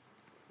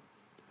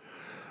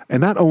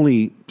 And not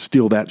only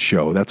steal that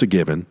show, that's a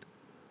given,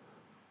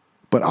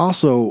 but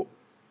also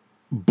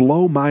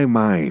blow my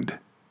mind.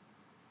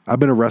 I've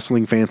been a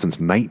wrestling fan since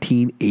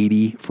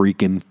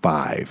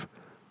 1985.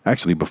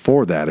 Actually,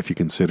 before that, if you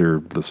consider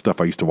the stuff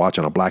I used to watch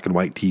on a black and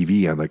white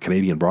TV on the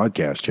Canadian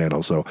broadcast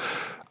channel. So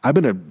I've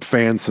been a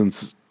fan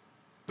since,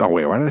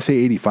 why did I say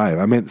 85?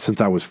 I meant since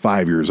I was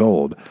 5 years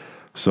old.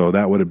 So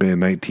that would have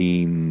been I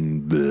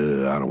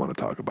don't want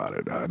to talk about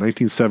it,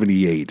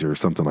 1978 or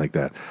something like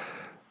that.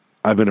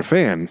 I've been a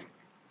fan,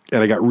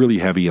 and I got really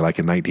heavy like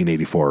in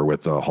 1984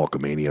 with the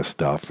Hulkamania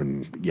stuff,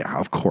 and yeah,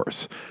 of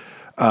course.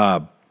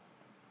 But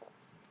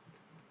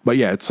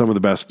yeah, it's some of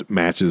the best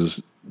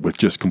matches with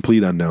just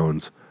complete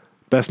unknowns.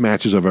 Best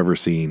matches I've ever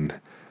seen.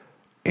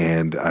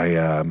 And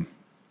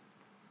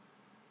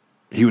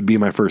he would be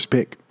my first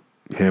pick.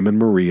 Him and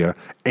Maria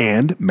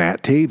and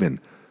Matt Taven.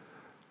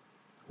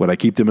 Would I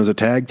keep them as a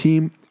tag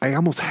team? I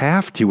almost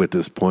have to at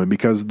this point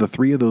because the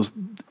three of those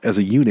as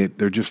a unit,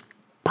 they're just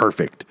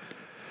perfect.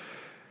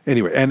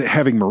 Anyway, and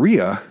having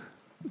Maria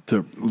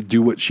to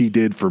do what she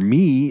did for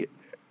me,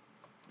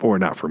 or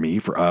not for me,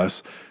 for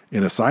us,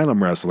 in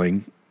Asylum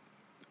Wrestling,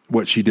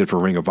 what she did for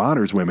Ring of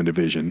Honor's women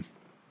division.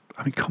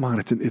 I mean, come on,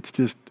 it's a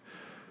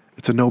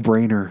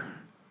no-brainer.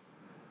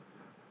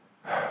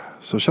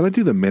 So should I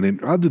do the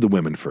men? I'll do the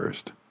women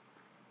first.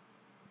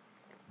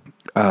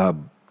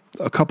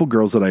 A couple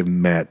girls that I've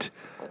met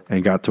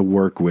and got to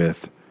work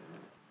with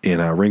in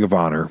Ring of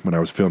Honor when I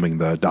was filming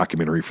the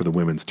documentary for the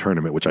women's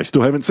tournament, which I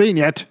still haven't seen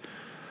yet.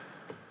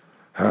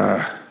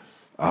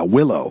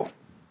 Willow.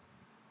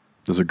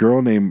 There's a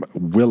girl named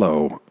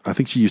Willow. I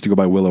think she used to go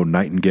by Willow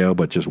Nightingale,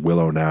 but just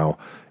Willow now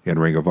in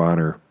Ring of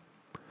Honor.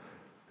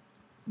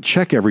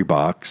 Check every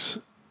box.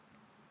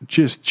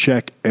 Just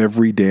check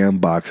every damn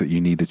box that you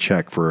need to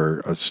check for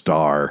a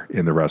star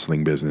in the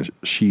wrestling business.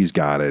 She's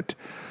got it.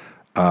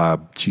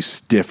 She's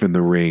stiff in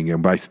the ring.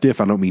 And by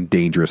stiff, I don't mean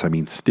dangerous. I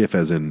mean stiff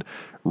as in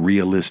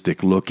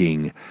realistic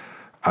looking.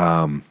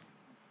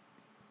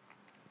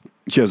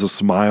 She has a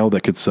smile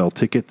that could sell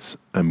tickets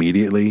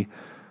immediately.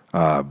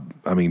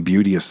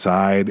 Beauty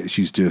aside,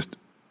 she's just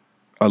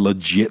a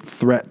legit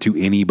threat to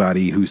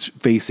anybody who's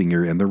facing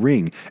her in the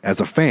ring. As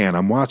a fan,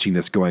 I'm watching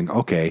this going,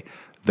 okay,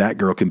 that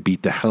girl can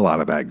beat the hell out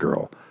of that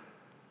girl.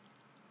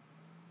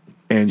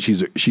 And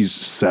she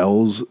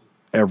sells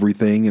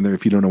everything. And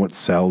if you don't know what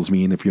sells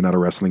mean, if you're not a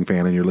wrestling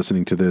fan and you're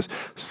listening to this,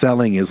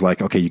 selling is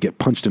like, okay, you get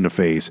punched in the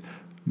face,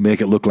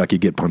 make it look like you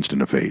get punched in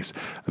the face.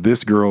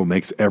 This girl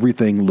makes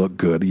everything look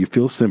good. You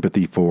feel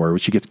sympathy for her. When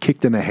she gets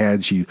kicked in the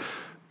head, she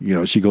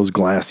goes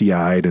glassy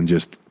eyed and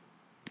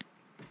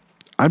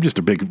I'm just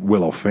a big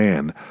Willow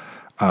fan.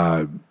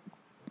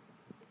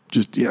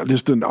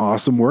 Just an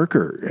awesome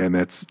worker. And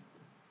that's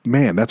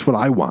what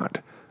I want.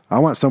 I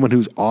want someone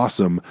who's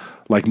awesome,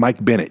 like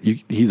Mike Bennett.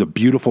 He's a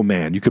beautiful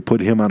man. You could put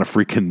him on a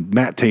freaking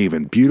Matt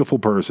Taven, beautiful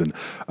person.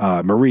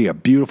 Maria,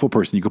 beautiful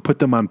person. You could put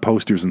them on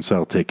posters and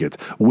sell tickets.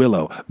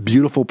 Willow,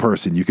 beautiful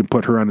person. You can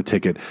put her on a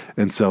ticket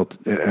and sell.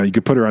 You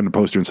could put her on the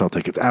poster and sell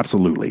tickets.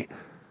 Absolutely.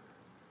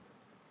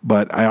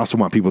 But I also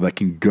want people that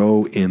can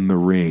go in the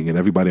ring, and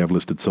everybody I've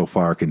listed so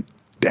far can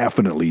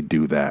definitely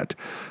do that.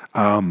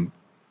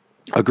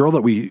 A girl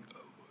that we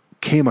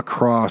came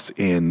across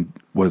in,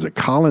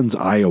 Collins,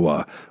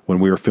 Iowa, when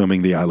we were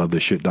filming the I Love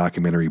This Shit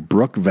documentary,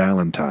 Brooke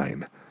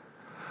Valentine.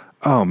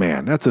 Oh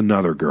man, that's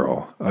another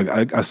girl.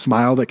 A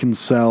smile that can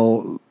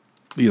sell,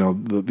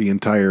 the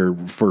entire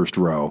first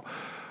row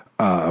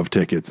of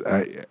tickets,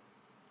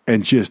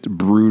 and just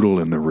brutal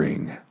in the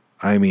ring.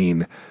 I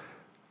mean,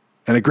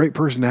 and a great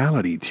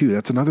personality too.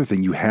 That's another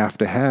thing you have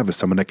to have, is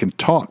someone that can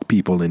talk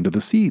people into the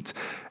seats.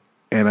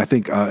 And I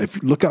think if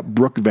you look up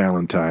Brooke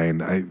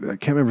Valentine, I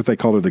can't remember if they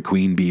called her the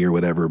Queen Bee or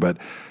whatever, but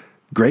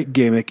great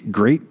gimmick,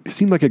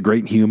 seemed like a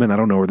great human. I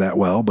don't know her that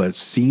well, but it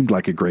seemed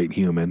like a great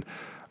human.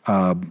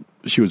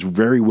 She was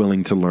very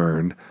willing to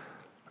learn.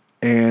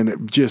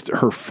 And just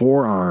her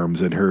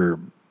forearms and her,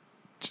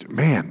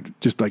 man,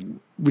 just like,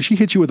 when she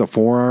hits you with a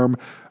forearm,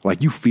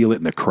 like you feel it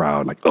in the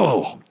crowd, like,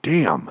 oh,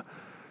 damn.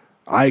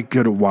 I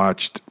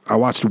watched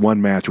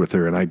one match with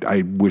her, and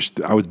I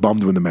was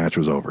bummed when the match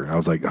was over. I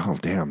was like, oh,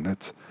 damn,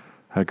 that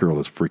girl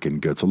is freaking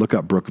good. So look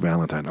up Brooke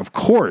Valentine. Of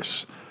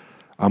course,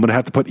 I'm going to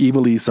have to put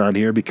Ivelisse on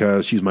here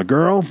because she's my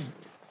girl.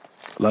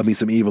 Love me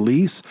some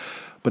Ivelisse.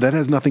 But that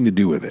has nothing to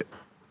do with it.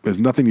 There's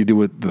nothing to do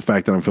with the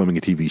fact that I'm filming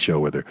a TV show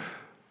with her.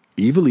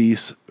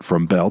 Ivelisse,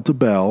 from bell to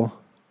bell,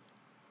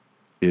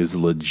 is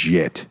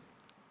legit.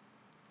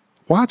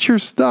 Watch her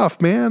stuff,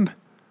 man.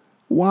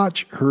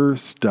 Watch her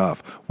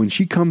stuff. When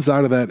she comes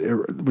down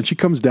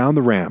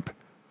the ramp,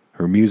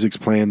 her music's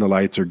playing, the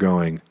lights are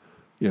going.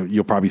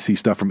 You'll probably see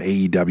stuff from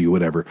AEW,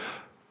 whatever.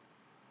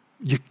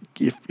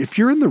 If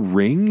you're in the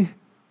ring,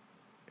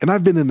 and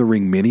I've been in the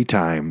ring many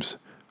times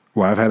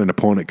where I've had an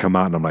opponent come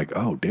out and I'm like,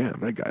 oh, damn,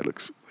 that guy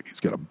looks like he's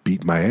going to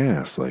beat my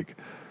ass. Like,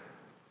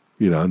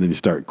 and then you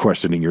start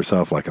questioning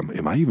yourself, like,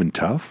 am I even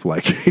tough?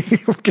 Like,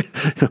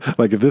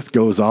 like if this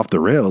goes off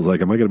the rails,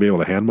 like, am I going to be able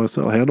to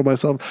handle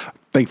myself?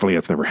 Thankfully,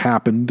 it's never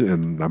happened,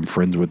 and I'm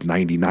friends with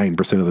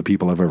 99% of the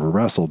people I've ever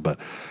wrestled. But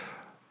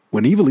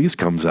when Ivelisse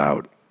comes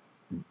out,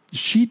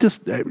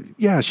 she's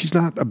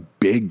not a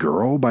big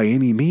girl by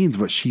any means,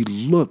 but she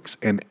looks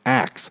and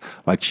acts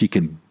like she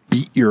can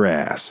beat your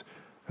ass.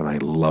 And I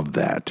love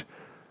that.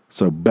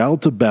 So bell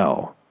to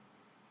bell.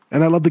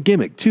 And I love the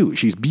gimmick too.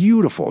 She's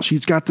beautiful.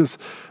 She's got this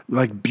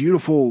like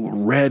beautiful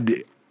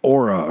red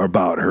aura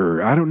about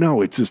her. I don't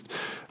know. It's just,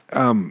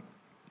 even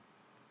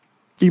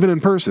in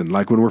person,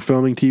 like when we're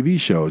filming TV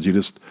shows,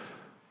 is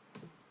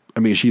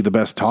she the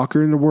best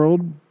talker in the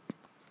world?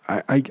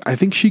 I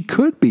think she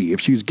could be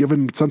if she's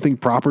given something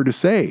proper to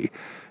say,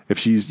 if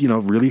she's,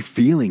 really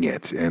feeling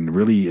it and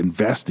really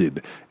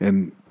invested.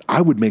 And I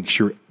would make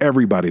sure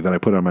everybody that I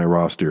put on my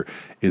roster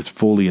is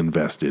fully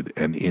invested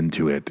and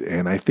into it.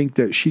 And I think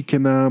that she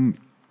can,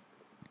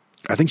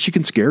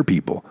 scare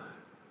people.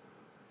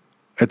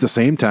 At the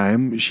same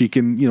time, she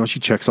can, she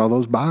checks all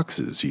those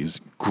boxes.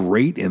 She's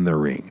great in the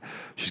ring.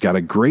 She's got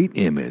a great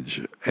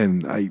image,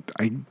 and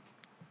it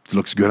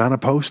looks good on a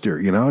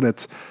poster.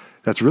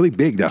 That's really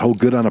big. That whole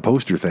good on a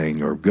poster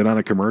thing, or good on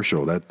a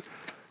commercial, that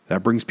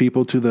brings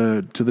people to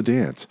the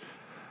dance.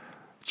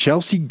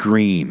 Chelsea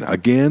Green,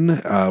 again,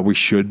 we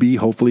should be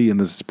hopefully in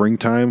the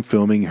springtime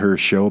filming her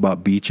show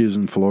about beaches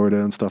in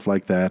Florida and stuff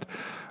like that.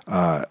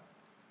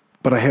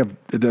 But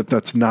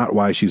that's not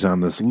why she's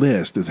on this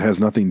list. It has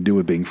nothing to do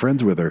with being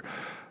friends with her.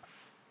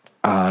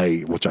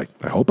 I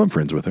hope I'm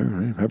friends with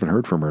her. I haven't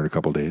heard from her in a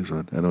couple of days.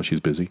 I know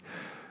she's busy.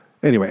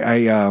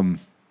 Anyway,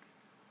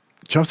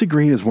 Chelsea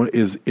Green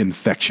is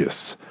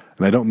infectious,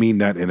 and I don't mean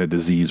that in a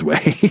disease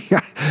way.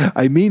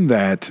 I mean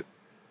that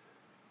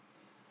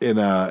in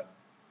a.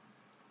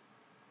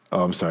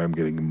 Oh, I'm sorry. I'm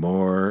getting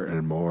more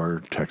and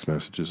more text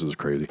messages. This is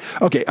crazy.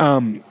 Okay.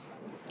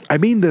 I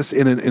mean this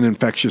in an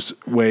infectious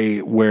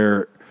way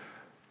where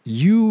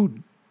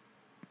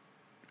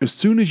as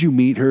soon as you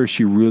meet her,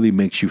 she really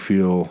makes you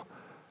feel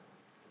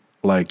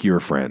like you're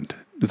a friend.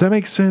 Does that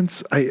make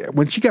sense?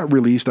 When she got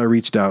released, I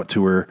reached out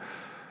to her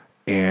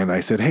and I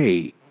said,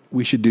 hey,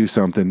 we should do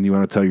something. You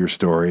want to tell your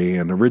story?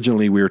 And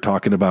originally we were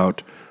talking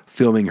about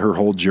filming her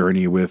whole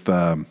journey with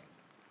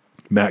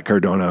Matt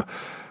Cardona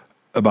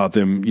about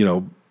them,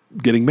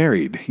 getting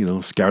married,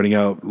 scouting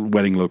out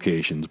wedding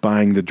locations,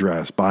 buying the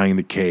dress, buying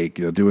the cake,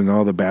 doing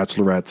all the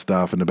bachelorette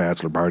stuff and the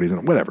bachelor parties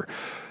and whatever.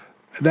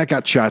 That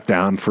got shot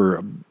down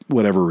for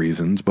whatever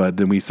reasons. But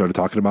then we started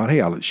talking about,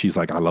 hey, she's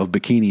like, I love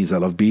bikinis. I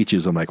love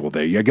beaches. I'm like, well,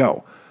 there you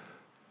go.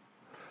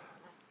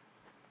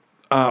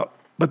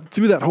 But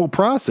through that whole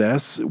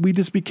process, we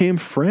just became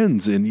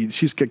friends. And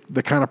she's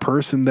the kind of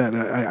person that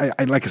I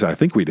like I said, I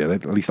think we did.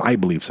 At least I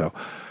believe so.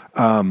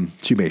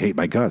 She may hate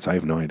my guts. I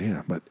have no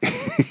idea, but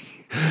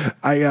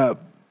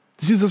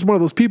she's just one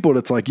of those people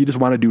that's like, you just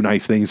want to do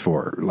nice things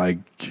for her. Like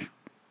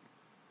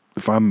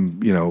if I'm,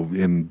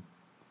 in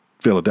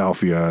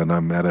Philadelphia and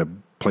I'm at a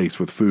place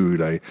with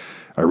food, I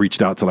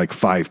reached out to like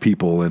 5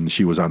 people and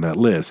she was on that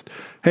list.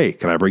 Hey,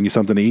 can I bring you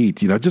something to eat?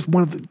 She's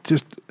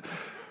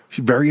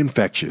very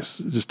infectious,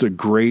 just a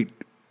great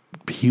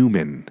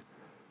human,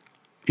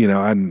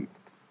 and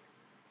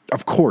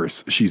of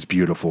course she's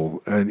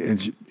beautiful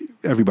and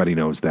everybody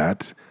knows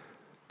that.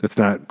 But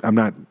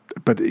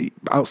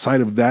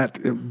outside of that,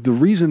 the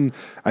reason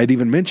I'd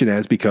even mention it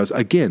is because,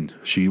 again,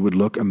 she would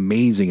look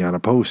amazing on a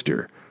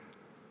poster.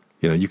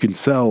 You can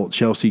sell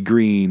Chelsea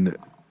Green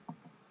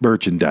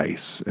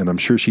merchandise, and I'm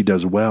sure she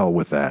does well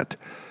with that.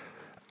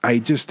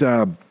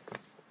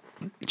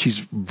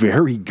 She's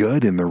very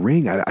good in the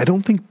ring. I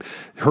don't think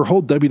her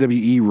whole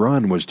WWE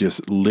run was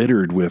just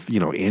littered with,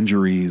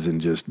 injuries and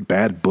just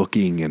bad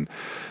booking, and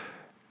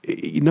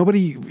she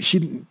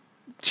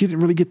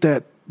didn't really get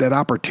that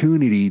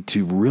opportunity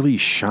to really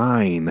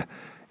shine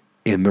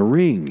in the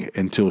ring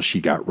until she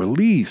got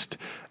released.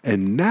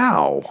 And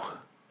now,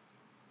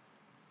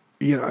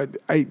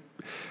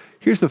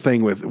 here's the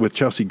thing with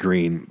Chelsea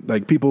Green.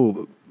 Like,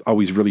 people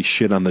always really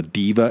shit on the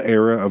diva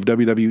era of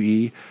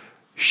WWE.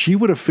 She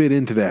would have fit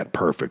into that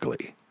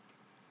perfectly.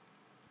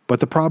 But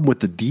the problem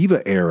with the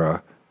diva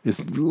era is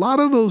a lot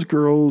of those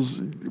girls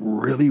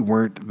really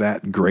weren't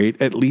that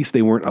great. At least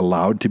they weren't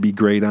allowed to be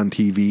great on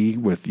TV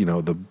with,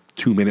 the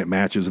 2-minute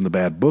matches and the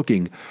bad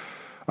booking.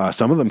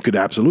 Some of them could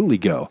absolutely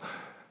go.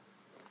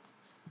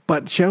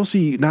 But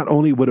Chelsea not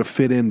only would have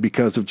fit in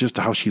because of just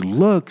how she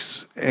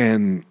looks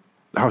and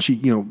how she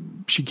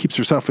keeps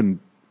herself in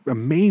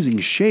amazing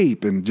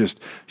shape and of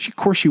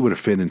course she would have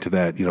fit into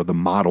that, the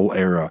model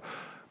era,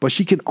 but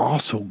she can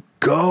also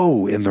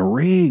go in the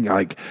ring.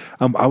 Like,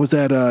 I was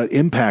at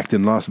Impact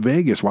in Las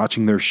Vegas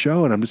watching their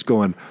show, and I'm just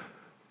going,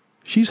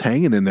 she's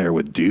hanging in there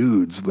with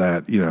dudes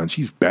that, and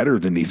she's better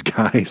than these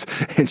guys.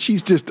 And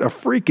she's just a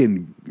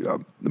freaking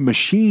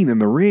machine in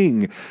the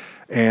ring.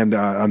 And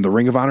on the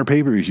Ring of Honor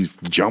pay-per-view, she's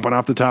jumping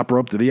off the top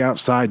rope to the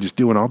outside, just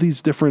doing all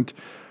these different.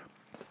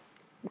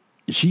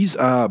 She's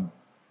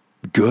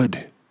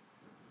good.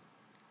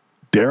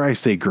 Dare I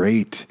say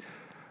great.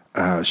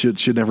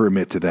 Should never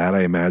admit to that,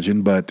 I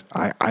imagine. But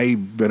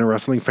I've been a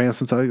wrestling fan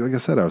since, like I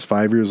said, I was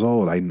 5 years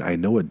old. I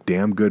know a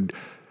damn good.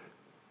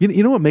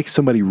 You know what makes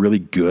somebody really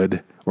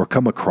good or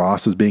come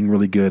across as being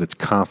really good? It's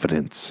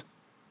confidence.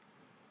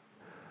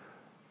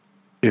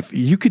 If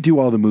you could do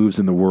all the moves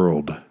in the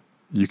world,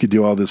 you could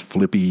do all this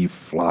flippy,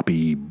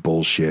 floppy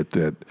bullshit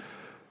that,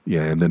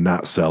 and then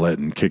not sell it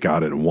and kick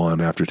out at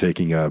one after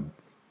taking a,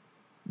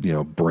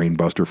 brain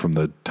buster from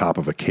the top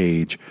of a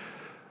cage.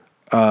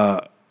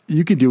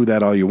 You can do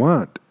that all you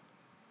want.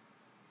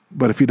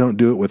 But if you don't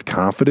do it with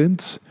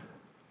confidence,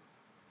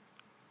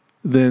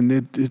 then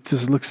it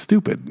just looks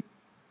stupid.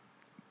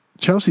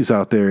 Chelsea's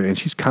out there and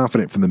she's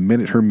confident from the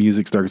minute her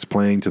music starts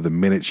playing to the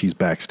minute she's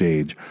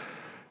backstage.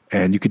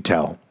 And you could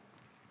tell.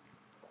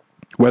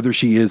 Whether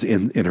she is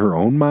in her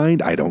own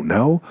mind, I don't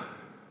know.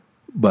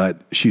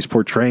 But she's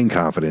portraying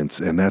confidence,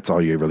 and that's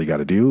all you really got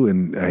to do.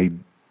 And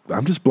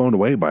I'm just blown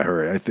away by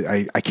her.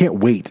 I can't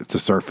wait to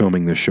start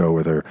filming this show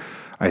with her.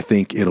 I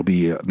think it'll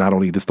be not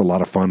only just a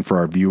lot of fun for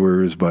our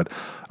viewers, but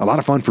a lot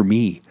of fun for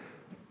me.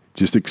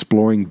 Just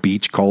exploring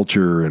beach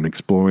culture and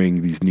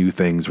exploring these new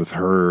things with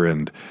her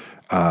and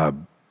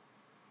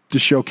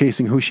just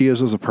showcasing who she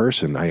is as a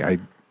person.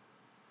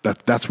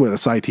 That's what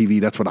Asy TV,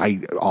 that's what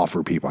I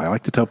offer people. I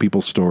like to tell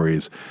people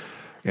stories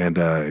and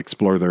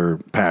explore their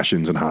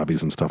passions and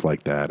hobbies and stuff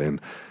like that. And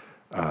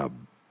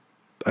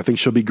I think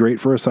she'll be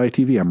great for Asy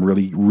TV. I'm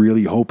really,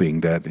 really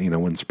hoping that,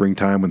 in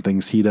springtime, when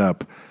things heat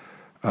up,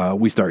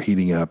 we start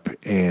heating up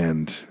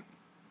and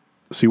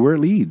see where it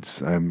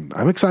leads. I'm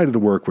excited to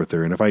work with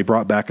her. And if I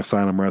brought back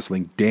Asylum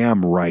Wrestling,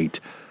 damn right,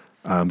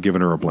 I'm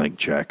giving her a blank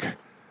check.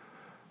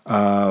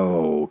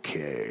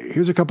 Okay.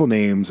 Here's a couple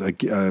names.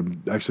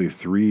 Actually,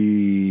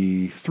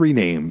 three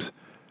names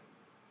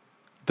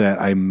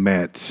that I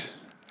met.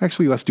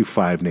 Actually, let's do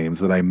 5 names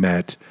that I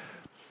met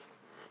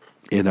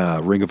in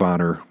Ring of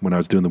Honor when I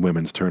was doing the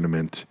women's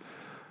tournament.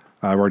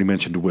 I've already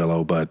mentioned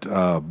Willow, but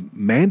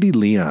Mandy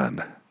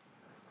Leon.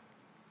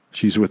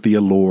 She's with the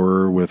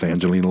Allure, with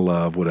Angelina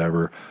Love,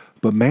 whatever.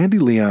 But Mandy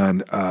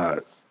Leon,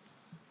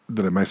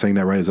 am I saying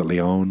that right? Is it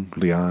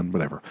Leon,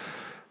 whatever.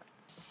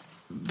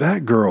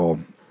 That girl,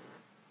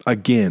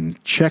 again,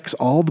 checks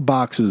all the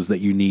boxes that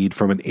you need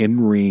from an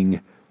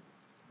in-ring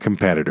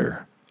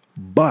competitor,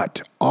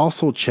 but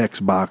also checks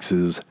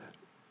boxes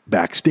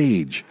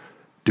backstage,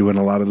 doing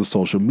a lot of the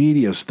social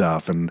media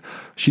stuff. And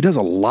she does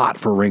a lot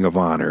for Ring of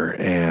Honor.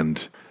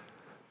 And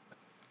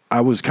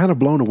I was kind of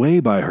blown away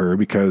by her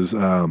because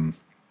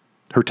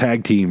her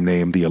tag team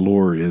name, the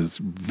Allure, is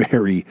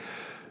very,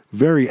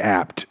 very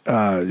apt.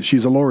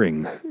 She's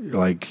alluring,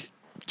 like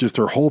just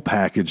her whole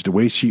package, the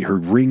way her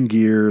ring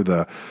gear,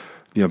 the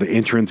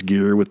entrance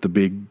gear with the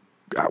big,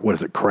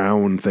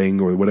 crown thing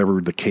or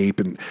whatever, the cape.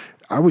 And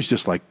I was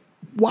just like,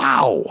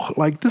 wow,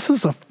 like this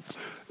is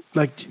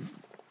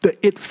the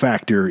it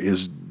factor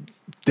is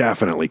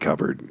definitely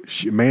covered.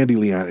 Mandy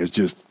Leon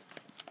is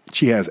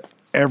she has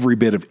every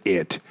bit of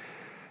it.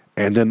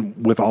 And then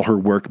with all her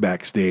work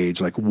backstage,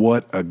 like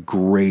what a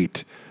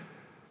great,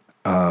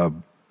 what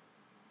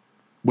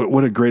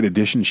a great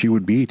addition she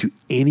would be to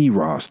any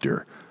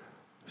roster.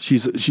 She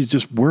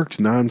just works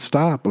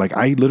nonstop. Like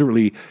I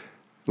literally,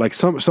 like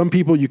some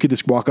people you could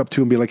just walk up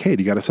to and be like, hey,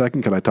 do you got a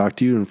second? Can I talk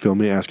to you and film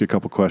me, ask you a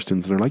couple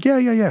questions? And they're like, yeah,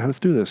 let's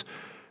do this.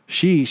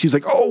 She's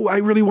like, oh, I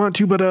really want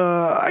to, but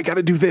I got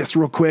to do this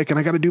real quick, and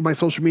I got to do my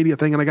social media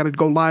thing, and I got to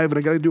go live, and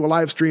I got to do a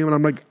live stream. And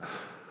I'm like,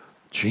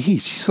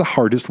 geez, she's the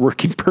hardest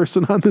working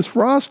person on this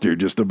roster,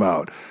 just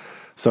about.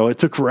 So it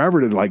took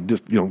forever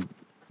to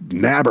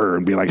nab her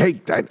and be like,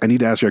 hey, I need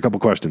to ask you a couple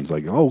questions.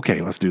 Like, oh,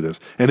 okay, let's do this.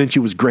 And then she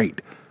was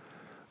great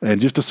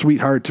and just a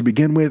sweetheart to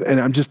begin with.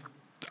 And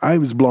I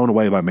was blown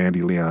away by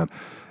Mandy Leon.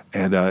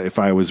 And if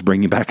I was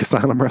bringing back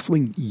Asylum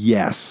Wrestling,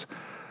 yes.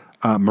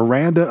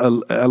 Miranda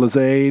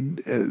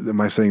Elizade, am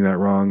I saying that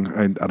wrong?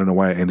 I don't know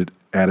why I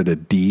added a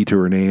D to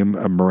her name.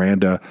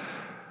 Miranda,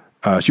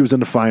 she was in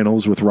the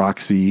finals with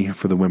Roxy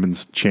for the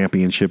women's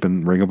championship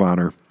in Ring of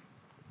Honor.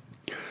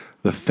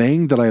 The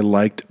thing that I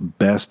liked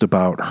best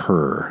about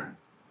her,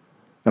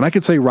 and I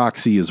could say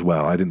Roxy as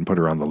well, I didn't put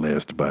her on the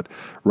list, but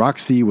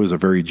Roxy was a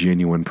very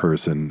genuine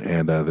person,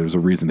 and there's a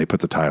reason they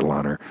put the title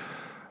on her.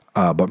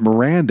 But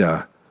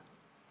Miranda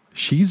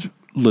She's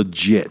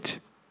legit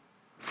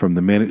from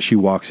the minute she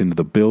walks into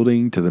the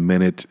building to the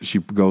minute she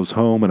goes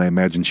home, and I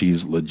imagine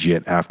she's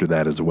legit after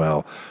that as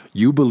well.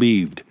 You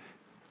believed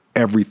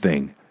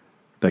everything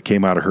that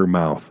came out of her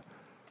mouth.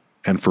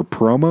 And for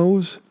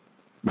promos,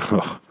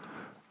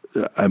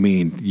 I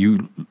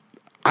mean,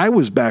 I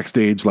was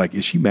backstage like,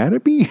 is she mad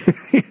at me?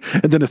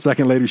 And then a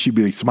second later, she'd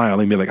be like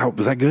smiling, be like, oh,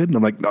 was that good? And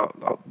I'm like, no,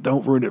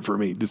 don't ruin it for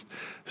me. Just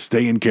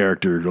stay in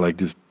character. Like,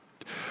 just,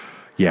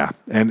 yeah.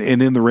 And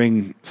in the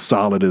ring,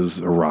 solid as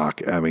a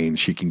rock. I mean,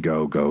 she can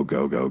go. Quinn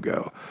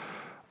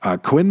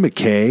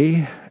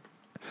McKay,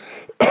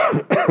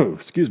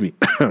 excuse me.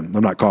 I'm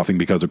not coughing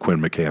because of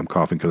Quinn McKay. I'm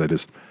coughing because I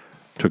just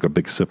took a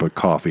big sip of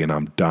coffee and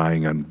I'm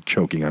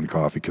choking on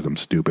coffee because I'm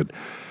stupid.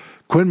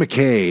 Quinn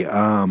McKay,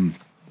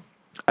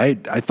 I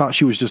thought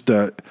she was just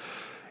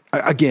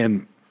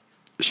again,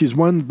 she's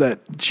one that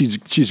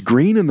she's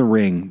green in the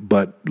ring,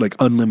 but like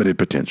unlimited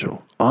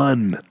potential.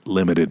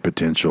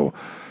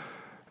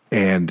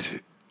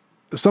 And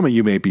some of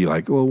you may be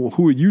like, well,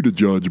 who are you to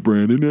judge,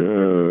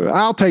 Brandon?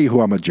 I'll tell you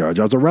who I'm a judge.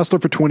 I was a wrestler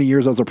for 20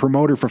 years. I was a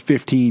promoter for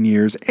 15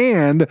 years.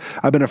 And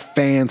I've been a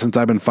fan since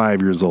I've been 5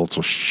 years old.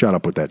 So shut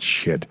up with that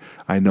shit.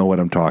 I know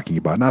what I'm talking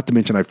about. Not to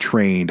mention I've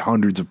trained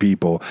hundreds of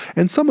people.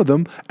 And some of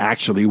them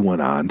actually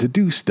went on to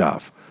do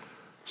stuff.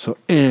 So,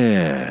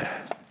 that's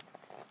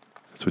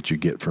what you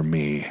get from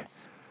me.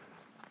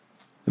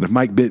 And if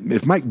Mike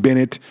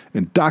Bennett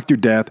and Dr.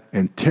 Death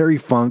and Terry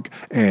Funk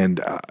and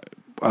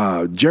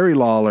Jerry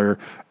Lawler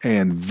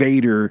and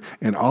Vader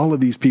and all of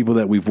these people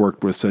that we've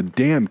worked with said,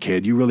 damn,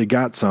 kid, you really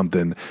got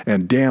something.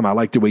 And damn, I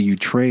like the way you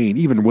train.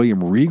 Even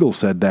William Regal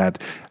said that.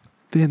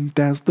 Then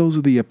those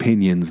are the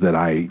opinions that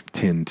I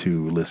tend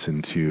to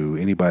listen to.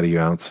 Anybody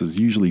else is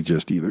usually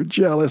just either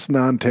jealous,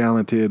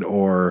 non-talented,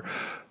 or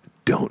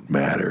don't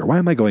matter. Why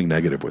am I going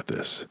negative with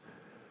this?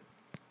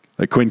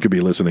 Like Quinn could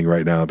be listening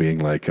right now being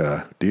like,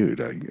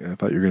 dude, I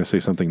thought you were going to say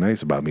something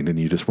nice about me. And then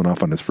you just went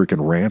off on this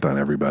freaking rant on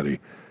everybody.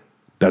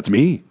 That's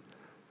me.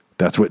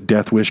 That's what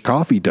Death Wish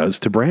Coffee does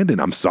to Brandon.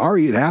 I'm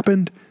sorry it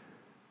happened.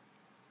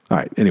 All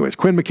right. Anyways,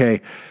 Quinn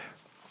McKay.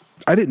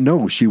 I didn't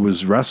know she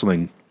was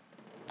wrestling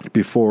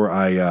before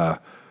I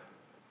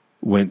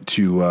went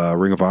to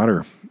Ring of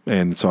Honor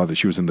and saw that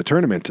she was in the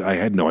tournament. I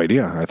had no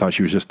idea. I thought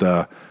she was just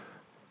the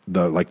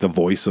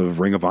voice of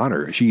Ring of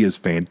Honor. She is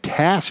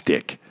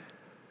fantastic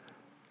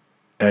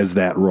as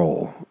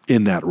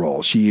in that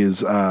role. She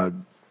is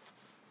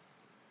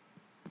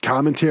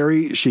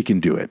commentary. She can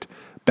do it.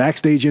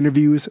 Backstage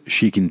interviews,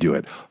 she can do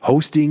it.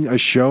 Hosting a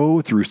show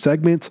through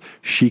segments,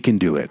 she can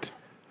do it.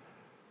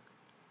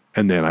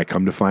 And then I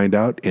come to find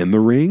out in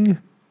the ring,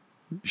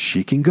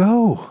 she can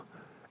go.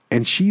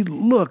 And she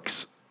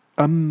looks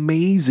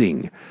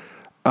amazing.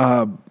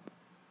 And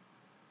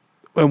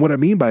what I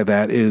mean by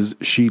that is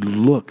she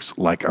looks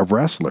like a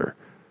wrestler.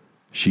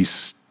 She's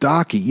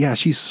stocky. Yeah,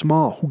 she's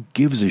small. Who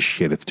gives a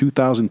shit? It's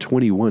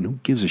 2021. Who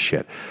gives a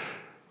shit?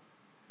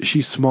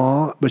 She's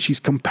small, but she's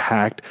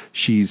compact.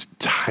 She's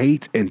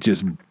tight and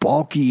just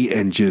bulky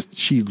and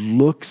she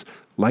looks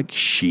like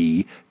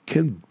she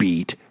can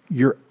beat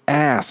your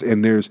ass.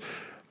 And there's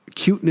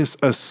cuteness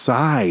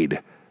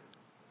aside.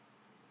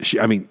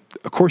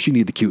 Of course you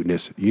need the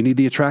cuteness. You need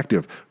the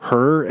attractive.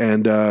 Her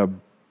and,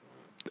 am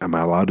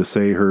I allowed to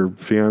say her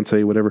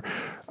fiance, whatever?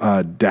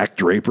 Dak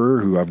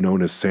Draper, who I've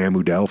known as Sam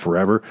Udell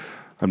forever.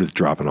 I'm just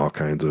dropping all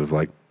kinds of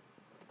like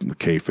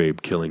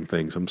kayfabe killing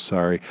things. I'm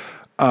sorry.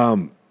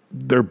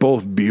 They're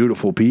both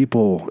beautiful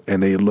people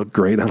and they look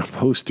great on a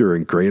poster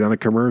and great on a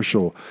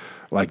commercial.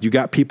 Like you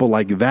got people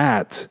like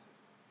that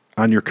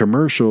on your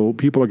commercial.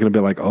 People are going to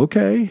be like,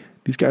 okay,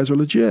 these guys are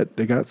legit.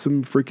 They got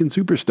some freaking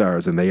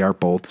superstars and they are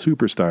both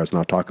superstars. And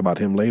I'll talk about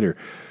him later.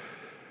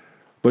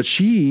 But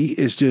she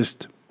is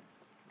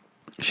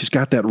she's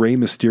got that Rey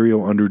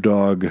Mysterio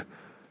underdog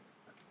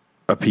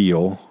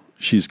appeal.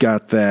 She's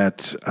got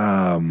that,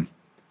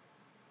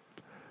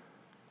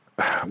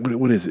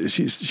 what is it?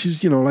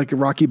 She's like a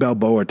Rocky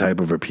Balboa type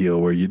of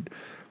appeal where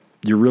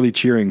you're really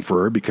cheering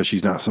for her because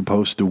she's not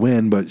supposed to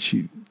win, but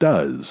she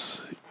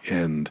does.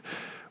 And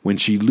when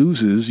she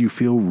loses, you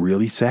feel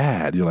really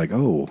sad. You're like,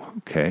 oh,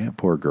 okay,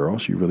 poor girl.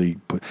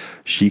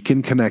 She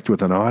can connect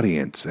with an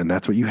audience, and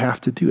that's what you have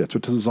to do. That's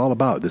what this is all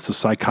about. This is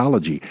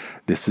psychology.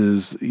 This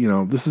is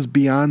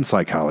beyond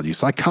psychology.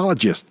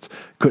 Psychologists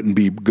couldn't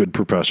be good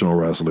professional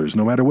wrestlers,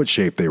 no matter what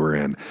shape they were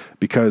in,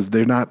 because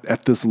they're not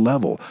at this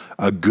level.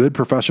 A good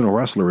professional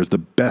wrestler is the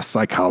best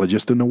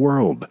psychologist in the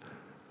world.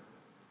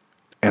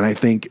 And I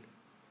think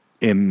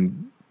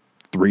in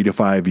 3 to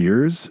 5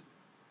 years,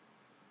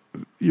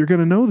 you're going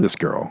to know this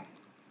girl.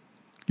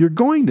 You're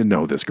going to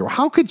know this girl.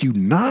 How could you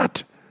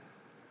not?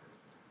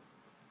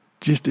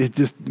 It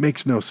just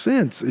makes no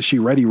sense. Is she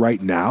ready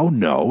right now?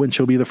 No, and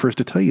she'll be the first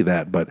to tell you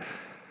that. But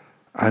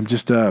I'm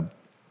just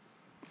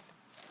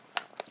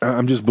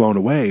blown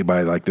away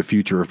by like the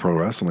future of pro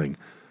wrestling.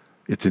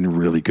 It's in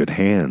really good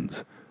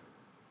hands.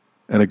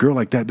 And a girl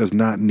like that does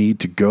not need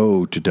to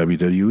go to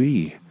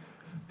WWE.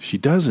 She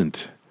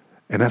doesn't.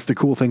 And that's the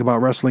cool thing about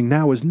wrestling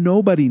now is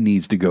nobody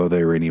needs to go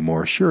there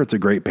anymore. Sure, it's a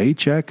great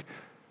paycheck,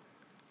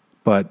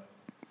 but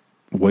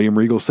William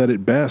Regal said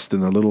it best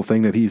in the little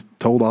thing that he's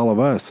told all of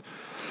us.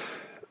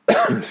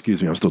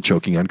 Excuse me, I'm still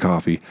choking on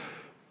coffee.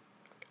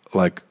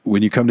 Like,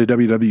 when you come to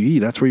WWE,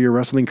 that's where your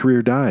wrestling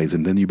career dies,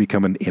 and then you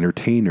become an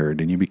entertainer, and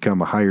then you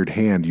become a hired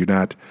hand. You're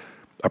not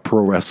a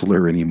pro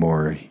wrestler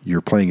anymore.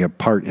 You're playing a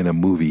part in a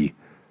movie.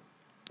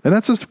 And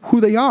that's just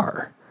who they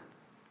are.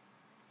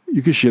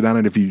 You can shit on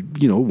it if you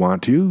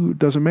want to. It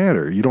doesn't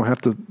matter. You don't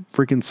have to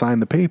freaking sign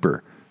the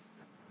paper.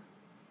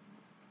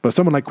 But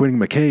someone like Quinn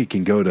McKay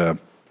can go to,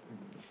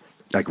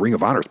 like, Ring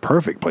of Honor's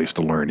perfect place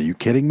to learn. Are you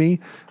kidding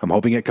me? I'm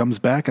hoping it comes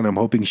back, and I'm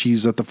hoping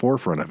she's at the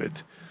forefront of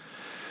it.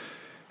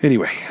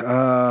 Anyway,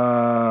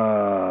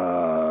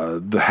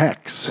 the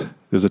Hex.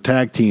 There's a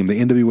tag team, the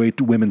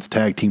NWA Women's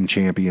Tag Team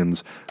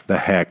Champions, the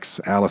Hex,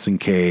 Allison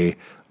Kay,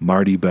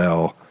 Marty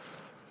Bell.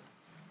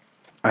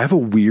 I have a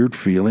weird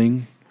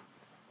feeling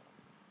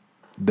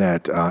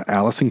that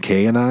Allison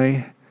Kay and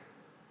I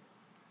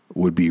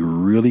would be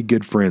really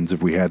good friends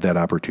if we had that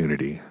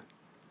opportunity.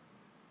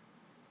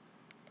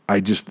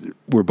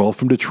 We're both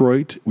from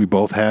Detroit. We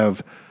both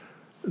have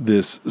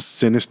this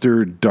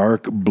sinister,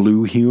 dark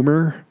blue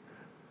humor.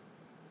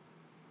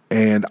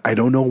 And I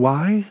don't know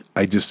why.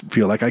 I just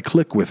feel like I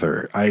click with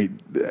her.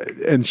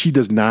 And she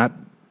does not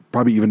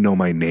probably even know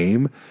my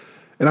name.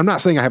 And I'm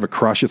not saying I have a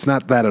crush. It's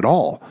not that at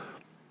all.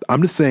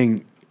 I'm just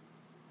saying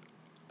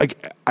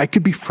I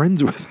could be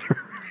friends with her.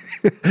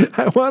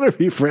 I want to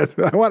be friends.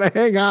 I want to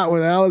hang out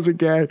with Allison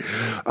Kay.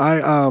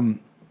 And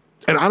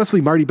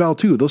honestly, Marty Bell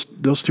too.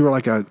 Those two are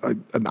like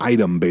an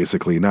item,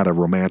 basically, not a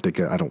romantic.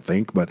 I don't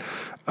think, but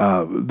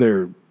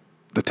they're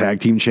the tag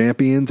team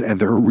champions, and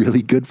they're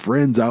really good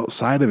friends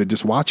outside of it.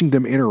 Just watching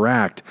them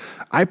interact,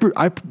 I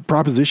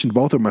propositioned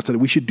both of them. I said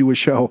we should do a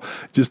show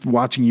just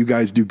watching you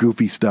guys do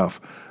goofy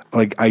stuff.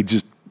 Like I'm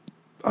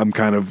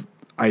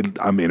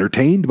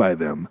entertained by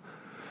them.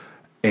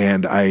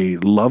 And I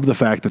love the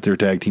fact that they're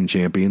tag team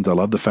champions. I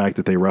love the fact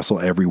that they wrestle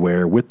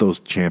everywhere with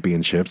those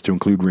championships, to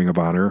include Ring of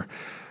Honor.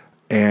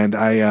 And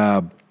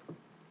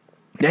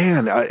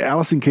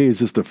Allison Kay is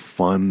just a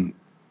fun,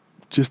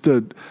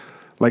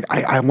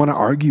 I want to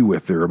argue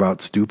with her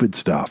about stupid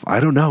stuff.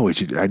 I don't know. I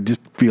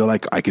just feel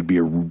like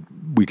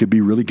we could be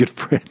really good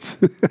friends.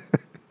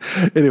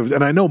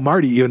 And I know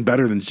Marty even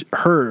better than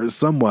her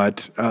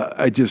somewhat.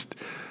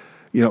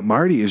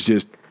 Marty is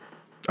just,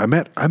 I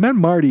met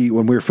Marty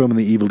when we were filming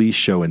the Ivelisse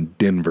show in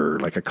Denver,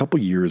 like a couple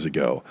years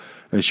ago.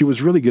 And she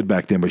was really good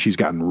back then, but she's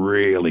gotten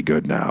really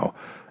good now.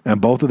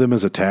 And both of them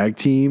as a tag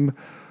team,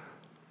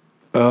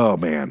 oh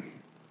man.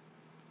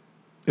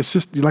 It's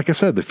just, like I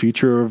said, the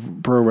future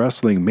of pro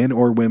wrestling, men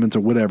or women's or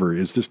whatever,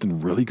 is just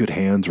in really good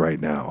hands right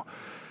now.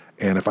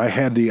 And if I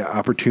had the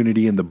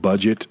opportunity and the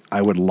budget,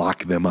 I would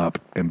lock them up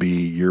and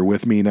you're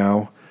with me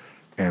now,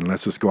 and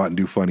let's just go out and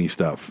do funny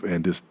stuff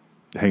and just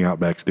hang out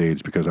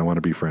backstage because I want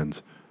to be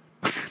friends.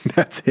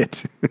 That's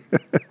it.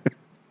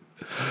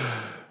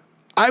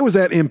 I was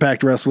at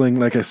Impact Wrestling,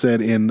 like I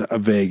said, in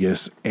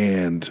Vegas,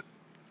 and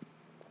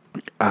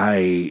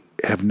I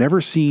have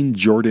never seen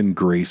Jordynne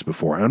Grace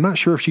before. And I'm not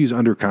sure if she's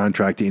under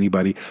contract to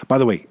anybody. By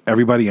the way,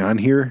 everybody on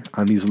here,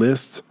 on these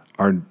lists,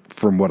 are,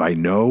 from what I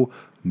know,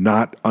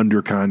 not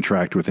under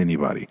contract with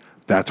anybody.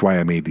 That's why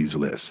I made these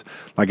lists.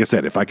 Like I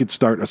said, if I could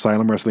start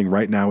Asylum Wrestling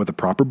right now with a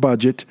proper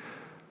budget,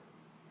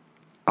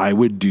 I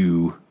would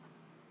do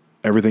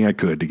everything I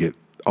could to get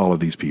all of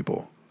these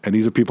people. And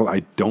these are people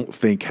I don't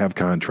think have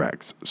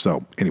contracts.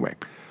 So anyway,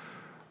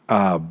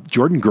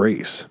 Jordynne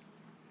Grace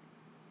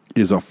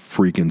is a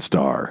freaking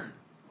star.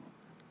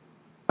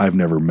 I've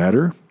never met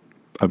her.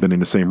 I've been in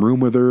the same room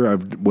with her,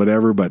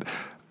 but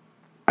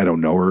I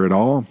don't know her at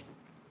all.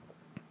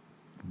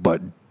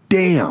 But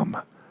damn,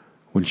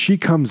 when she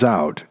comes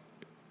out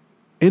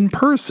in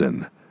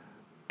person,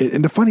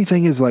 and the funny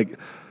thing is, like,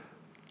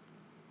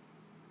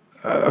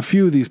 a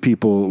few of these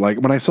people, like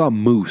when I saw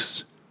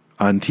Moose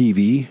on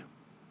TV,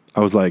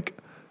 I was like,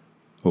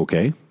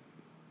 okay.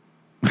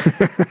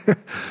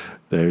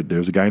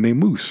 There's a guy named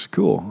Moose.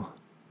 Cool.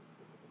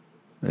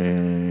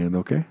 And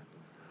okay.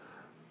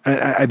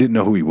 I didn't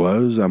know who he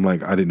was. I'm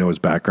like, I didn't know his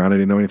background. I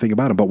didn't know anything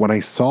about him. But when I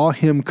saw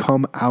him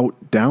come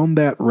out down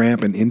that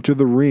ramp and into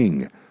the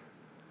ring,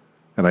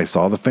 and I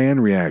saw the fan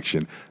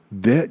reaction,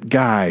 that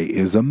guy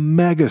is a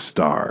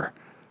megastar.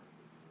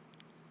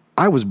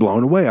 I was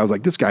blown away. I was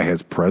like, this guy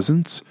has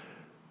presence.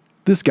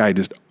 This guy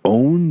just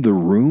owned the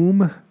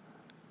room.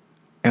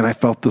 And I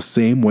felt the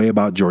same way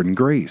about Jordynne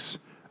Grace.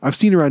 I've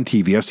seen her on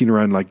TV. I've seen her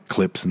on like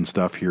clips and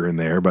stuff here and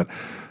there, but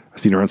I've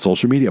seen her on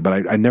social media,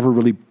 but I never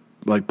really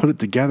like put it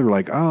together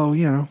like, oh,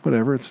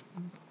 whatever.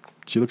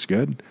 She looks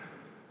good.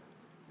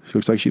 She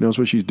looks like she knows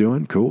what she's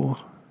doing. Cool.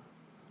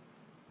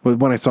 But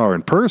when I saw her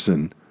in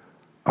person,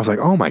 I was like,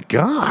 oh my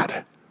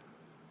God.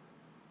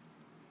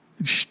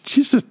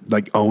 She's just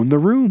like owned the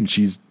room.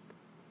 She's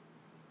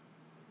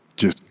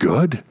just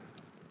good.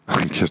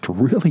 Just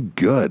really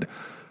good.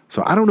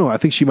 So I don't know. I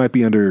think she might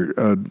be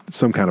under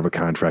some kind of a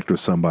contract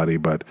with somebody,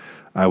 but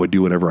I would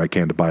do whatever I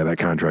can to buy that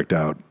contract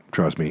out.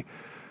 Trust me.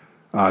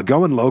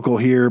 Going local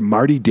here,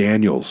 Marty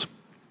Daniels.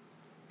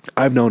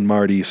 I've known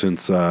Marty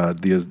since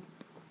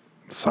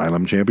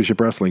Asylum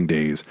Championship Wrestling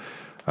days.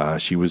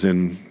 She was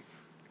in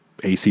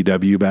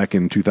ACW back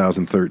in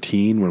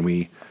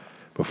 2013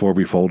 before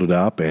we folded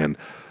up, and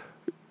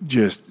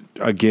just,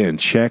 again,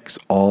 checks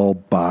all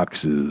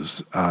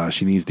boxes.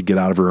 She needs to get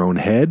out of her own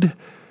head.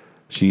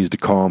 She needs to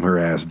calm her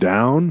ass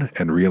down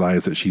and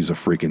realize that she's a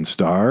freaking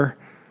star.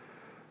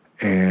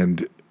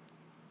 And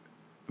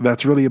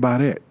that's really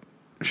about it.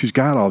 She's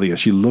got all the,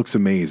 she looks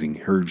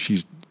amazing.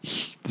 She's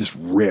just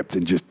ripped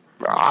and just,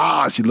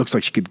 she looks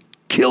like she could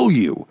kill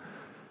you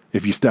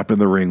if you step in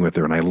the ring with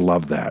her. And I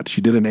love that. She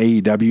did an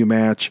AEW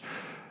match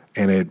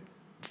and it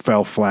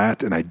fell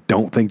flat. And I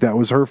don't think that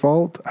was her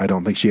fault. I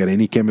don't think she had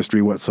any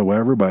chemistry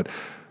whatsoever, but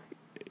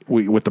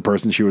with the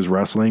person she was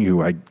wrestling,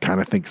 who I kind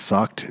of think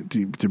sucked,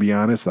 to be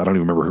honest. I don't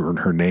even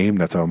remember her name.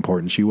 That's how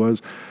important she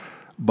was.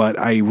 But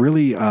I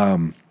really,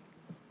 I've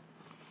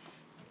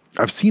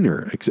seen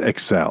her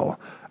excel.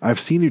 I've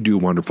seen her do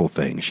wonderful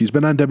things. She's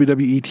been on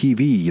WWE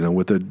TV,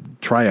 with the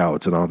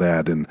tryouts and all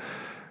that, and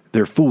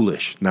they're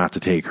foolish not to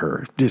take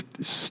her.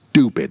 Just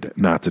stupid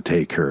not to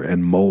take her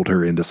and mold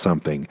her into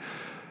something.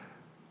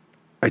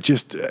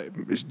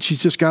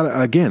 She's just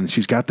got, again,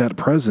 she's got that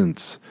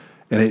presence,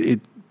 and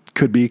it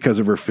could be because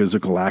of her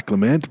physical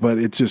acclimate, but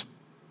it's just,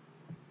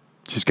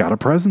 she's got a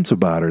presence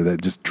about her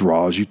that just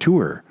draws you to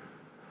her.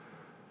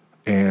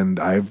 And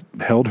I've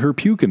held her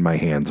puke in my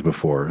hands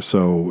before.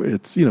 So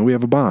it's, we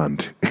have a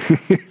bond.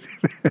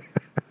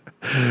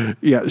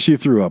 Yeah, she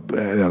threw up.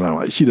 I don't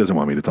know. She doesn't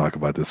want me to talk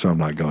about this, so I'm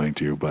not going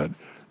to. But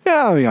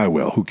yeah, I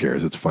will. Who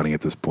cares? It's funny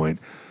at this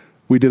point.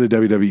 We did a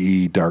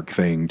WWE dark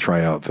thing,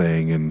 tryout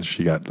thing, and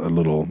she got a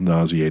little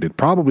nauseated,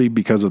 probably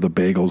because of the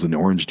bagels and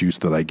orange juice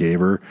that I gave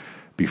her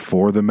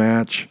before the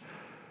match.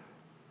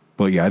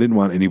 But yeah, I didn't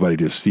want anybody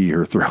to see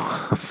her throw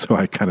up, so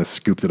I kind of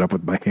scooped it up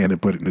with my hand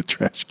and put it in a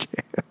trash can.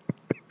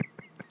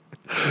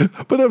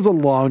 But that was a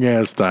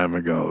long-ass time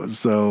ago.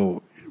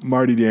 So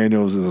Marty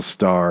Daniels is a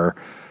star.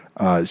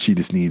 She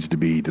just needs to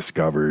be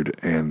discovered,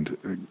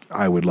 and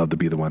I would love to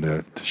be the one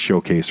to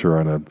showcase her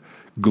on a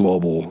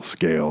global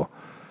scale.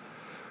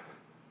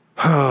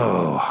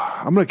 Oh,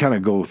 I'm going to kind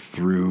of go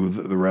through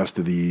the rest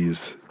of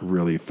these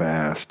really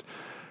fast.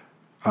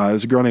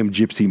 There's a girl named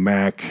Gypsy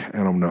Mac.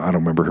 I don't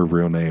remember her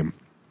real name.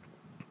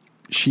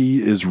 She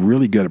is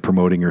really good at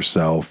promoting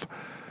herself.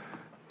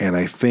 And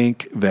I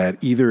think that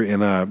either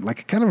in a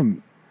kind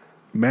of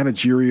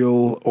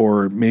managerial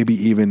or maybe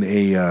even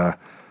I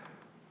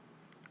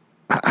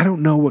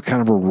don't know what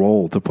kind of a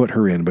role to put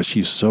her in, but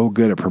she's so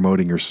good at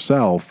promoting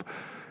herself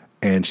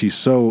and she's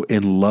so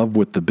in love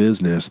with the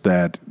business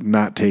that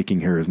not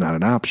taking her is not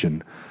an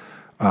option.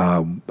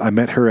 I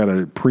met her at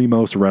a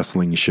Primos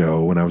wrestling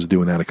show when I was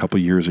doing that a couple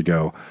years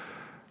ago.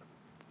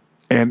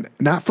 And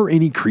not for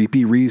any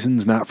creepy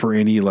reasons, not for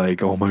any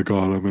oh my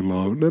God, I'm in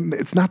love.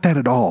 It's not that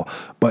at all.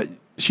 But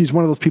she's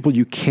one of those people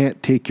you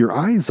can't take your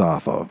eyes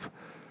off of.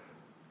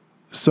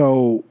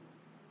 So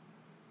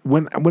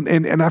when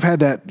I've had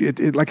that,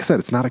 like I said,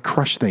 it's not a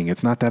crush thing.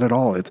 It's not that at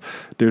all.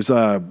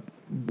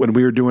 When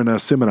we were doing a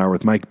seminar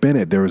with Mike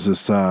Bennett, there was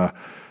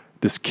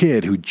this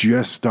kid who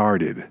just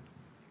started.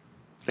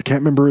 I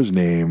can't remember his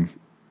name,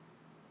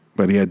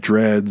 but he had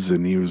dreads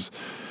and he was,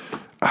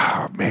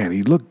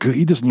 he looked good.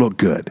 He just looked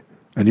good.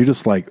 And you're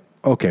just like,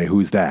 okay,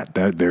 who's that?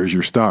 There's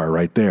your star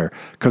right there.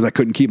 Because I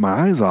couldn't keep my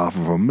eyes off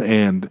of him.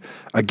 And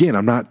again,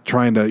 I'm not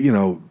trying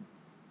to,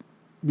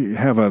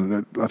 have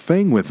a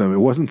thing with him. It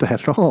wasn't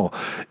that at all.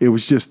 It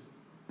was just,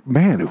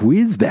 man, who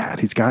is that?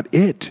 He's got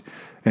it.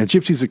 And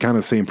Gypsy's the kind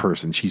of same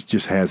person. She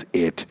just has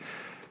it.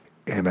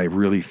 And I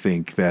really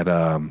think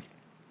that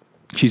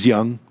she's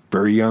young,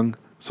 very young.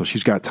 So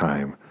she's got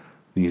time.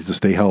 Needs to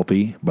stay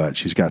healthy, but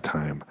she's got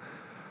time.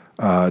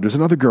 There's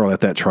another girl at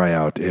that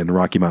tryout in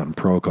Rocky Mountain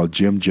Pro called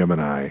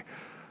Gemini.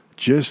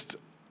 Just,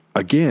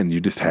 again,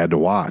 you just had to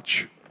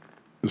watch.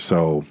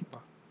 So,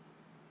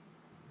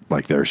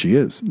 there she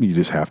is. You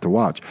just have to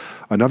watch.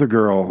 Another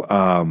girl,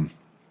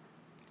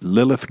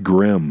 Lilith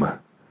Grimm,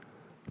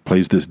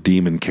 plays this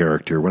demon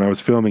character. When I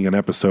was filming an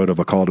episode of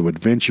A Call to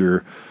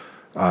Adventure,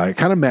 I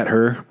kind of met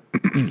her,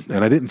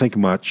 and I didn't think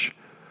much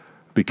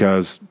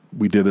because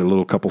we did a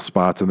little couple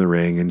spots in the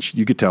ring, and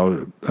you could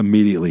tell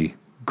immediately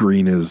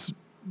green is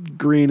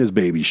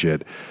baby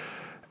shit.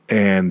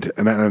 And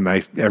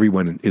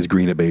everyone is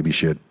green at baby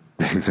shit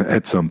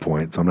at some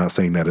point. So I'm not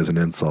saying that as an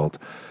insult.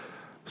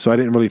 So I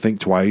didn't really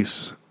think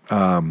twice.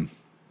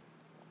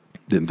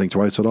 Didn't think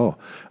twice at all.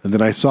 And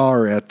then I saw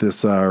her at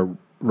this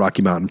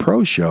Rocky Mountain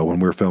Pro show when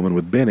we were filming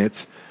with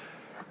Bennett.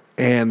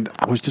 And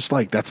I was just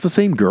like, that's the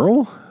same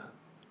girl?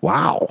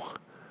 Wow.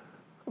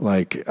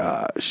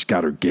 She's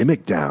got her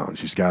gimmick down.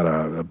 She's got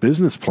a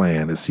business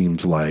plan, it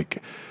seems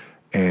like.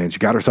 And she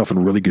got herself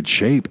in really good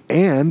shape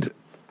and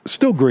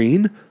still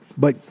green,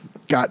 but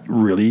got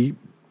really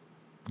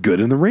good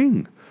in the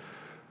ring.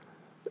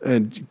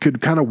 And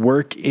could kind of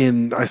work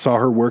I saw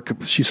her work.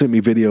 She sent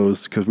me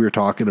videos because we were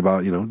talking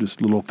about,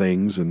 just little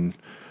things. And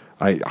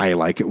I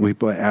like it when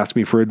people ask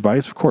me for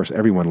advice. Of course,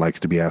 everyone likes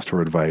to be asked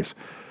for advice.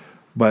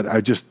 But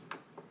I just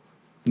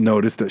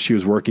noticed that she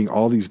was working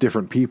all these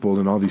different people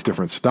in all these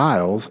different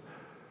styles.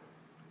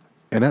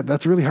 And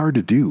that's really hard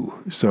to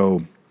do.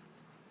 So,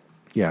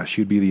 yeah,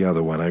 she'd be the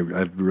other one.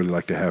 I'd really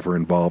like to have her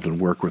involved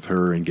and work with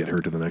her and get her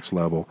to the next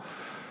level.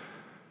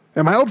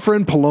 And my old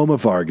friend Paloma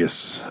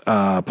Vargas,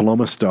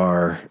 Paloma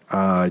Star,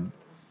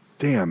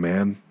 damn,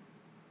 man.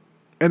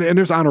 And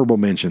there's honorable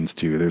mentions,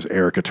 too. There's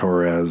Erica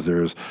Torres.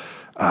 There's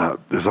a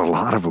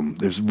lot of them.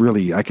 There's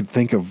really, I could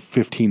think of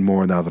 15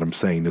 more now that I'm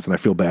saying this, and I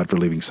feel bad for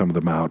leaving some of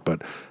them out,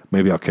 but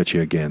maybe I'll catch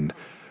you again.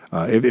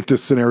 If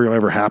this scenario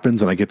ever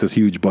happens and I get this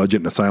huge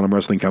budget and Asylum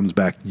Wrestling comes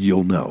back,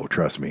 you'll know,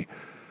 trust me.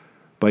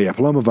 But yeah,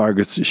 Paloma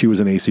Vargas, she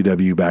was in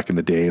ACW back in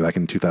the day, like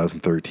in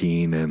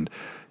 2013, and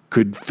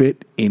could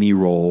fit any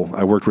role.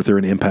 I worked with her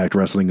in Impact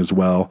Wrestling as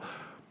well.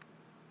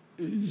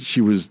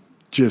 She was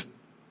just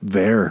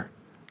there,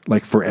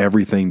 like for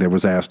everything that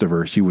was asked of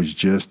her. She was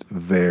just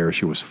there.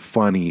 She was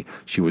funny.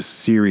 She was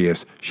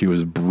serious. She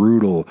was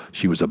brutal.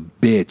 She was a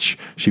bitch.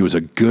 She was a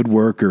good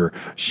worker.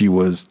 She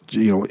was,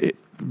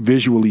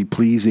 visually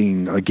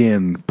pleasing.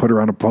 Again, put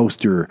her on a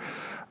poster.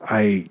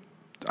 I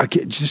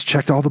just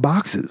checked all the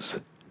boxes.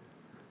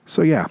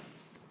 So yeah,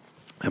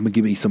 I'm gonna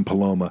give me some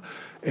Paloma.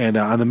 And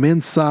on the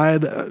men's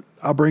side,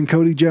 I'll bring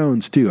Cody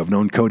Jones too. I've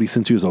known Cody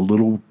since he was a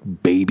little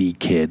baby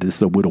kid. This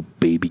is a little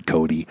baby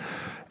Cody,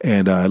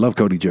 and I love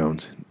Cody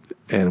Jones.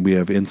 And we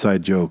have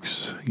inside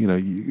jokes.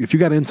 If you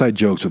got inside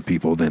jokes with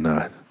people,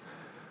 then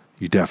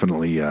you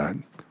definitely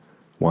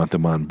want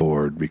them on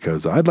board,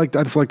 because I'd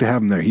just like to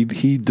have him there.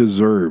 He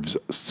deserves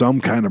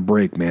some kind of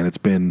break, man. It's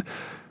been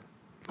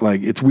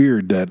like, it's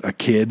weird that a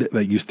kid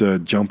that used to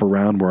jump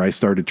around where I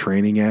started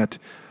training at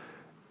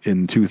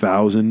in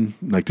 2000,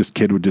 like this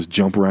kid would just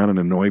jump around and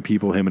annoy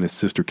people, him and his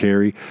sister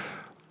Carrie.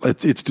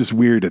 It's just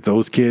weird that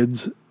those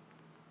kids,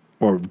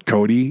 or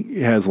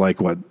Cody has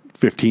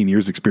 15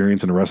 years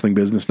experience in the wrestling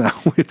business now.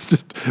 It's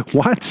just,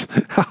 what?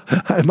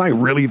 Am I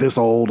really this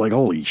old? Like,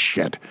 holy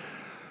shit.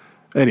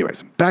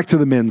 Anyways, back to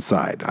the men's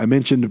side. I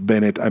mentioned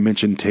Bennett. I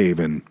mentioned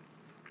Taven.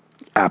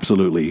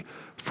 Absolutely.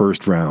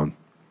 First round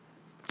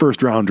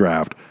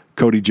draft.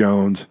 Cody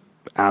Jones.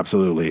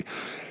 Absolutely.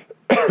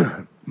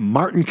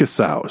 Martin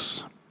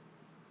Casaus.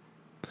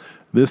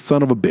 This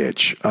son of a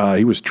bitch.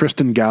 He was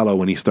Tristan Gallo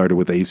when he started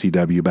with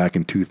ACW back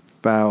in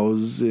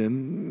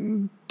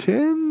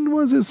 2010,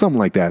 was it? Something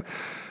like that.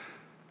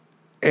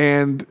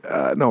 And,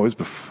 no, it was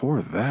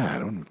before that. I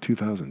don't know,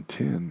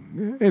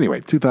 2010.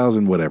 Anyway,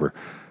 2000, whatever.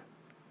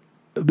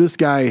 This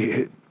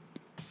guy,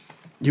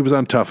 he was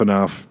on Tough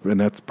Enough, and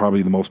that's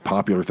probably the most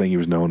popular thing he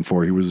was known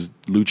for. He was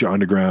Lucha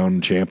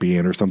Underground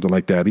champion or something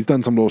like that. He's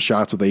done some little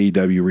shots with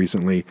AEW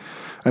recently.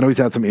 I know he's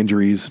had some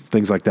injuries,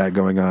 things like that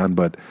going on,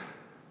 but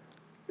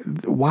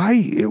why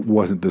it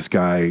wasn't this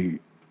guy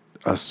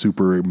a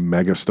super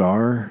mega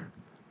star?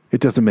 It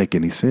doesn't make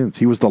any sense.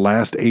 He was the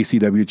last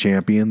ACW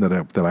champion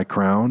that I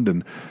crowned,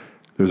 and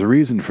there's a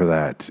reason for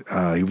that.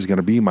 He was going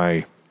to be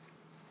my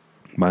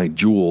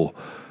jewel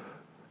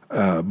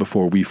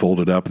before we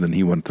folded up, and then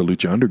he went to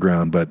Lucha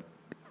Underground. But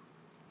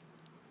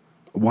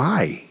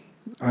why?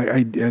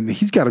 And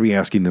he's got to be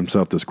asking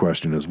himself this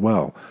question as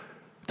well.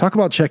 Talk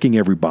about checking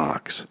every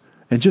box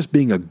and just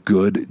being a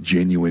good,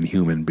 genuine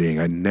human being.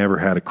 I never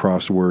had a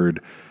crossword.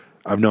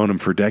 I've known him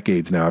for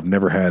decades now. I've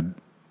never had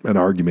an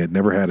argument,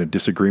 never had a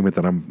disagreement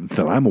that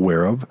I'm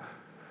aware of.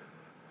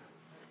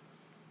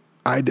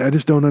 I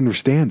just don't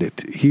understand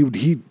it. He was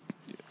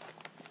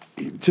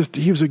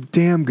a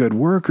damn good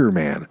worker,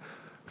 man.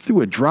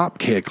 Threw a drop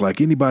kick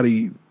like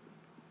anybody,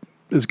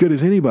 as good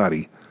as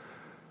anybody.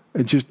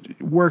 And just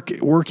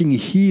working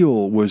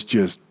heel was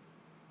just,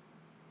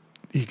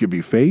 he could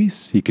be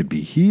face, he could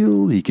be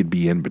heel, he could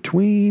be in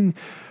between.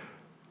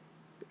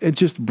 It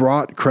just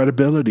brought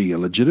credibility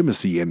and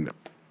legitimacy, and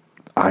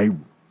I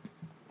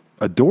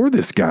adore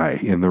this guy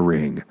in the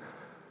ring.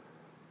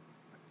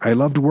 I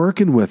loved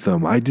working with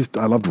him. I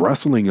loved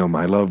wrestling him.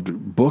 I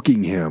loved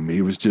booking him. He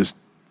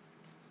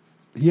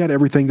had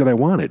everything that I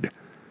wanted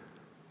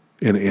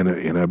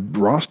in a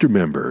roster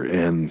member,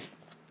 and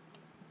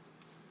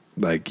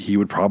he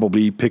would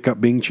probably pick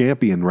up being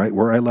champion right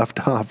where I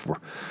left off.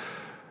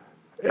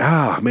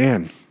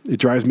 Man, it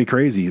drives me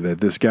crazy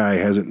that this guy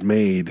hasn't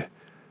made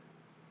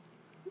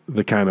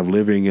the kind of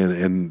living,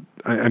 and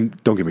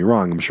don't get me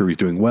wrong, I'm sure he's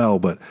doing well,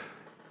 but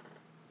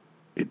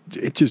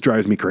it just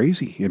drives me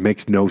crazy. It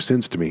makes no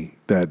sense to me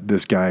that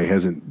this guy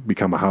hasn't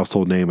become a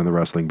household name in the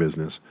wrestling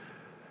business.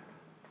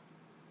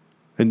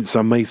 And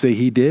some may say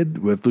he did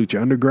with Lucha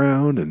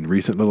Underground and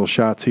recent little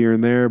shots here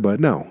and there, but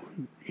no,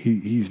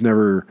 he's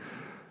never,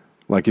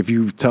 if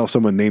you tell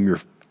someone name your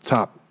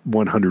top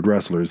 100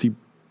 wrestlers, he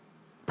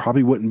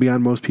probably wouldn't be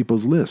on most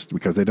people's list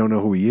because they don't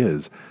know who he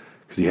is,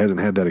 because he hasn't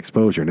had that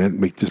exposure.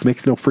 And it just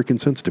makes no freaking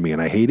sense to me,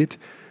 and I hate it.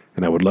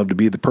 And I would love to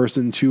be the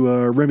person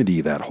to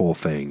remedy that whole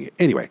thing.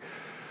 Anyway,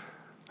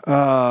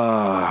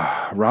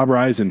 Rob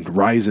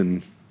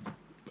Ryzin,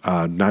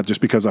 not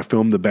just because I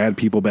filmed the Bad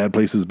People, Bad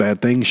Places, Bad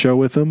Things show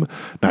with him,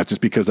 not just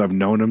because I've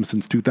known him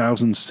since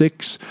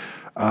 2006.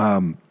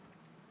 I've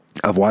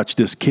watched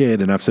this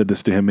kid, and I've said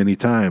this to him many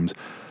times.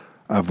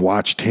 I've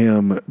watched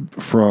him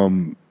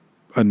from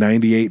a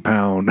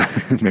 98-pound,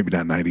 maybe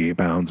not 98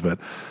 pounds, but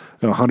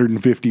a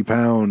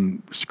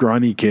 150-pound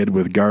scrawny kid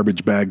with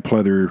garbage bag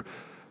pleather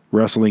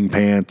wrestling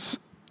pants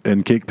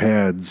and kick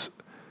pads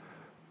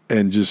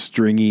and just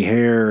stringy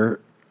hair.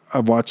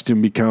 I've watched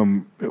him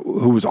become,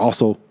 who was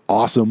also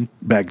awesome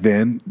back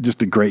then,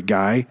 just a great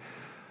guy.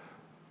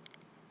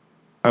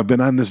 I've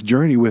been on this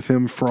journey with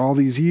him for all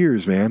these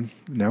years, man.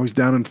 Now he's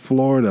down in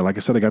Florida. Like I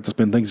said, I got to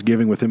spend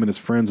Thanksgiving with him and his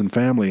friends and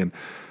family, and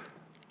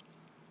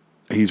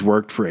he's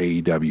worked for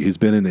AEW. He's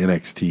been in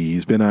NXT.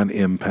 He's been on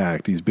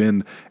Impact. He's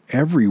been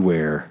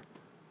everywhere.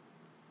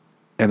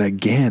 And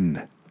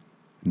again,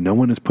 no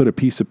one has put a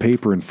piece of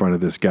paper in front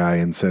of this guy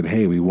and said,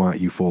 hey, we want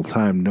you full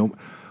time. No.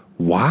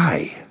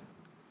 Why?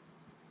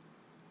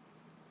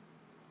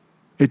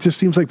 It just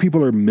seems like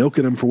people are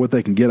milking him for what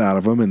they can get out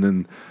of him, and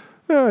then,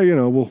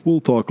 we'll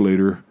talk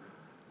later.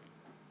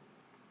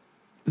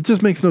 It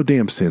just makes no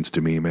damn sense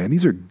to me, man.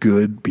 These are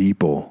good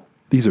people.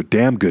 These are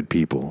damn good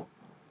people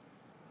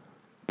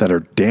that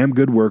are damn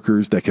good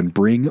workers that can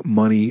bring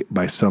money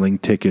by selling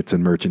tickets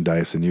and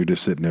merchandise, and you're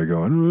just sitting there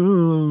going,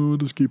 oh,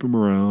 just keep him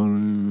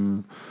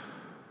around.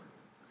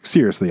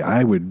 Seriously,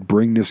 I would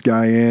bring this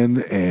guy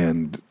in,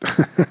 and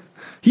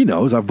he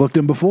knows I've booked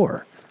him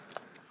before.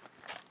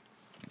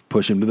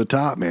 Push him to the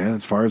top, man,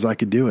 as far as I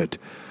could do it.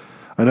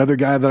 Another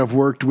guy that I've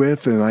worked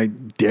with, and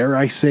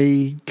I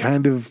say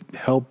kind of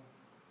help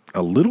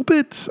a little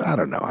bit. I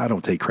don't know. I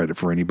don't take credit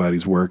for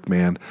anybody's work,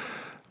 man.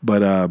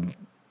 But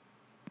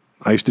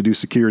I used to do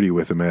security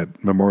with him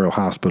at Memorial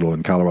Hospital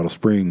in Colorado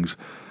Springs.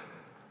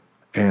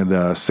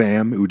 And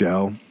Sam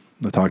Udell,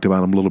 I talked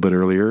about him a little bit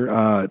earlier.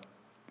 I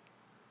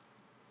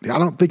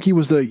don't think he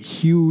was a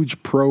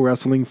huge pro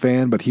wrestling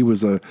fan, but he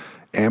was a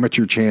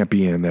amateur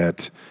champion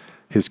at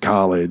his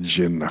college,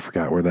 and I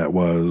forgot where that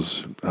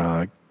was.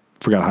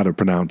 Forgot how to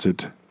pronounce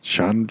it.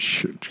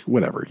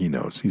 Whatever, he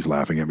knows. He's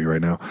laughing at me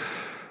right now.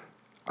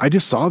 I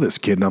just saw this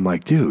kid, and I'm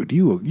like, dude,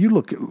 you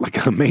look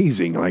like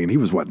amazing. Like, and he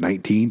was,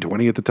 19,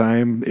 20 at the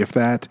time, if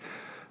that.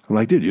 I'm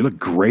like, dude, you look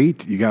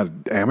great. You got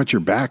an amateur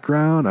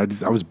background.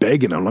 I was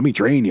begging him, let me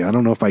train you. I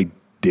don't know if I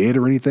did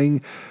or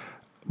anything,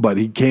 but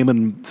he came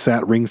and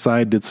sat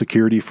ringside, did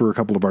security for a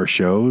couple of our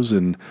shows,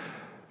 and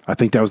I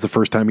think that was the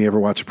first time he ever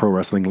watched pro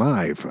wrestling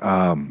live.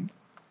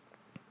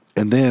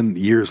 And then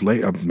years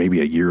later,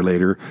 maybe a year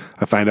later,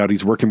 I find out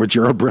he's working with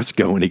Gerald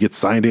Briscoe and he gets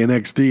signed to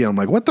NXT. I'm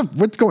like,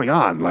 what's going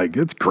on? Like,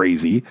 it's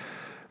crazy.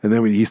 And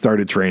then he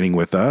started training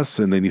with us,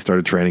 and then he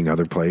started training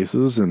other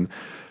places. And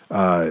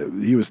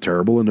he was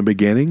terrible in the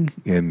beginning,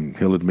 and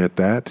he'll admit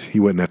that. He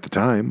wasn't at the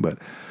time, but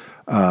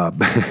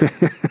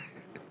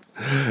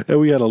and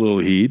we had a little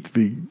heat.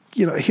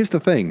 Here's the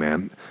thing,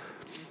 man.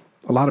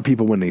 A lot of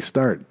people, when they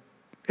start,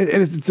 and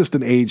it's just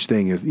an age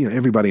thing, is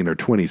everybody in their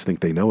 20s think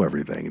they know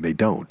everything. They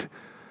don't.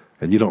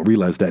 And you don't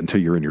realize that until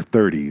you're in your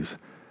 30s.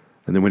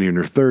 And then when you're in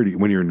your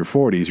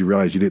 40s, you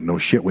realize you didn't know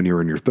shit when you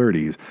were in your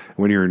 30s.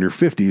 When you're in your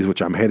 50s,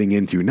 which I'm heading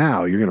into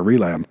now, you're going to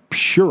realize, I'm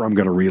sure I'm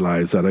going to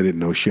realize that I didn't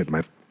know shit in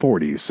my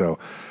 40s. So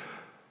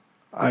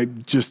I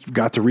just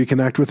got to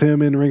reconnect with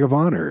him in Ring of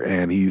Honor,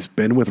 and he's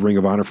been with Ring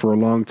of Honor for a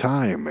long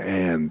time.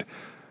 And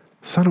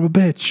son of a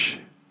bitch,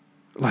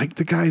 like,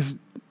 the guy's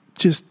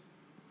just,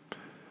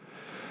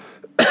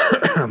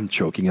 I'm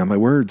choking on my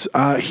words.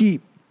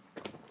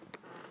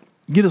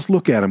 You just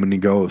look at him and you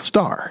go,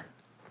 star.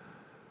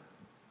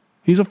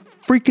 He's a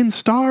freaking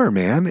star,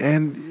 man.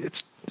 And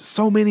it's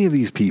so many of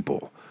these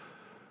people.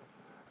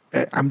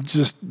 I'm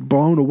just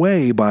blown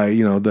away by,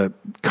 that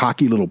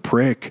cocky little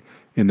prick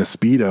in the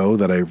Speedo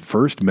that I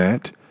first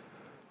met.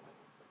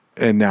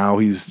 And now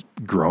he's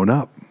grown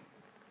up.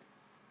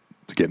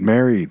 He's getting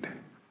married.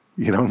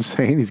 You know what I'm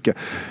saying?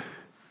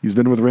 He's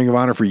been with Ring of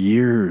Honor for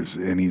years,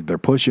 and they're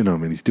pushing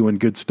him, and he's doing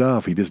good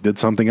stuff. He just did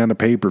something on the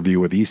pay-per-view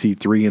with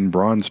EC3 and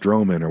Braun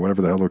Strowman, or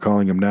whatever the hell they're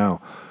calling him now.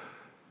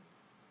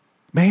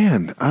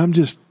 Man, I'm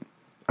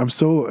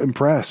so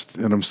impressed,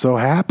 and I'm so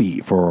happy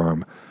for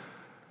him.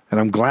 And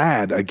I'm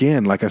glad,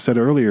 again, like I said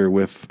earlier,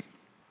 with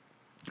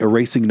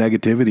erasing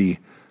negativity,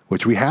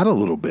 which we had a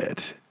little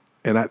bit,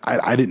 and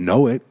I didn't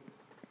know it.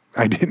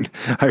 I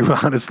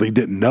honestly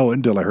didn't know it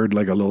until I heard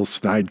like a little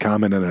snide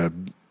comment in a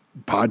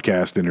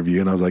podcast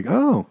interview, and I was like,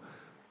 oh,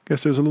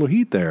 guess there's a little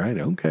heat there.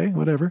 Okay,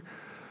 whatever.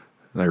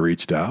 And I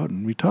reached out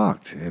and we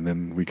talked, and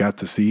then we got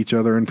to see each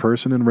other in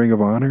person in Ring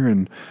of Honor,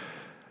 and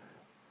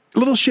a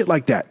little shit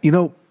like that.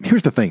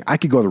 Here's the thing. I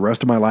could go the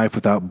rest of my life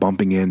without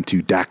bumping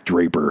into Dak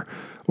Draper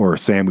or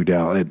Sam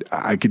Udell.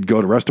 I could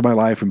go the rest of my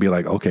life and be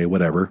like, okay,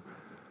 whatever.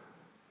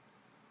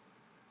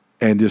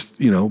 And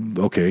just,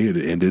 okay, it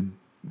ended,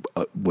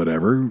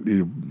 whatever.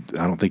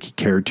 I don't think he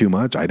cared too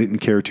much. I didn't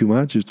care too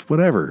much. It's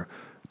whatever.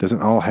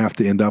 Doesn't all have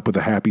to end up with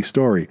a happy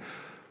story.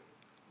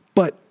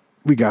 But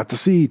we got to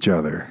see each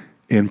other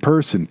in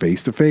person,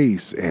 face to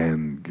face,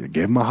 and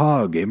gave him a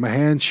hug, gave him a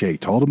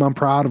handshake, told him I'm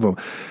proud of him.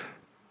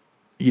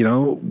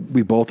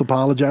 We both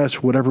apologized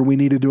for whatever we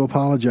needed to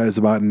apologize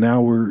about, and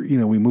now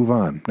we move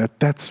on.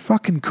 That's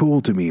fucking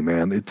cool to me,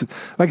 man. It's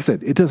like I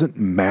said, it doesn't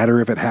matter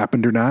if it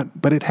happened or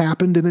not, but it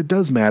happened and it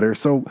does matter.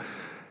 So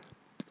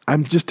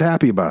I'm just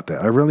happy about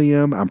that. I really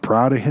am. I'm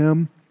proud of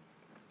him.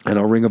 I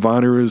know Ring of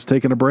Honor is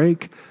taking a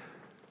break,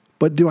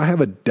 But do I have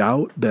a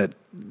doubt that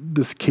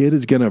this kid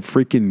is going to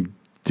freaking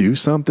do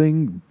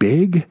something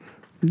big?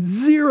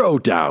 Zero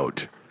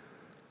doubt.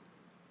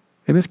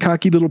 And this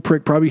cocky little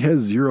prick probably has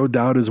zero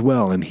doubt as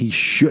well, and he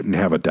shouldn't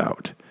have a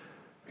doubt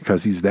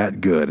because he's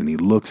that good and he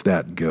looks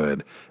that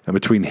good. And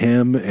between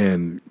him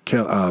and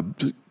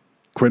Quinn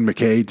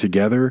McKay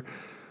together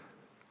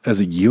as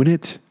a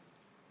unit,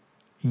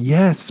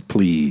 yes,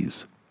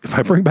 please. If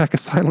I bring back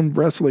Asylum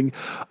Wrestling,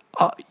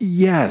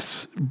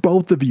 yes,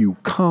 both of you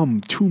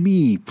come to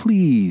me,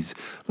 please.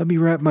 Let me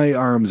wrap my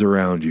arms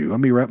around you. Let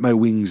me wrap my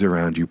wings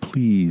around you,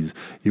 please.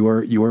 You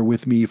are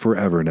with me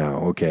forever now,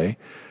 okay?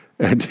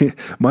 And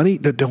money,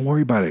 don't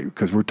worry about it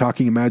because we're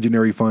talking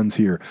imaginary funds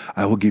here.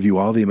 I will give you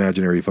all the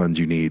imaginary funds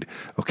you need.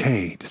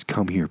 Okay, just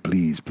come here,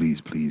 please,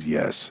 please, please.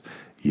 Yes,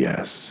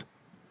 yes.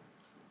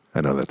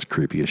 I know that's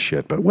creepy as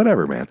shit, but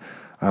whatever, man.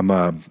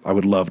 I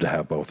would love to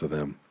have both of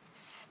them.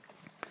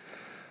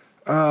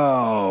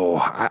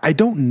 Oh, I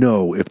don't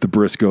know if the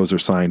Briscoes are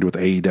signed with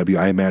AEW.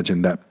 I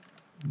imagine that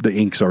the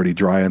ink's already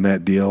dry on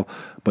that deal.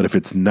 But if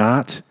it's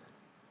not,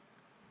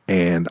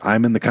 and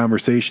I'm in the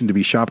conversation to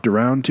be shopped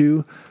around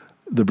to,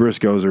 the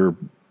Briscoes are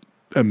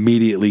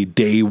immediately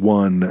day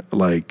one.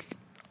 Like,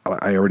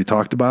 I already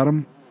talked about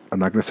them. I'm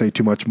not going to say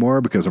too much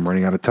more because I'm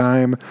running out of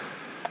time.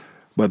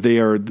 But they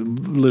are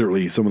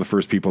literally some of the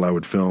first people I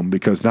would film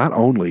because not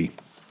only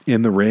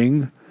in the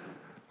ring,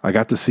 I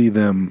got to see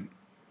them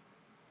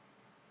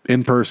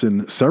in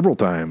person several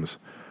times.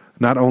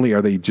 Not only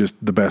are they just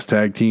the best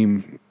tag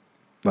team,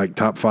 like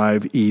top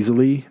 5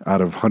 easily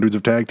out of hundreds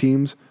of tag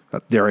teams,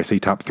 dare I say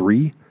top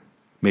 3,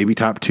 maybe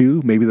top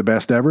 2, maybe the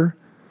best ever.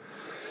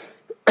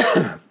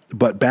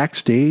 But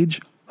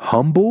backstage,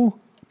 humble,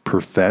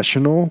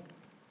 professional,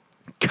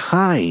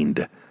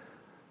 kind.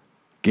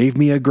 Gave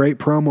me a great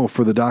promo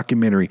for the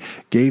documentary.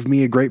 Gave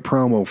me a great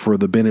promo for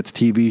the Bennett's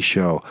TV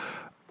show.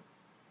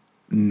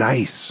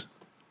 Nice,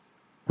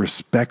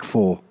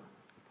 respectful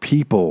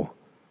people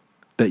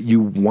that you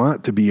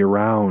want to be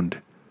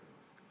around.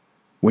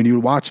 When you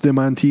watch them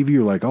on TV,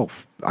 you're like, oh,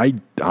 I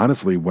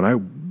honestly, when I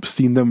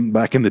seen them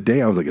back in the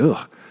day, I was like,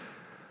 ugh,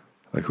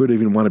 like who would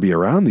even want to be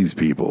around these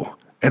people?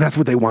 And that's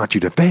what they want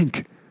you to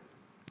think.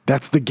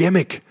 That's the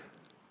gimmick.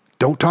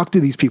 Don't talk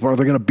to these people or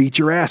they're going to beat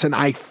your ass. And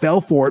I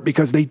fell for it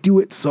because they do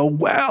it so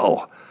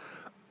well.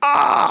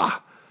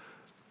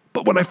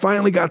 But when I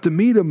finally got to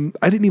meet them,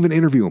 I didn't even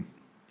interview them.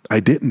 I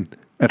didn't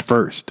at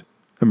first.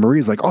 And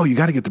Marie's like, oh, you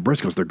got to get the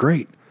Briscoes. They're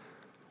great.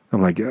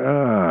 I'm like,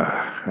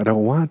 I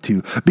don't want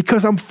to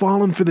because I'm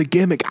falling for the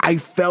gimmick. I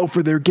fell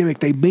for their gimmick.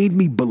 They made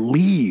me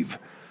believe.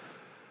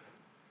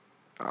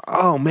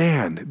 Oh,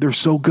 man, they're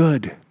so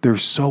good. They're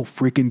so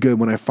freaking good.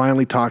 When I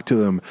finally talked to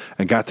them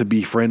and got to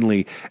be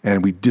friendly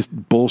and we just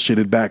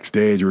bullshitted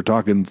backstage, we were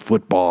talking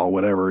football,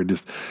 whatever,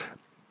 just,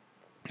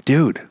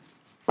 dude,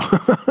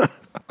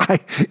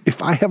 if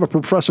I have a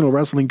professional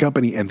wrestling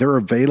company and they're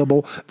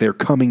available, they're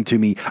coming to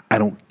me. I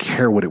don't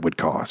care what it would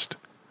cost.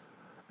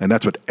 And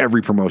that's what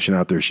every promotion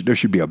out there there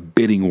should be a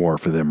bidding war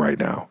for them right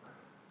now.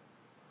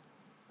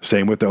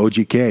 Same with the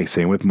OGK,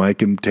 same with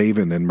Mike and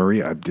Taven and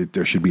Maria.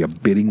 There should be a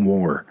bidding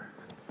war.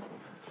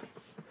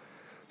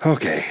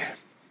 Okay.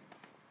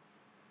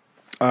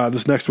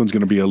 This next one's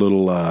going to be a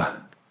little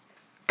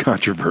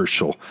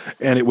controversial,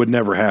 and it would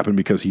never happen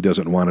because he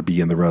doesn't want to be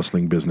in the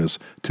wrestling business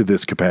to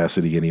this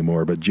capacity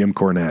anymore. But Jim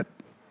Cornette,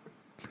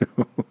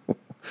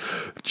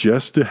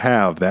 just to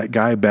have that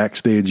guy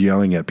backstage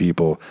yelling at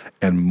people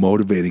and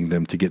motivating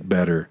them to get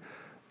better,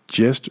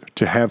 just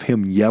to have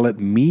him yell at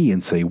me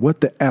and say,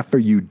 what the F are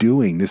you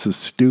doing? This is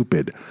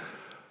stupid.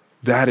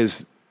 That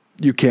is...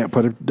 You can't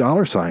put a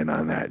dollar sign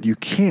on that. You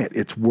can't.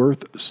 It's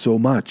worth so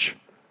much.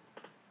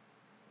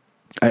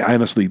 I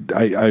honestly,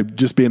 I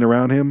just being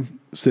around him,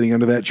 sitting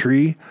under that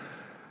tree,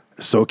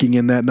 soaking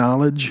in that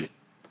knowledge,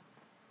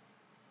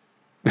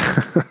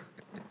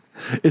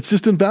 it's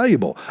just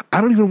invaluable.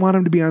 I don't even want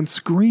him to be on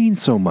screen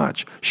so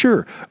much.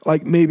 Sure,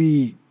 like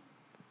maybe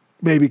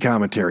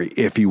commentary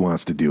if he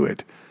wants to do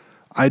it.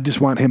 I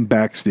just want him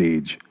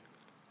backstage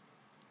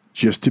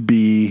just to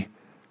be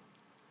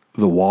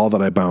the wall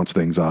that I bounce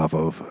things off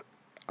of.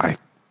 I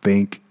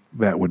think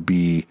that would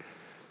be,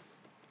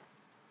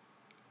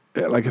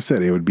 like I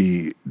said, it would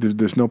be,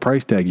 there's no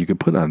price tag you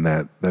could put on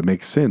that. That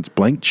makes sense.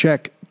 Blank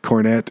check,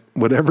 Cornette,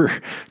 whatever.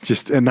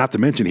 Just, and not to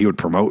mention he would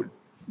promote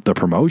the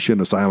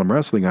promotion, Asylum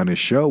Wrestling, on his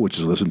show, which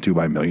is listened to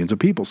by millions of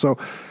people. So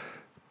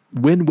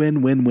win,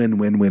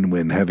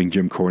 having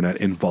Jim Cornette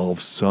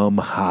involved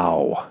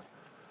somehow.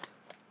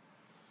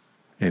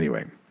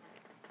 Anyway,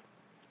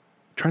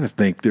 trying to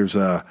think, there's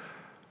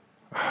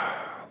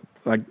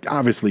like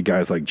obviously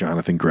guys like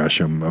Jonathan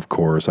Gresham, of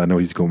course. I know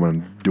he's going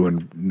on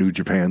doing New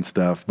Japan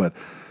stuff, but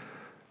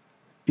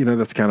you know,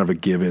 that's kind of a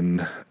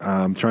given.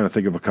 I'm trying to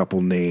think of a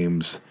couple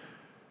names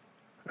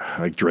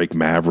like Drake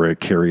Maverick,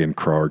 Karrion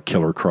Kross,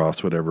 Killer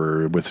Cross,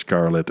 whatever, with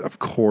Scarlett. Of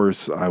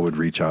course, I would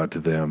reach out to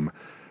them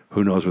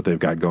who knows what they've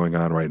got going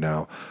on right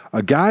now.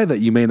 A guy that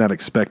you may not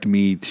expect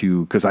me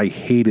to, because I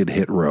hated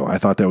Hit Row. I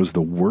thought that was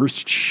the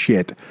worst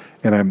shit.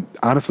 And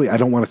I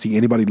don't want to see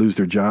anybody lose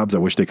their jobs. I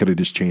wish they could have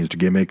just changed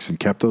gimmicks and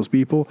kept those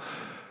people.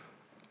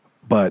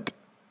 But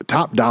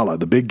Top Dollar,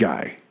 the big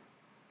guy,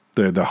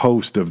 the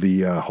host of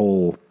the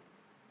whole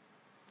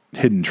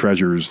Hidden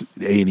Treasures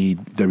A&E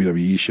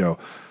WWE show,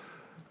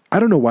 I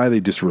don't know why they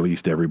just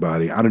released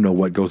everybody. I don't know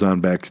what goes on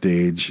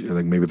backstage.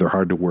 Like maybe they're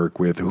hard to work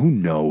with. Who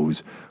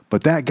knows?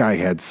 But that guy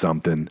had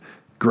something.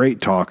 Great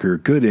talker,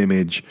 good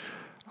image.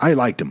 I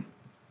liked him.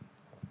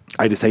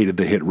 I just hated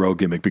the Hit Row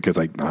gimmick because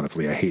I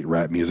hate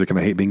rap music and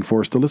I hate being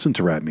forced to listen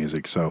to rap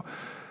music. So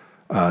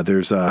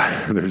there's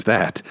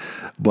that.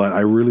 But I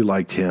really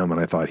liked him and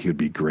I thought he would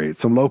be great.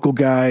 Some local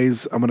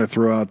guys I'm going to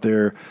throw out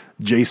there.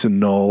 Jason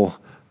Knoll.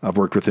 I've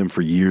worked with him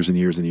for years and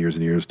years and years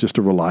and years. Just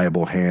a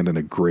reliable hand and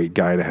a great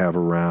guy to have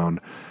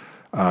around.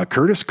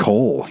 Curtis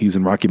Cole, he's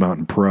in Rocky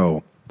Mountain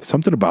Pro.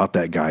 Something about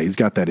that guy, he's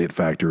got that it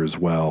factor as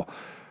well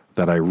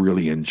that I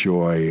really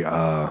enjoy.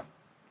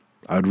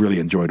 I'd really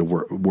enjoy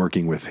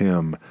working with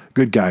him.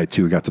 Good guy,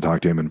 too. Got to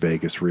talk to him in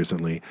Vegas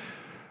recently.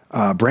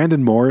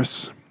 Brandon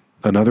Morris,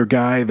 another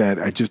guy that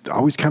I just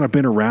always kind of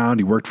been around.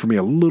 He worked for me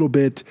a little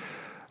bit.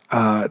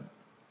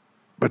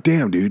 But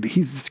damn, dude,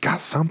 he's got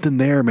something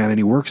there, man, and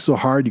he works so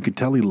hard. You can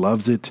tell he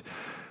loves it.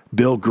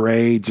 Bill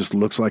Gray just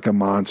looks like a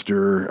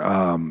monster.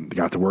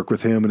 Got to work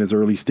with him in his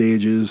early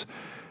stages.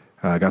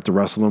 Got to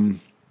wrestle him.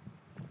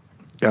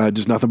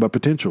 Just nothing but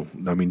potential.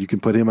 I mean, you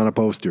can put him on a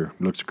poster.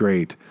 Looks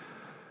great.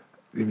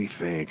 Let me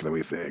think.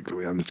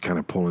 I'm just kind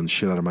of pulling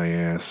shit out of my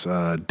ass.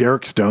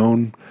 Derek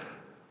Stone.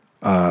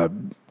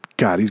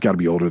 God, he's got to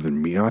be older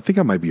than me. I think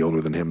I might be older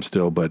than him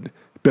still, but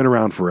been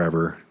around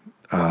forever.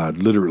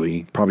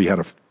 Literally, probably had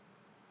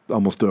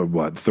almost a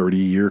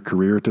 30-year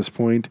career at this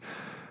point.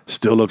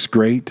 Still looks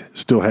great.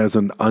 Still has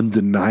an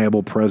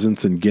undeniable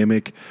presence and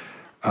gimmick.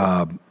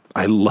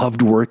 I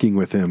loved working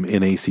with him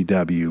in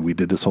ACW. We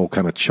did this whole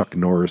kind of Chuck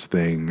Norris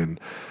thing, and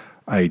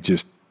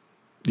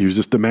he was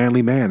just a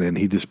manly man, and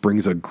he just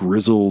brings a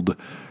grizzled,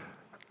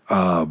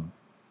 there's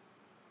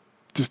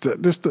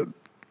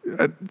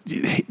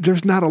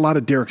not a lot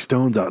of Derek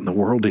Stones out in the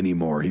world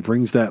anymore. He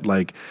brings that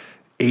like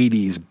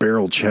 80s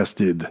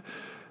barrel-chested,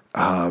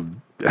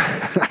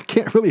 I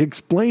can't really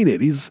explain it.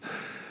 He's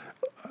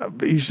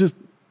just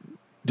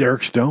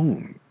Derek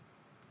Stone.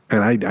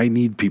 And I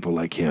need people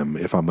like him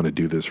if I'm going to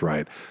do this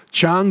right.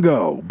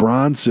 Chongo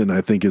Bronson,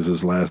 I think is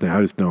his last name.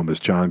 I just know him as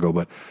Chongo,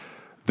 but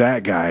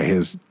that guy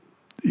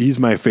he's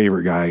my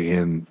favorite guy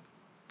in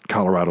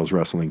Colorado's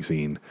wrestling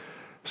scene.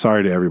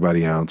 Sorry to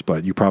everybody else,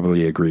 but you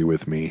probably agree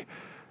with me.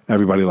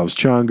 Everybody loves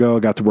Chongo. I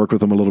got to work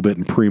with him a little bit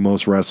in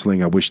Primos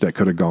Wrestling. I wish that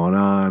could have gone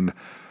on.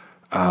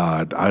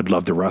 I'd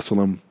love to wrestle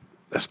him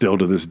still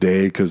to this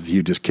day because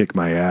he'd just kick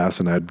my ass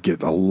and I'd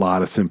get a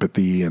lot of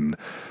sympathy and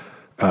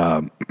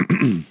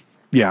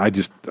yeah,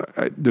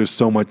 there's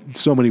so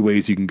many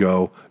ways you can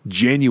go.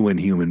 Genuine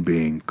human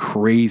being,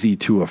 crazy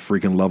to a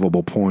freaking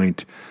lovable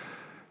point.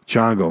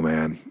 Chongo,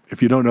 man.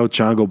 If you don't know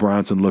Chongo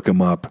Bronson, look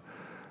him up.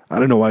 I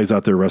don't know why he's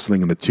out there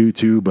wrestling in a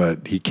tutu,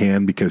 but he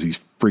can because he's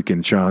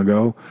freaking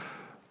Chongo.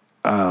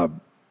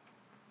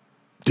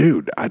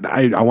 Dude,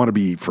 I want to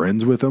be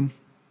friends with him.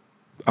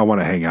 I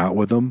want to hang out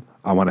with him.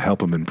 I want to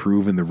help him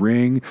improve in the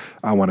ring.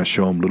 I want to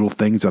show him little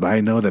things that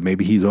I know that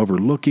maybe he's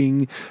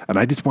overlooking. And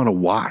I just want to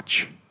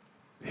watch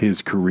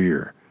his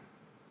career.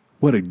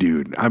 What a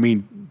dude. I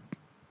mean,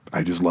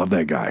 I just love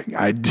that guy.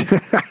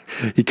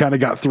 He kind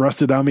of got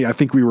thrusted on me. I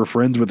think we were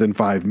friends within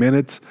 5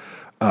 minutes.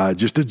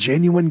 Just a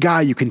genuine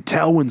guy. You can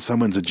tell when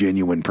someone's a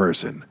genuine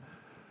person.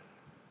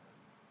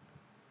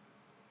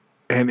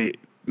 And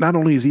not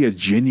only is he a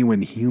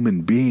genuine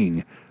human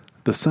being,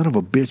 the son of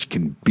a bitch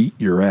can beat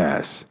your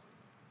ass.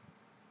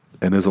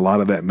 And there's a lot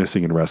of that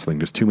missing in wrestling.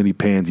 There's too many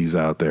pansies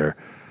out there.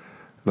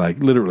 Like,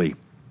 literally,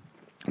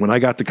 when I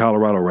got to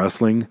Colorado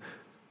wrestling,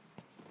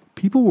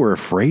 people were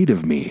afraid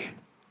of me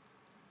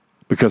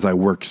because I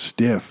worked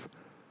stiff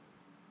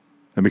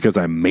and because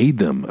I made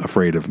them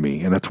afraid of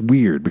me. And that's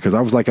weird because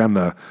I was like on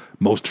the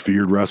most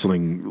feared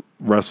wrestling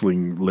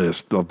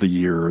list of the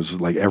years.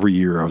 Like every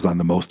year I was on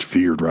the most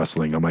feared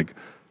wrestling. I'm like,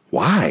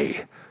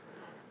 why?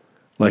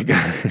 Like,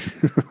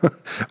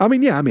 I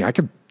mean, I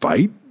could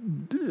fight,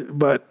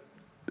 but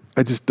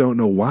I just don't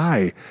know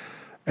why.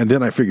 And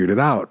then I figured it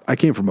out. I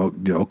came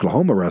from the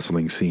Oklahoma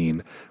wrestling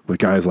scene with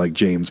guys like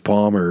James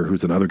Palmer,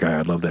 who's another guy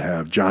I'd love to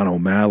have, John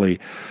O'Malley,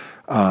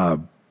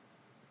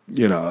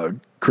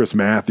 Chris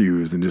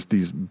Matthews, and just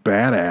these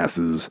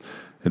badasses.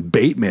 And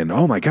Bateman,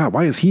 oh my God,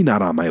 why is he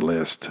not on my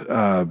list?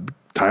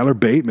 Tyler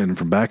Bateman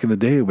from back in the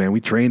day, man,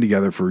 we trained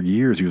together for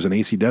years. He was in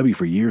ACW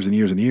for years and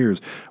years and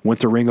years,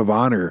 went to Ring of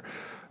Honor.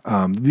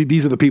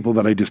 These are the people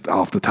that I just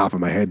off the top of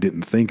my head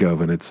didn't think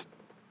of, and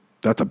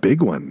that's a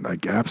big one.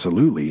 Like,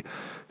 absolutely.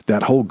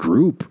 That whole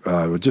group,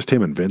 with just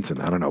him and Vincent,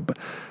 I don't know, but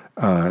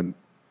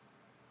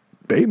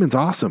Bateman's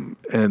awesome.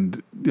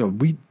 And,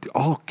 we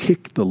all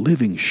kicked the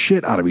living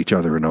shit out of each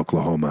other in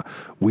Oklahoma.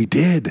 We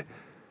did.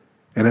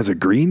 And as a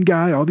green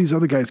guy, all these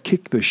other guys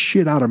kicked the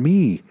shit out of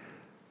me.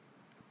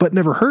 but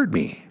never hurt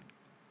me.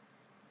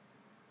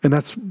 And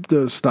that's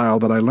the style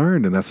that I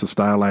learned, and that's the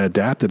style I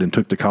adapted and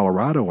took to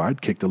Colorado.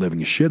 I'd kick the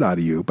living shit out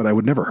of you, but I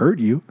would never hurt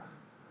you.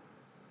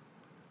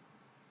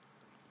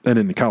 And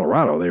in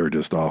Colorado, they were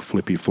just all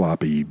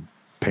flippy-floppy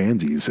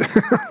pansies.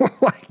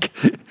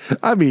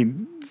 I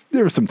mean,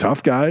 there were some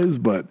tough guys,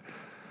 but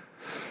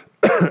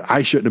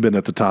I shouldn't have been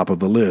at the top of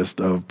the list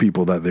of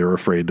people that they were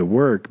afraid to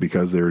work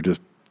because they were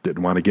just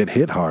didn't want to get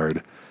hit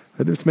hard.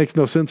 It just makes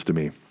no sense to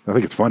me. I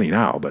think it's funny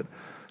now, but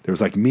there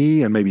was like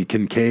me and maybe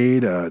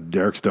Kincaid.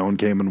 Derek Stone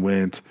came and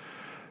went.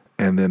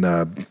 And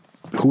then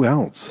who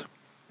else?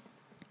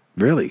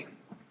 Really?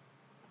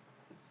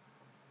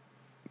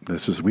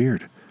 This is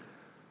weird.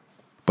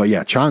 But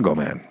yeah, Chongo,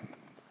 man.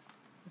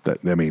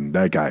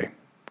 That guy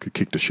could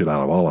kick the shit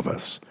out of all of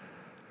us.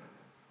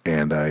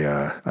 And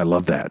I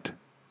love that.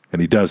 And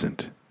he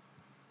doesn't.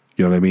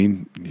 You know what I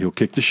mean? He'll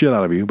kick the shit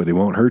out of you, but he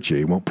won't hurt you.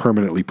 He won't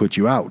permanently put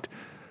you out.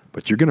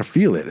 But you're going to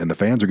feel it, and the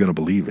fans are going to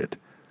believe it.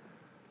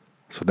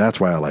 So that's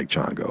why I like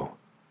Chongo.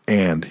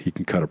 And he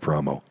can cut a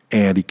promo.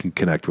 And he can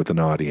connect with an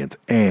audience.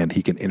 And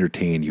he can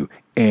entertain you.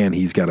 And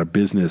he's got a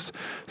business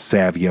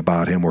savvy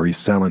about him where he's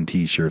selling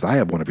T-shirts. I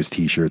have one of his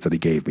T-shirts that he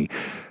gave me.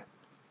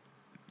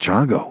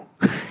 Chongo.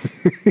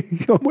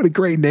 What a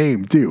great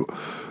name, too.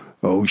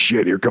 Oh,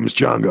 shit, here comes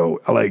Chongo.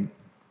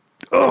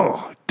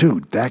 Oh,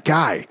 dude, that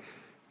guy.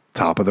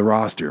 Top of the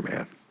roster,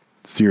 man.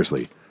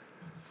 Seriously.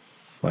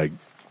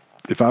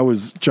 If I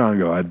was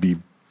Chongo, I'd be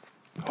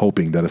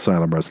hoping that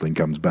Asylum Wrestling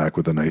comes back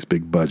with a nice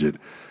big budget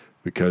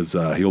because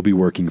he'll be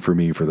working for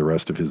me for the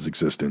rest of his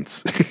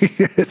existence.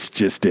 It's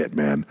just it,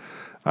 man.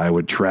 I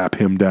would trap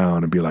him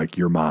down and be like,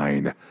 you're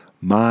mine.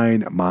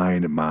 Mine,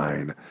 mine,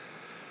 mine.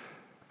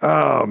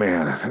 Oh,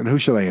 man. And who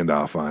should I end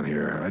off on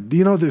here?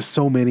 There's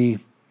so many,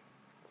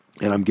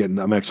 and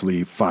I'm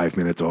actually 5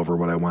 minutes over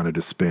what I wanted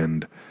to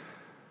spend.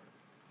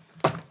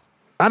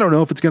 I don't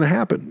know if it's going to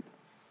happen.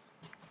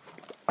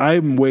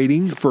 I'm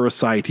waiting for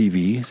Asy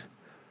TV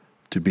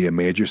to be a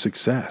major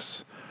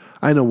success.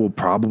 I know we'll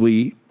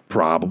probably,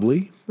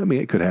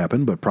 it could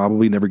happen, but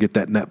probably never get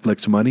that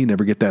Netflix money,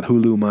 never get that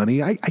Hulu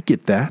money. I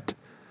get that.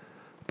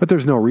 But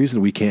there's no reason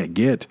we can't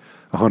get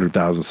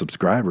 100,000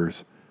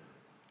 subscribers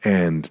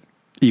and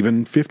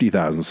even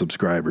 50,000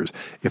 subscribers.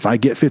 If I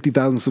get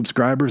 50,000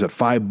 subscribers at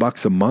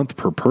 $5 a month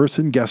per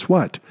person, guess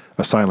what?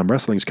 Asylum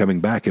Wrestling's coming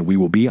back and we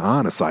will be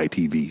on Asy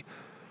TV.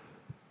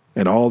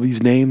 And all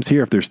these names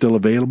here, if they're still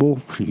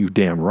available, you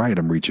damn right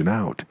I'm reaching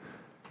out.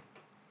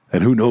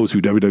 And who knows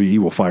who WWE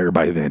will fire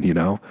by then,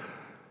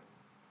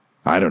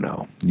 I don't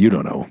know. You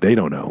don't know. They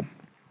don't know.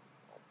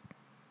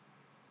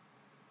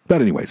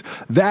 But anyways,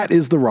 that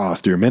is the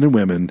roster, men and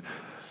women,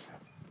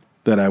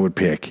 that I would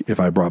pick if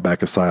I brought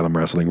back Asylum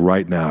Wrestling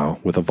right now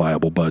with a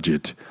viable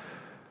budget.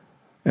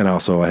 And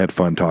also, I had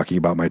fun talking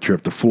about my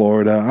trip to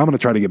Florida. I'm going to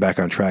try to get back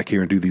on track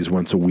here and do these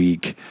once a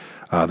week.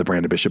 The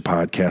Brandon Bishop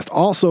podcast.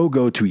 Also,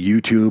 go to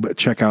YouTube,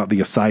 check out the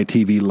Asy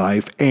TV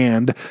Life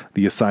and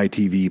the Asy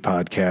TV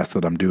podcast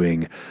that I'm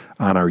doing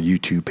on our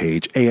YouTube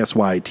page,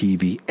 ASY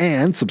TV,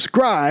 and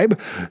subscribe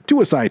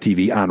to Asy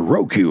TV on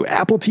Roku,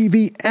 Apple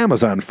TV,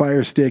 Amazon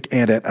Fire Stick,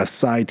 and at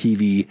Asy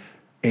TV,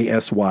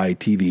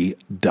 asytv.com.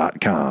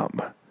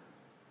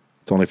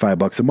 It's only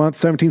 $5 a month,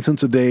 17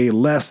 cents a day,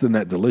 less than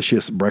that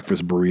delicious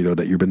breakfast burrito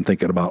that you've been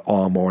thinking about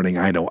all morning.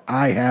 I know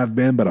I have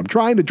been, but I'm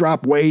trying to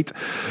drop weight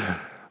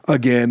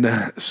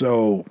again.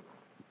 So,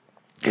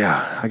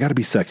 yeah, I got to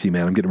be sexy,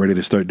 man. I'm getting ready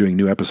to start doing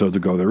new episodes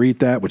of Go There Eat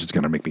That, which is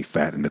going to make me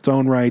fat in its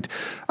own right.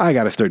 I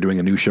got to start doing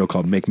a new show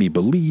called Make Me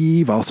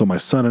Believe. Also, my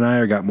son and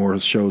I got more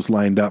shows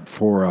lined up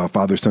for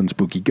Father, Son,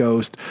 Spooky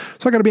Ghost.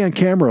 So I got to be on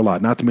camera a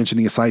lot, not to mention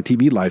the Asy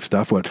TV Life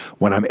stuff.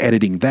 When I'm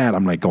editing that,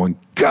 I'm like going,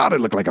 God, I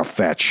look like a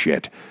fat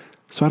shit.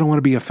 So I don't want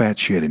to be a fat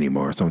shit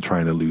anymore. So I'm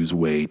trying to lose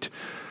weight.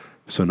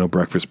 So no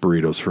breakfast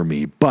burritos for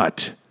me.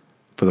 But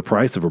for the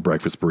price of a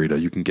breakfast burrito,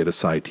 you can get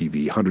Asy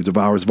TV. Hundreds of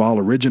hours of all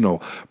original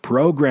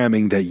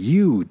programming that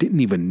you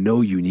didn't even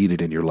know you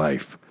needed in your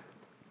life.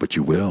 But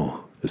you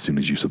will as soon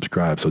as you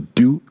subscribe. So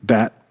do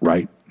that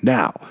right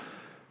now.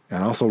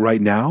 And also right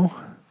now,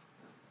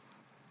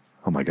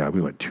 oh my God,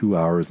 we went 2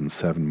 hours and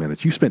 7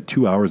 minutes. You spent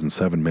 2 hours and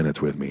 7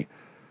 minutes with me.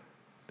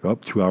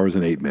 2 hours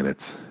and 8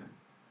 minutes.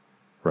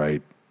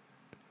 Right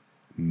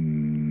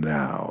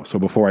now. So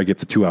before I get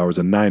to 2 hours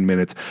and 9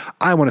 minutes,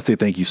 I want to say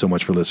thank you so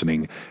much for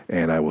listening,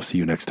 and I will see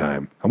you next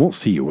time. I won't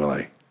see you, will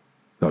I?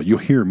 No, you'll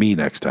hear me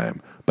next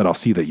time, but I'll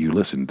see that you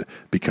listened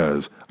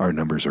because our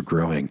numbers are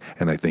growing,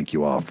 and I thank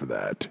you all for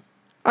that.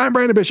 I'm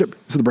Brandon Bishop.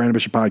 This is the Brandon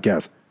Bishop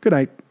Podcast. Good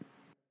night.